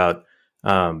earlier about,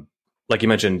 like you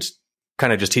mentioned,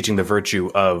 kind of just teaching the virtue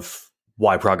of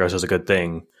why progress is a good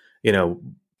thing.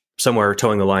 Somewhere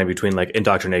towing the line between like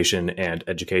indoctrination and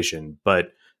education.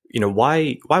 But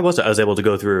why was it I was able to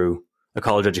go through a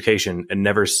college education and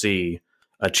never see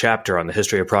a chapter on the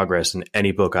history of progress in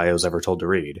any book I was ever told to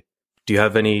read? Do you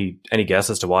have any guess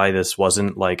as to why this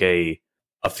wasn't like a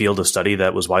field of study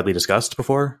that was widely discussed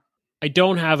before? I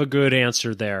don't have a good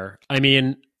answer there. I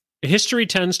mean, history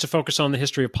tends to focus on the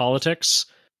history of politics,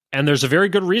 and there's a very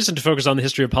good reason to focus on the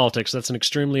history of politics. That's an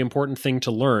extremely important thing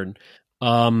to learn.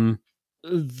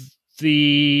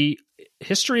 The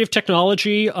history of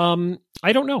technology,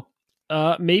 I don't know.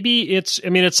 Maybe it's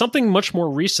something much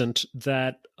more recent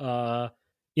that,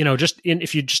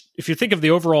 if you think of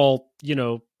the overall,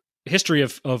 history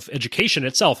of education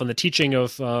itself and the teaching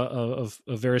of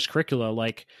various curricula,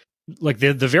 like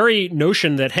the very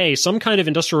notion that, hey, some kind of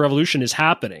industrial revolution is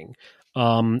happening,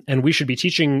 and we should be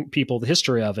teaching people the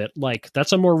history of it. Like,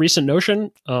 that's a more recent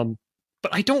notion. But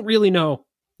I don't really know.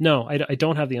 No, I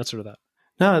don't have the answer to that.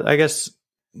 No, I guess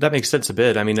that makes sense a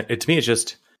bit. I mean, to me, it's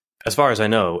just, as far as I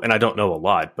know, and I don't know a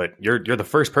lot, but you're the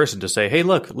first person to say, hey,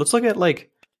 look, let's look at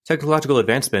like technological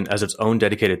advancement as its own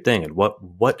dedicated thing, and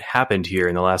what happened here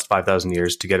in the last 5,000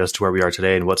 years to get us to where we are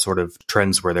today, and what sort of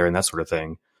trends were there and that sort of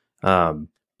thing.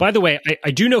 By the way,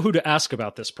 I do know who to ask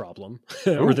about this problem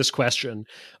or this question.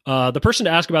 The person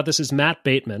to ask about this is Matt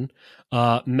Bateman.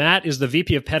 Matt is the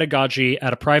VP of Pedagogy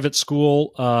at a private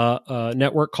school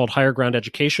network called Higher Ground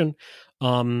Education.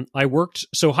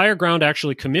 So Higher Ground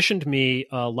actually commissioned me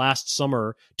last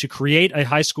summer to create a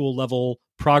high school level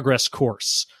progress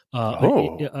course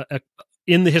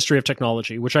in the history of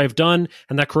technology, which I have done,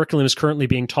 and that curriculum is currently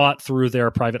being taught through their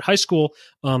private high school,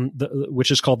 which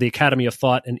is called the Academy of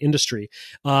Thought and Industry.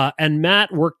 And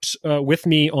Matt worked with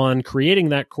me on creating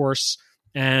that course,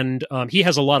 and he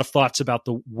has a lot of thoughts about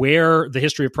where the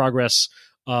history of progress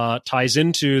ties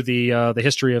into the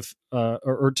history of,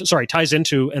 ties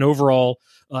into an overall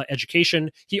education.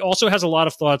 He also has a lot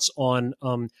of thoughts on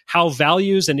how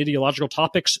values and ideological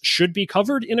topics should be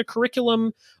covered in a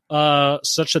curriculum,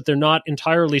 such that they're not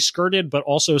entirely skirted, but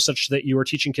also such that you are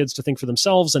teaching kids to think for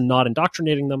themselves and not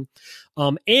indoctrinating them.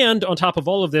 And on top of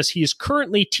all of this, he is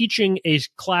currently teaching a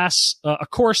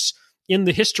course in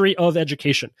the history of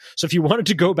education. So if you wanted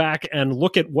to go back and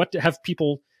look at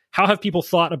how have people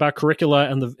thought about curricula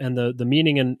and the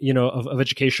meaning and of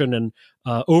education and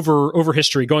over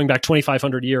history going back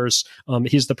 2,500 years,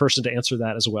 he's the person to answer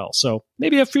that as well. So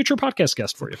maybe a future podcast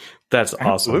guest for you. That's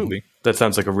awesome. Absolutely. That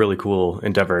sounds like a really cool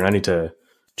endeavor, and I need to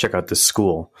check out this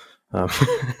school.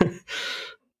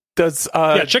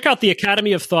 Check out the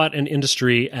Academy of Thought and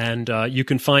Industry, and you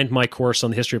can find my course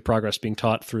on the history of progress being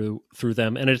taught through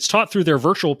them, and it's taught through their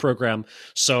virtual program.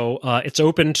 So it's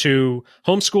open to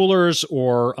homeschoolers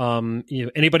or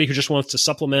anybody who just wants to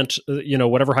supplement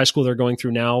whatever high school they're going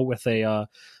through now with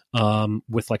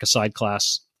like a side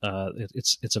class.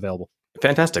 It's available.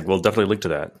 Fantastic. We'll definitely link to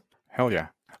that. Hell yeah.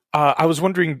 I was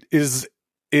wondering, is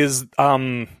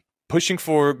pushing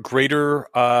for greater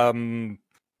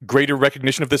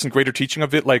recognition of this and greater teaching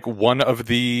of it like one of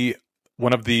the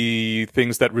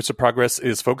things that Roots of Progress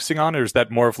is focusing on, or is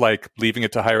that more of like leaving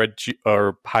it to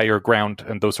higher ground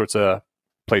and those sorts of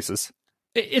places?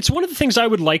 It's one of the things I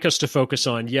would like us to focus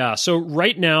on. Yeah. So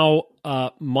right now,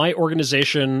 my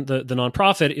organization, the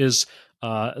nonprofit, is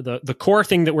the core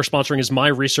thing that we're sponsoring is my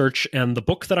research and the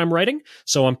book that I'm writing.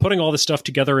 So I'm putting all this stuff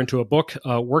together into a book.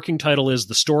 Working title is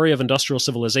The Story of Industrial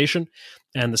Civilization,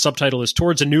 and the subtitle is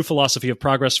Towards a New Philosophy of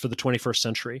Progress for the 21st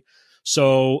Century.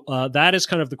 So that is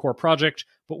kind of the core project,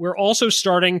 but we're also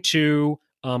starting to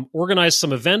organize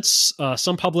some events,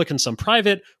 some public and some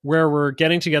private, where we're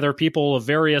getting together people of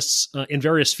in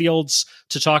various fields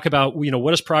to talk about,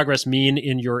 what does progress mean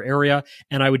in your area?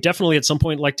 And I would definitely at some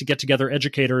point like to get together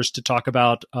educators to talk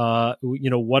about,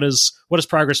 what does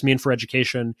progress mean for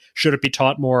education? Should it be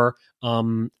taught more?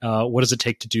 What does it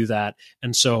take to do that?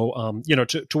 And so,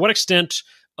 to what extent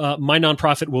my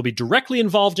nonprofit will be directly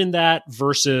involved in that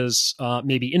versus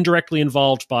maybe indirectly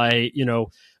involved by,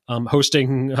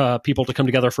 hosting people to come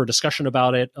together for a discussion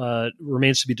about it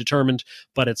remains to be determined,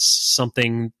 but it's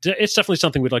definitely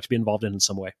something we'd like to be involved in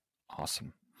some way.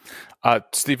 Awesome.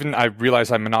 Stephen, I realize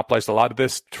I monopolized a lot of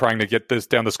this trying to get this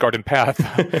down this garden path.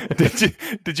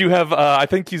 Did you have, I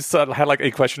think you had like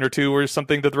a question or two or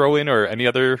something to throw in, or any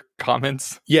other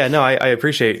comments? Yeah, no, I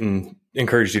appreciate and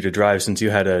encouraged you to drive, since you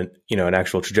had an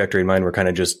actual trajectory in mind. Were kind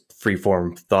of just free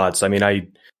form thoughts. I mean,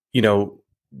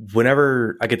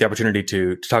 whenever I get the opportunity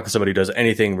to talk to somebody who does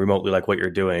anything remotely like what you're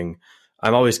doing,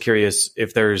 I'm always curious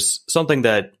if there's something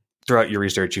that throughout your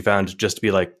research you found just to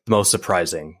be like the most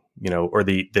surprising, or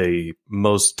the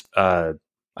most, I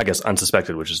guess,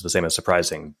 unsuspected, which is the same as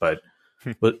surprising. But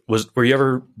were you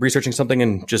ever researching something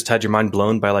and just had your mind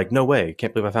blown by like, no way,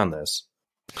 can't believe I found this?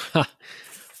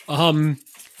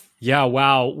 Yeah.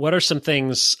 Wow. What are some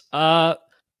things? I'm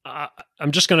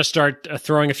just going to start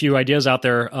throwing a few ideas out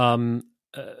there.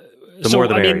 The more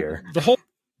the merrier.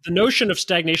 The notion of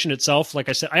stagnation itself, like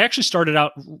I said, I actually started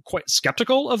out quite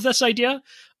skeptical of this idea.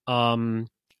 And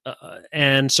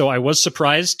so I was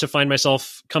surprised to find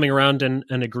myself coming around and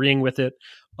agreeing with it.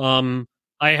 I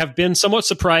have been somewhat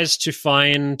surprised to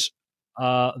find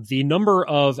the number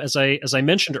of, as I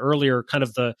mentioned earlier, kind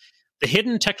of the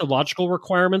hidden technological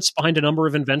requirements behind a number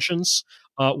of inventions.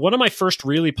 One of my first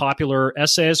really popular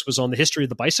essays was on the history of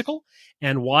the bicycle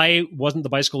and why wasn't the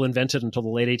bicycle invented until the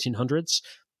late 1800s.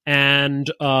 And,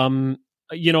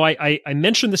 I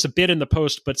mentioned this a bit in the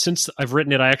post, but since I've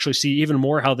written it, I actually see even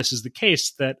more how this is the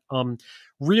case, that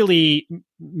really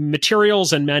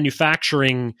materials and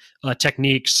manufacturing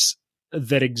techniques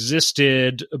that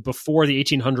existed before the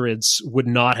 1800s would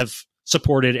not have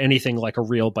supported anything like a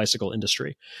real bicycle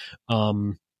industry.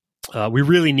 We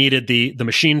really needed the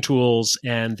machine tools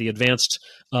and the advanced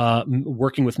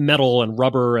working with metal and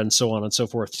rubber and so on and so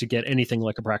forth to get anything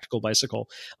like a practical bicycle.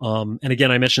 And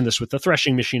again, I mentioned this with the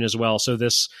threshing machine as well. So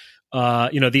this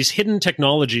these hidden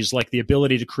technologies like the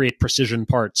ability to create precision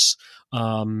parts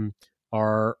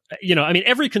are,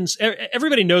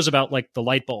 everybody knows about like the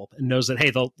light bulb and knows that,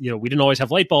 hey, we didn't always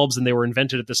have light bulbs and they were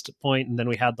invented at this point and then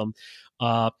we had them.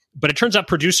 But it turns out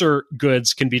producer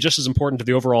goods can be just as important to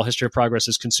the overall history of progress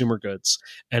as consumer goods.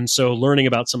 And so learning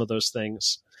about some of those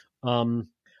things.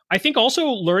 I think also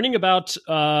learning about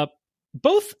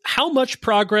both how much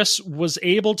progress was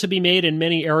able to be made in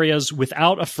many areas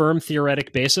without a firm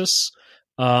theoretic basis,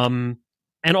 and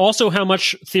also how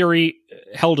much theory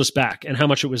held us back and how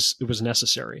much it was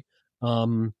necessary.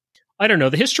 I don't know.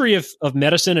 The history of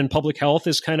medicine and public health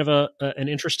is kind of an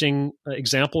interesting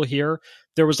example here.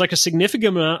 There was like a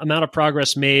significant amount of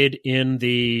progress made in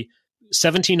the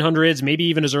 1700s, maybe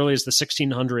even as early as the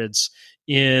 1600s,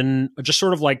 in just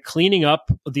sort of like cleaning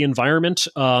up the environment,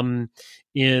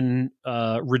 in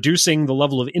reducing the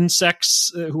level of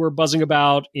insects who were buzzing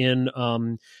about, in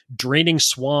draining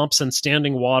swamps and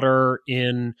standing water,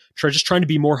 in just trying to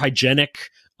be more hygienic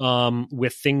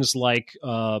with things like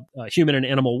human and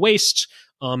animal waste,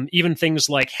 even things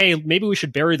like, hey, maybe we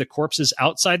should bury the corpses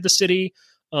outside the city,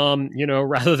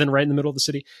 rather than right in the middle of the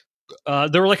city.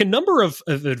 There were like a number of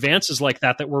advances like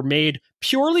that were made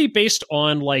purely based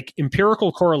on like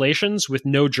empirical correlations with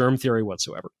no germ theory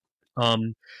whatsoever.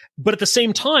 But at the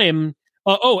same time,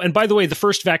 and by the way, the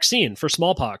first vaccine for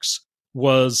smallpox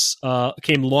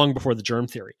came long before the germ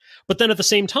theory. But then at the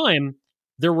same time,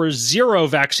 there were 0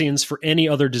 vaccines for any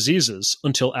other diseases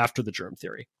until after the germ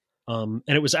theory. And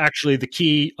it was actually the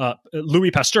key,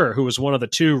 Louis Pasteur, who was one of the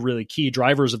 2 really key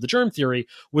drivers of the germ theory,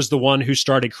 was the one who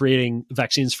started creating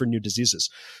vaccines for new diseases.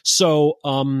 So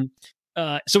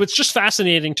it's just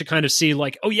fascinating to kind of see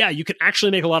like, oh yeah, you can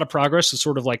actually make a lot of progress with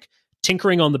sort of like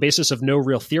tinkering on the basis of no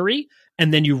real theory.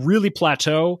 And then you really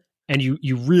plateau and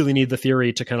you really need the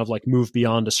theory to kind of like move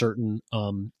beyond a certain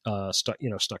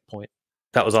stuck point.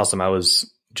 That was awesome. I was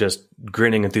just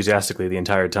grinning enthusiastically the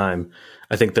entire time.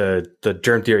 I think the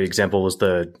germ theory example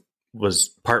was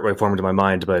partway formed in my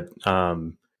mind, but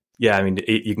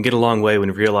you can get a long way when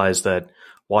you realize that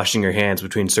washing your hands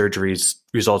between surgeries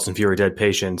results in fewer dead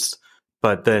patients,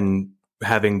 but then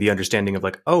having the understanding of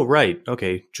like, oh right,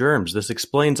 okay, germs, this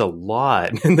explains a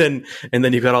lot, and then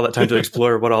you've got all that time to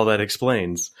explore what all that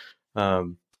explains.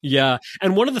 Yeah,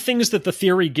 and one of the things that the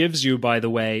theory gives you, by the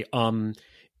way,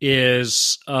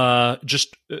 is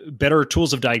just better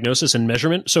tools of diagnosis and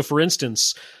measurement. So, for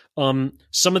instance,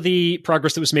 some of the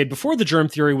progress that was made before the germ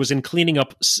theory was in cleaning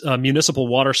up municipal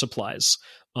water supplies.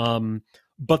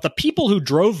 But the people who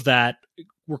drove that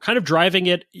were kind of driving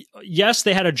it. Yes,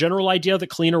 they had a general idea that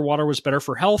cleaner water was better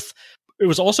for health. It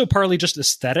was also partly just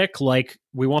aesthetic, like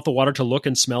we want the water to look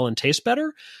and smell and taste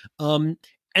better. And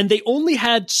they only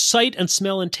had sight and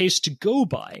smell and taste to go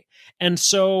by. And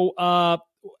so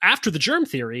after the germ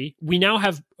theory, we now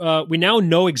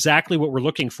know exactly what we're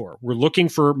looking for. We're looking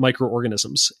for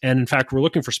microorganisms. And in fact, we're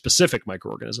looking for specific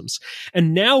microorganisms.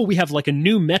 And now we have like a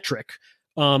new metric.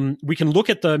 We can look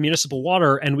at the municipal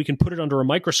water and we can put it under a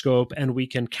microscope and we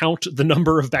can count the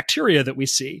number of bacteria that we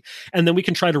see. And then we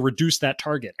can try to reduce that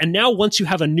target. And now once you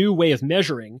have a new way of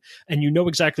measuring and you know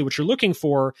exactly what you're looking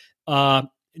for,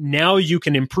 now you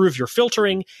can improve your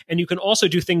filtering, and you can also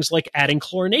do things like adding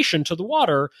chlorination to the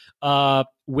water,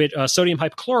 with sodium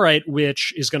hypochlorite,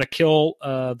 which is going to kill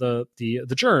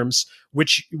the germs.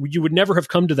 Which you would never have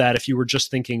come to that if you were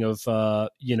just thinking of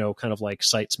kind of like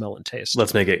sight, smell, and taste.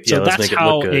 Let's make it. So let's that's make it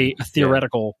how look good. a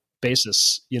theoretical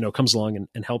basis comes along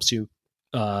and helps you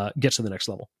get to the next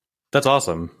level. That's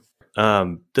awesome.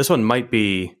 This one might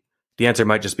be the answer.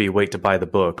 Might just be wait to buy the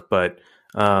book, but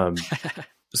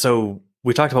so.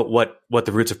 We talked about what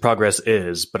the roots of progress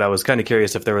is, but I was kind of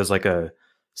curious if there was like a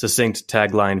succinct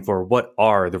tagline for what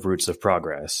are the roots of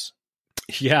progress?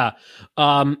 Yeah.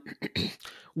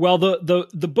 Well,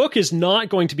 the book is not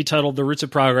going to be titled The Roots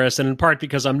of Progress, and in part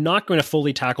because I'm not going to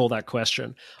fully tackle that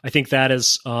question. I think that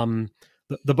is the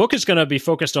book is going to be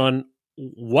focused on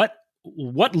what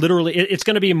literally it's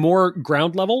going to be more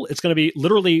ground level. It's going to be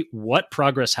literally what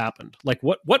progress happened. Like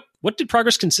what did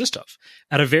progress consist of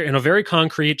in a very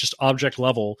concrete, just object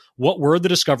level? What were the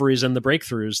discoveries and the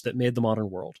breakthroughs that made the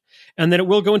modern world? And then it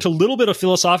will go into a little bit of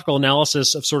philosophical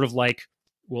analysis of sort of like,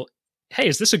 well, hey,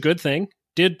 is this a good thing?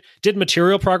 Did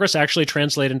material progress actually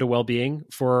translate into well-being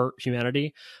for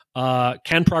humanity?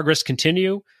 Can progress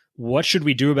continue? What should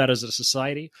we do about it as a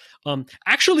society?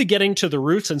 Actually getting to the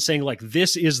roots and saying like,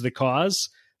 this is the cause,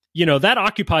 that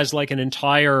occupies like an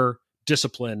entire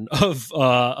discipline of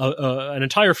an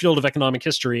entire field of economic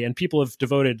history. And people have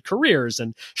devoted careers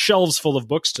and shelves full of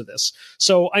books to this.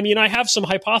 So, I mean, I have some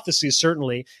hypotheses,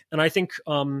 certainly. And I think,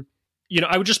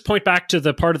 I would just point back to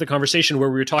the part of the conversation where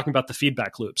we were talking about the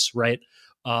feedback loops, right?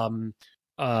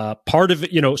 Part of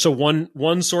it, so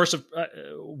one source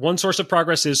of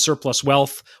progress is surplus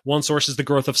wealth. One source is the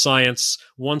growth of science.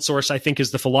 One source, I think,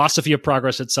 is the philosophy of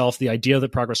progress itself, the idea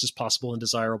that progress is possible and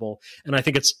desirable. And I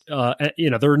think it's, there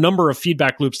are a number of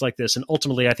feedback loops like this, and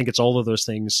ultimately, I think it's all of those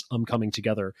things coming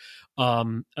together.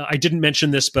 I didn't mention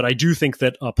this, but I do think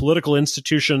that political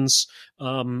institutions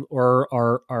are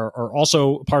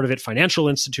also part of it, financial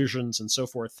institutions and so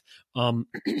forth,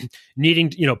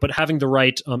 needing, but having the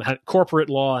right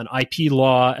corporate law and IP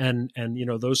law and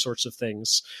those sorts of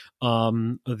things,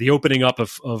 the opening up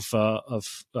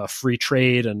of free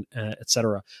trade and et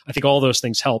cetera. I think all those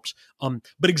things helped.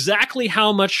 But exactly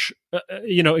how much,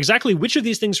 exactly which of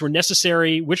these things were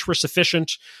necessary, which were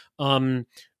sufficient,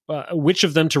 which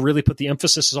of them to really put the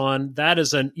emphasis on, that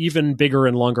is an even bigger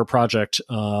and longer project,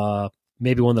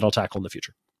 maybe one that I'll tackle in the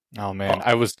future. Oh, man.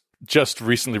 I was just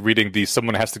recently reading the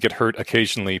 "someone has to get hurt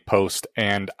occasionally" post,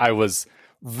 and I was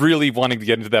really wanting to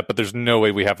get into that, but there's no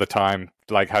way we have the time,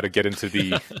 like how to get into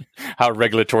the how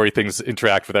regulatory things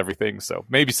interact with everything. So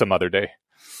maybe some other day.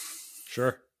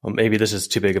 Sure. Well, maybe this is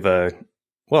too big of a.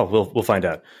 Well, we'll find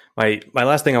out. My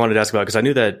last thing I wanted to ask about, because I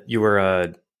knew that you were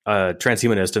a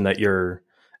transhumanist and that you're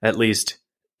at least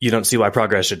you don't see why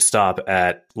progress should stop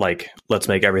at like let's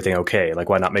make everything okay. Like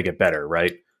why not make it better,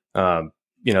 right?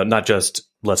 Not just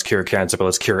let's cure cancer, but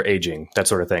let's cure aging, that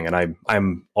sort of thing. And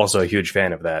I'm also a huge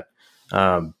fan of that.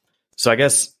 So I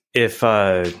guess if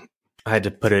I had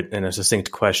to put it in a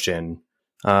succinct question,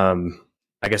 I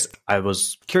guess I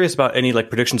was curious about any like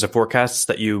predictions or forecasts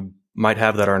that you might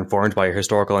have that are informed by your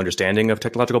historical understanding of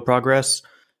technological progress,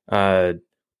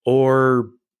 or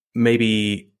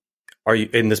maybe are you?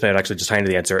 And this might actually just tie into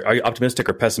the answer. Are you optimistic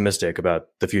or pessimistic about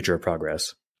the future of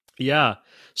progress? Yeah.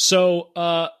 So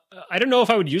I don't know if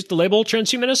I would use the label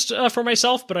transhumanist for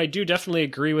myself, but I do definitely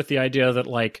agree with the idea that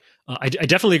I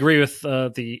definitely agree with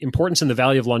the importance and the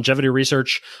value of longevity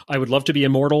research. I would love to be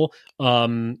immortal,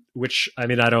 which I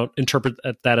mean, I don't interpret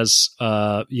that as,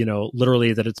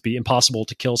 literally that it's be impossible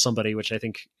to kill somebody, which I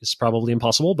think is probably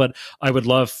impossible. But I would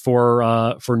love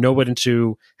for no one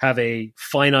to have a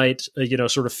finite,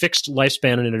 sort of fixed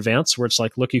lifespan in advance where it's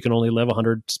like, look, you can only live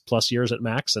 100 plus years at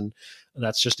max. And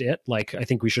that's just it. Like, I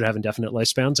think we should have indefinite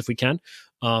lifespans if we can.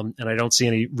 And I don't see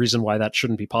any reason why that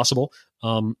shouldn't be possible.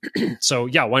 So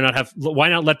yeah, why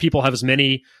not let people have as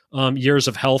many years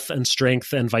of health and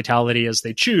strength and vitality as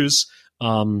they choose?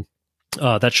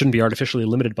 That shouldn't be artificially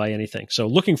limited by anything. So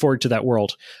looking forward to that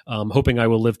world, hoping I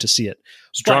will live to see it.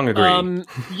 Strong agree.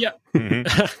 Yeah.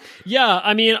 Yeah.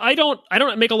 I mean, I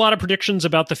don't make a lot of predictions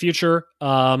about the future.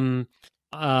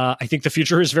 I think the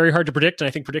future is very hard to predict, and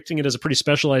I think predicting it is a pretty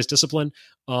specialized discipline.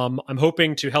 I'm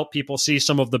hoping to help people see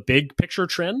some of the big picture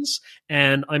trends,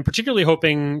 and I'm particularly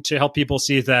hoping to help people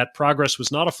see that progress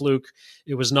was not a fluke.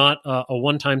 It was not a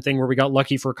one-time thing where we got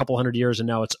lucky for a couple hundred years and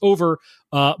now it's over,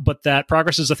 but that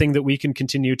progress is a thing that we can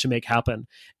continue to make happen,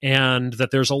 and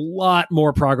that there's a lot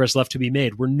more progress left to be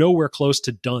made. We're nowhere close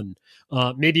to done.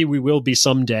 Maybe we will be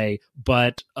someday,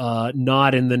 but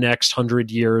not in the next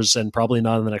 100 years and probably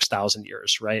not in the next 1,000 years.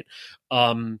 Right.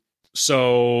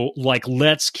 So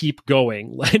let's keep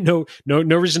going. No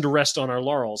reason to rest on our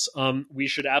laurels. We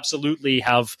should absolutely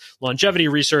have longevity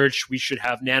research. We should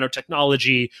have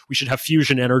nanotechnology. We should have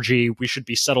fusion energy. We should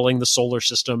be settling the solar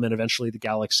system and eventually the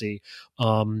galaxy,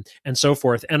 and so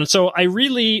forth. And so I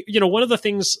really, one of the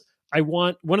things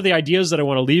one of the ideas that I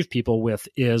want to leave people with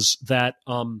is that,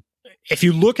 if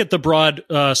you look at the broad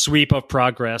sweep of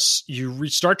progress, you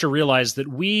start to realize that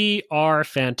we are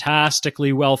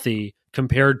fantastically wealthy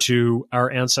compared to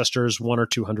our ancestors 100 or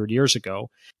 200 years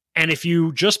ago. And if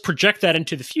you just project that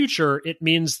into the future, it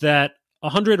means that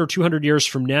 100 or 200 years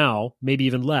from now, maybe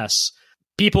even less,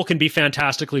 people can be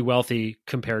fantastically wealthy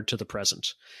compared to the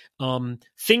present.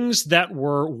 Things that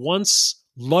were once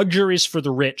luxuries for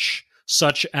the rich,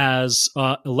 such as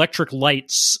electric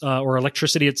lights or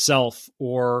electricity itself,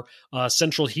 or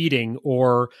central heating,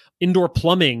 or indoor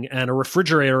plumbing and a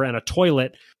refrigerator and a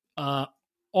toilet.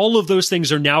 All of those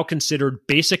things are now considered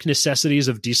basic necessities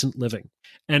of decent living.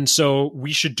 And so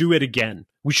we should do it again.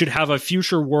 We should have a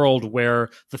future world where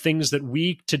the things that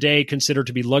we today consider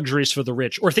to be luxuries for the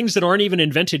rich, or things that aren't even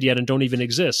invented yet and don't even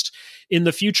exist, in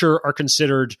the future are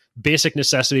considered basic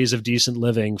necessities of decent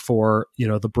living for,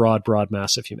 the broad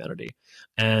mass of humanity.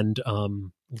 And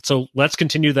so let's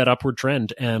continue that upward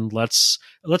trend, and let's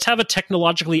have a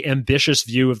technologically ambitious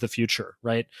view of the future,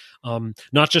 right?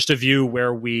 Not just a view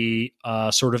where we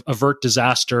sort of avert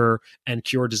disaster and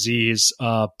cure disease,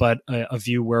 but a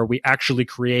view where we actually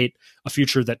create a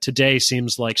future that today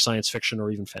seems like science fiction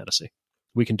or even fantasy.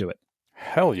 We can do it.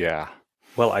 Hell yeah.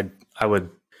 Well, I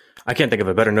can't think of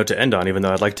a better note to end on, even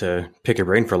though I'd like to pick your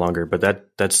brain for longer. But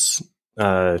that's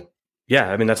yeah.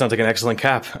 I mean, that sounds like an excellent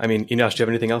cap. I mean, Eneasz, do you have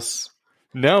anything else?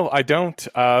 No, I don't.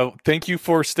 Thank you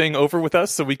for staying over with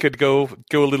us so we could go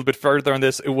a little bit further on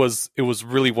this. It was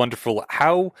really wonderful.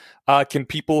 How can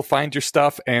people find your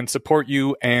stuff and support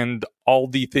you and all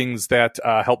the things that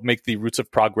help make the Roots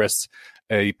of Progress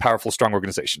a powerful, strong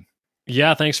organization?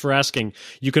 Yeah, thanks for asking.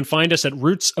 You can find us at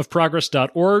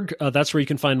rootsofprogress.org. That's where you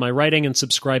can find my writing and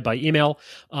subscribe by email.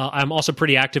 I'm also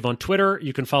pretty active on Twitter.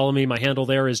 You can follow me. My handle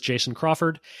there is Jason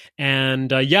Crawford.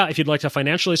 And yeah, if you'd like to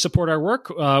financially support our work,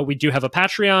 we do have a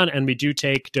Patreon and we do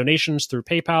take donations through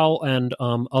PayPal and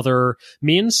other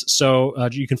means. So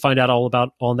you can find out all about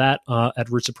all that at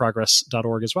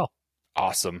rootsofprogress.org as well.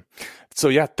 Awesome. So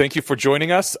yeah, thank you for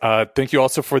joining us. Thank you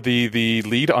also for the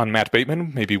lead on Matt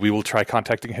Bateman. Maybe we will try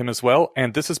contacting him as well.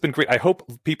 And this has been great. I hope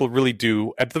people really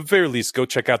do, at the very least, go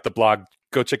check out the blog.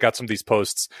 Go check out some of these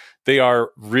posts. They are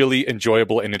really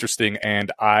enjoyable and interesting.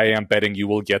 And I am betting you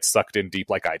will get sucked in deep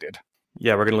like I did.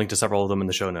 Yeah, we're going to link to several of them in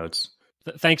the show notes.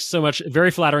 Thanks so much.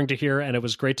 Very flattering to hear. And it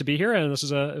was great to be here. And this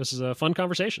is a fun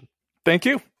conversation. Thank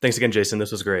you. Thanks again, Jason.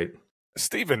 This was great.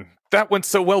 Stephen, that went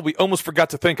so well, we almost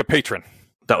forgot to thank a patron.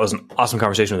 That was an awesome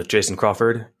conversation with Jason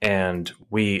Crawford. And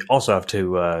we also have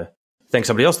to thank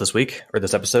somebody else this week, or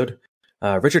this episode,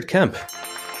 Richard Kemp.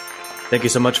 Thank you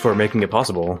so much for making it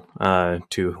possible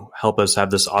to help us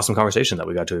have this awesome conversation that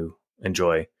we got to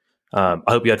enjoy. I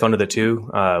hope you had fun with it too.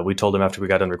 We told him after we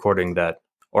got done recording that,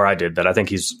 or I did, that I think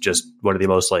he's just one of the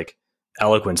most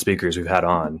eloquent speakers we've had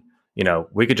on. You know,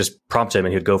 we could just prompt him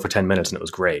and he'd go for 10 minutes and it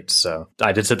was great. So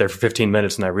I did sit there for 15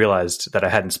 minutes and I realized that I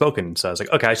hadn't spoken. So I was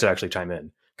like, okay, I should actually chime in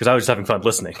because I was just having fun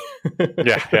listening.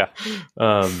 Yeah.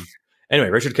 Anyway,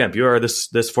 Richard Kemp, you are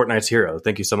this fortnight's hero.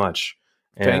 Thank you so much.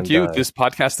 Thank you. This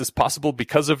podcast is possible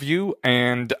because of you,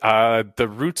 and the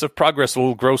Roots of Progress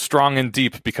will grow strong and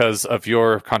deep because of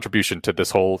your contribution to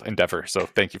this whole endeavor. So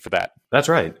thank you for that. That's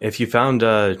right. If you found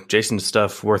Jason's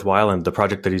stuff worthwhile and the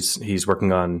project that he's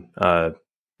working on,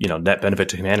 net benefit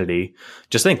to humanity,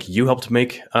 just think you helped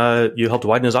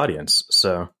widen his audience.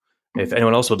 So if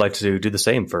anyone else would like to do the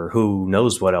same for who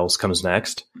knows what else comes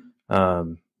next,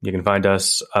 you can find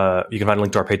us. You can find a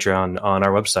link to our Patreon on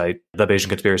our website,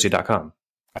 thebayesianconspiracy.com.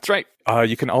 That's right.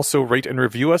 You can also rate and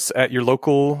review us at your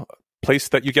local place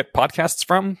that you get podcasts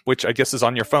from, which I guess is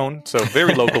on your phone. So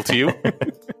very local to you.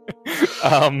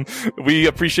 We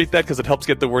appreciate that because it helps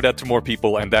get the word out to more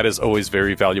people, and that is always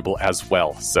very valuable as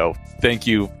well. So thank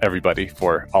you, everybody,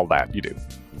 for all that you do.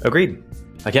 Agreed.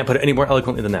 I can't put it any more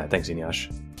eloquently than that. Thanks,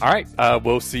 Eneasz. All right.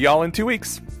 We'll see y'all in 2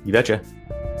 weeks. You betcha.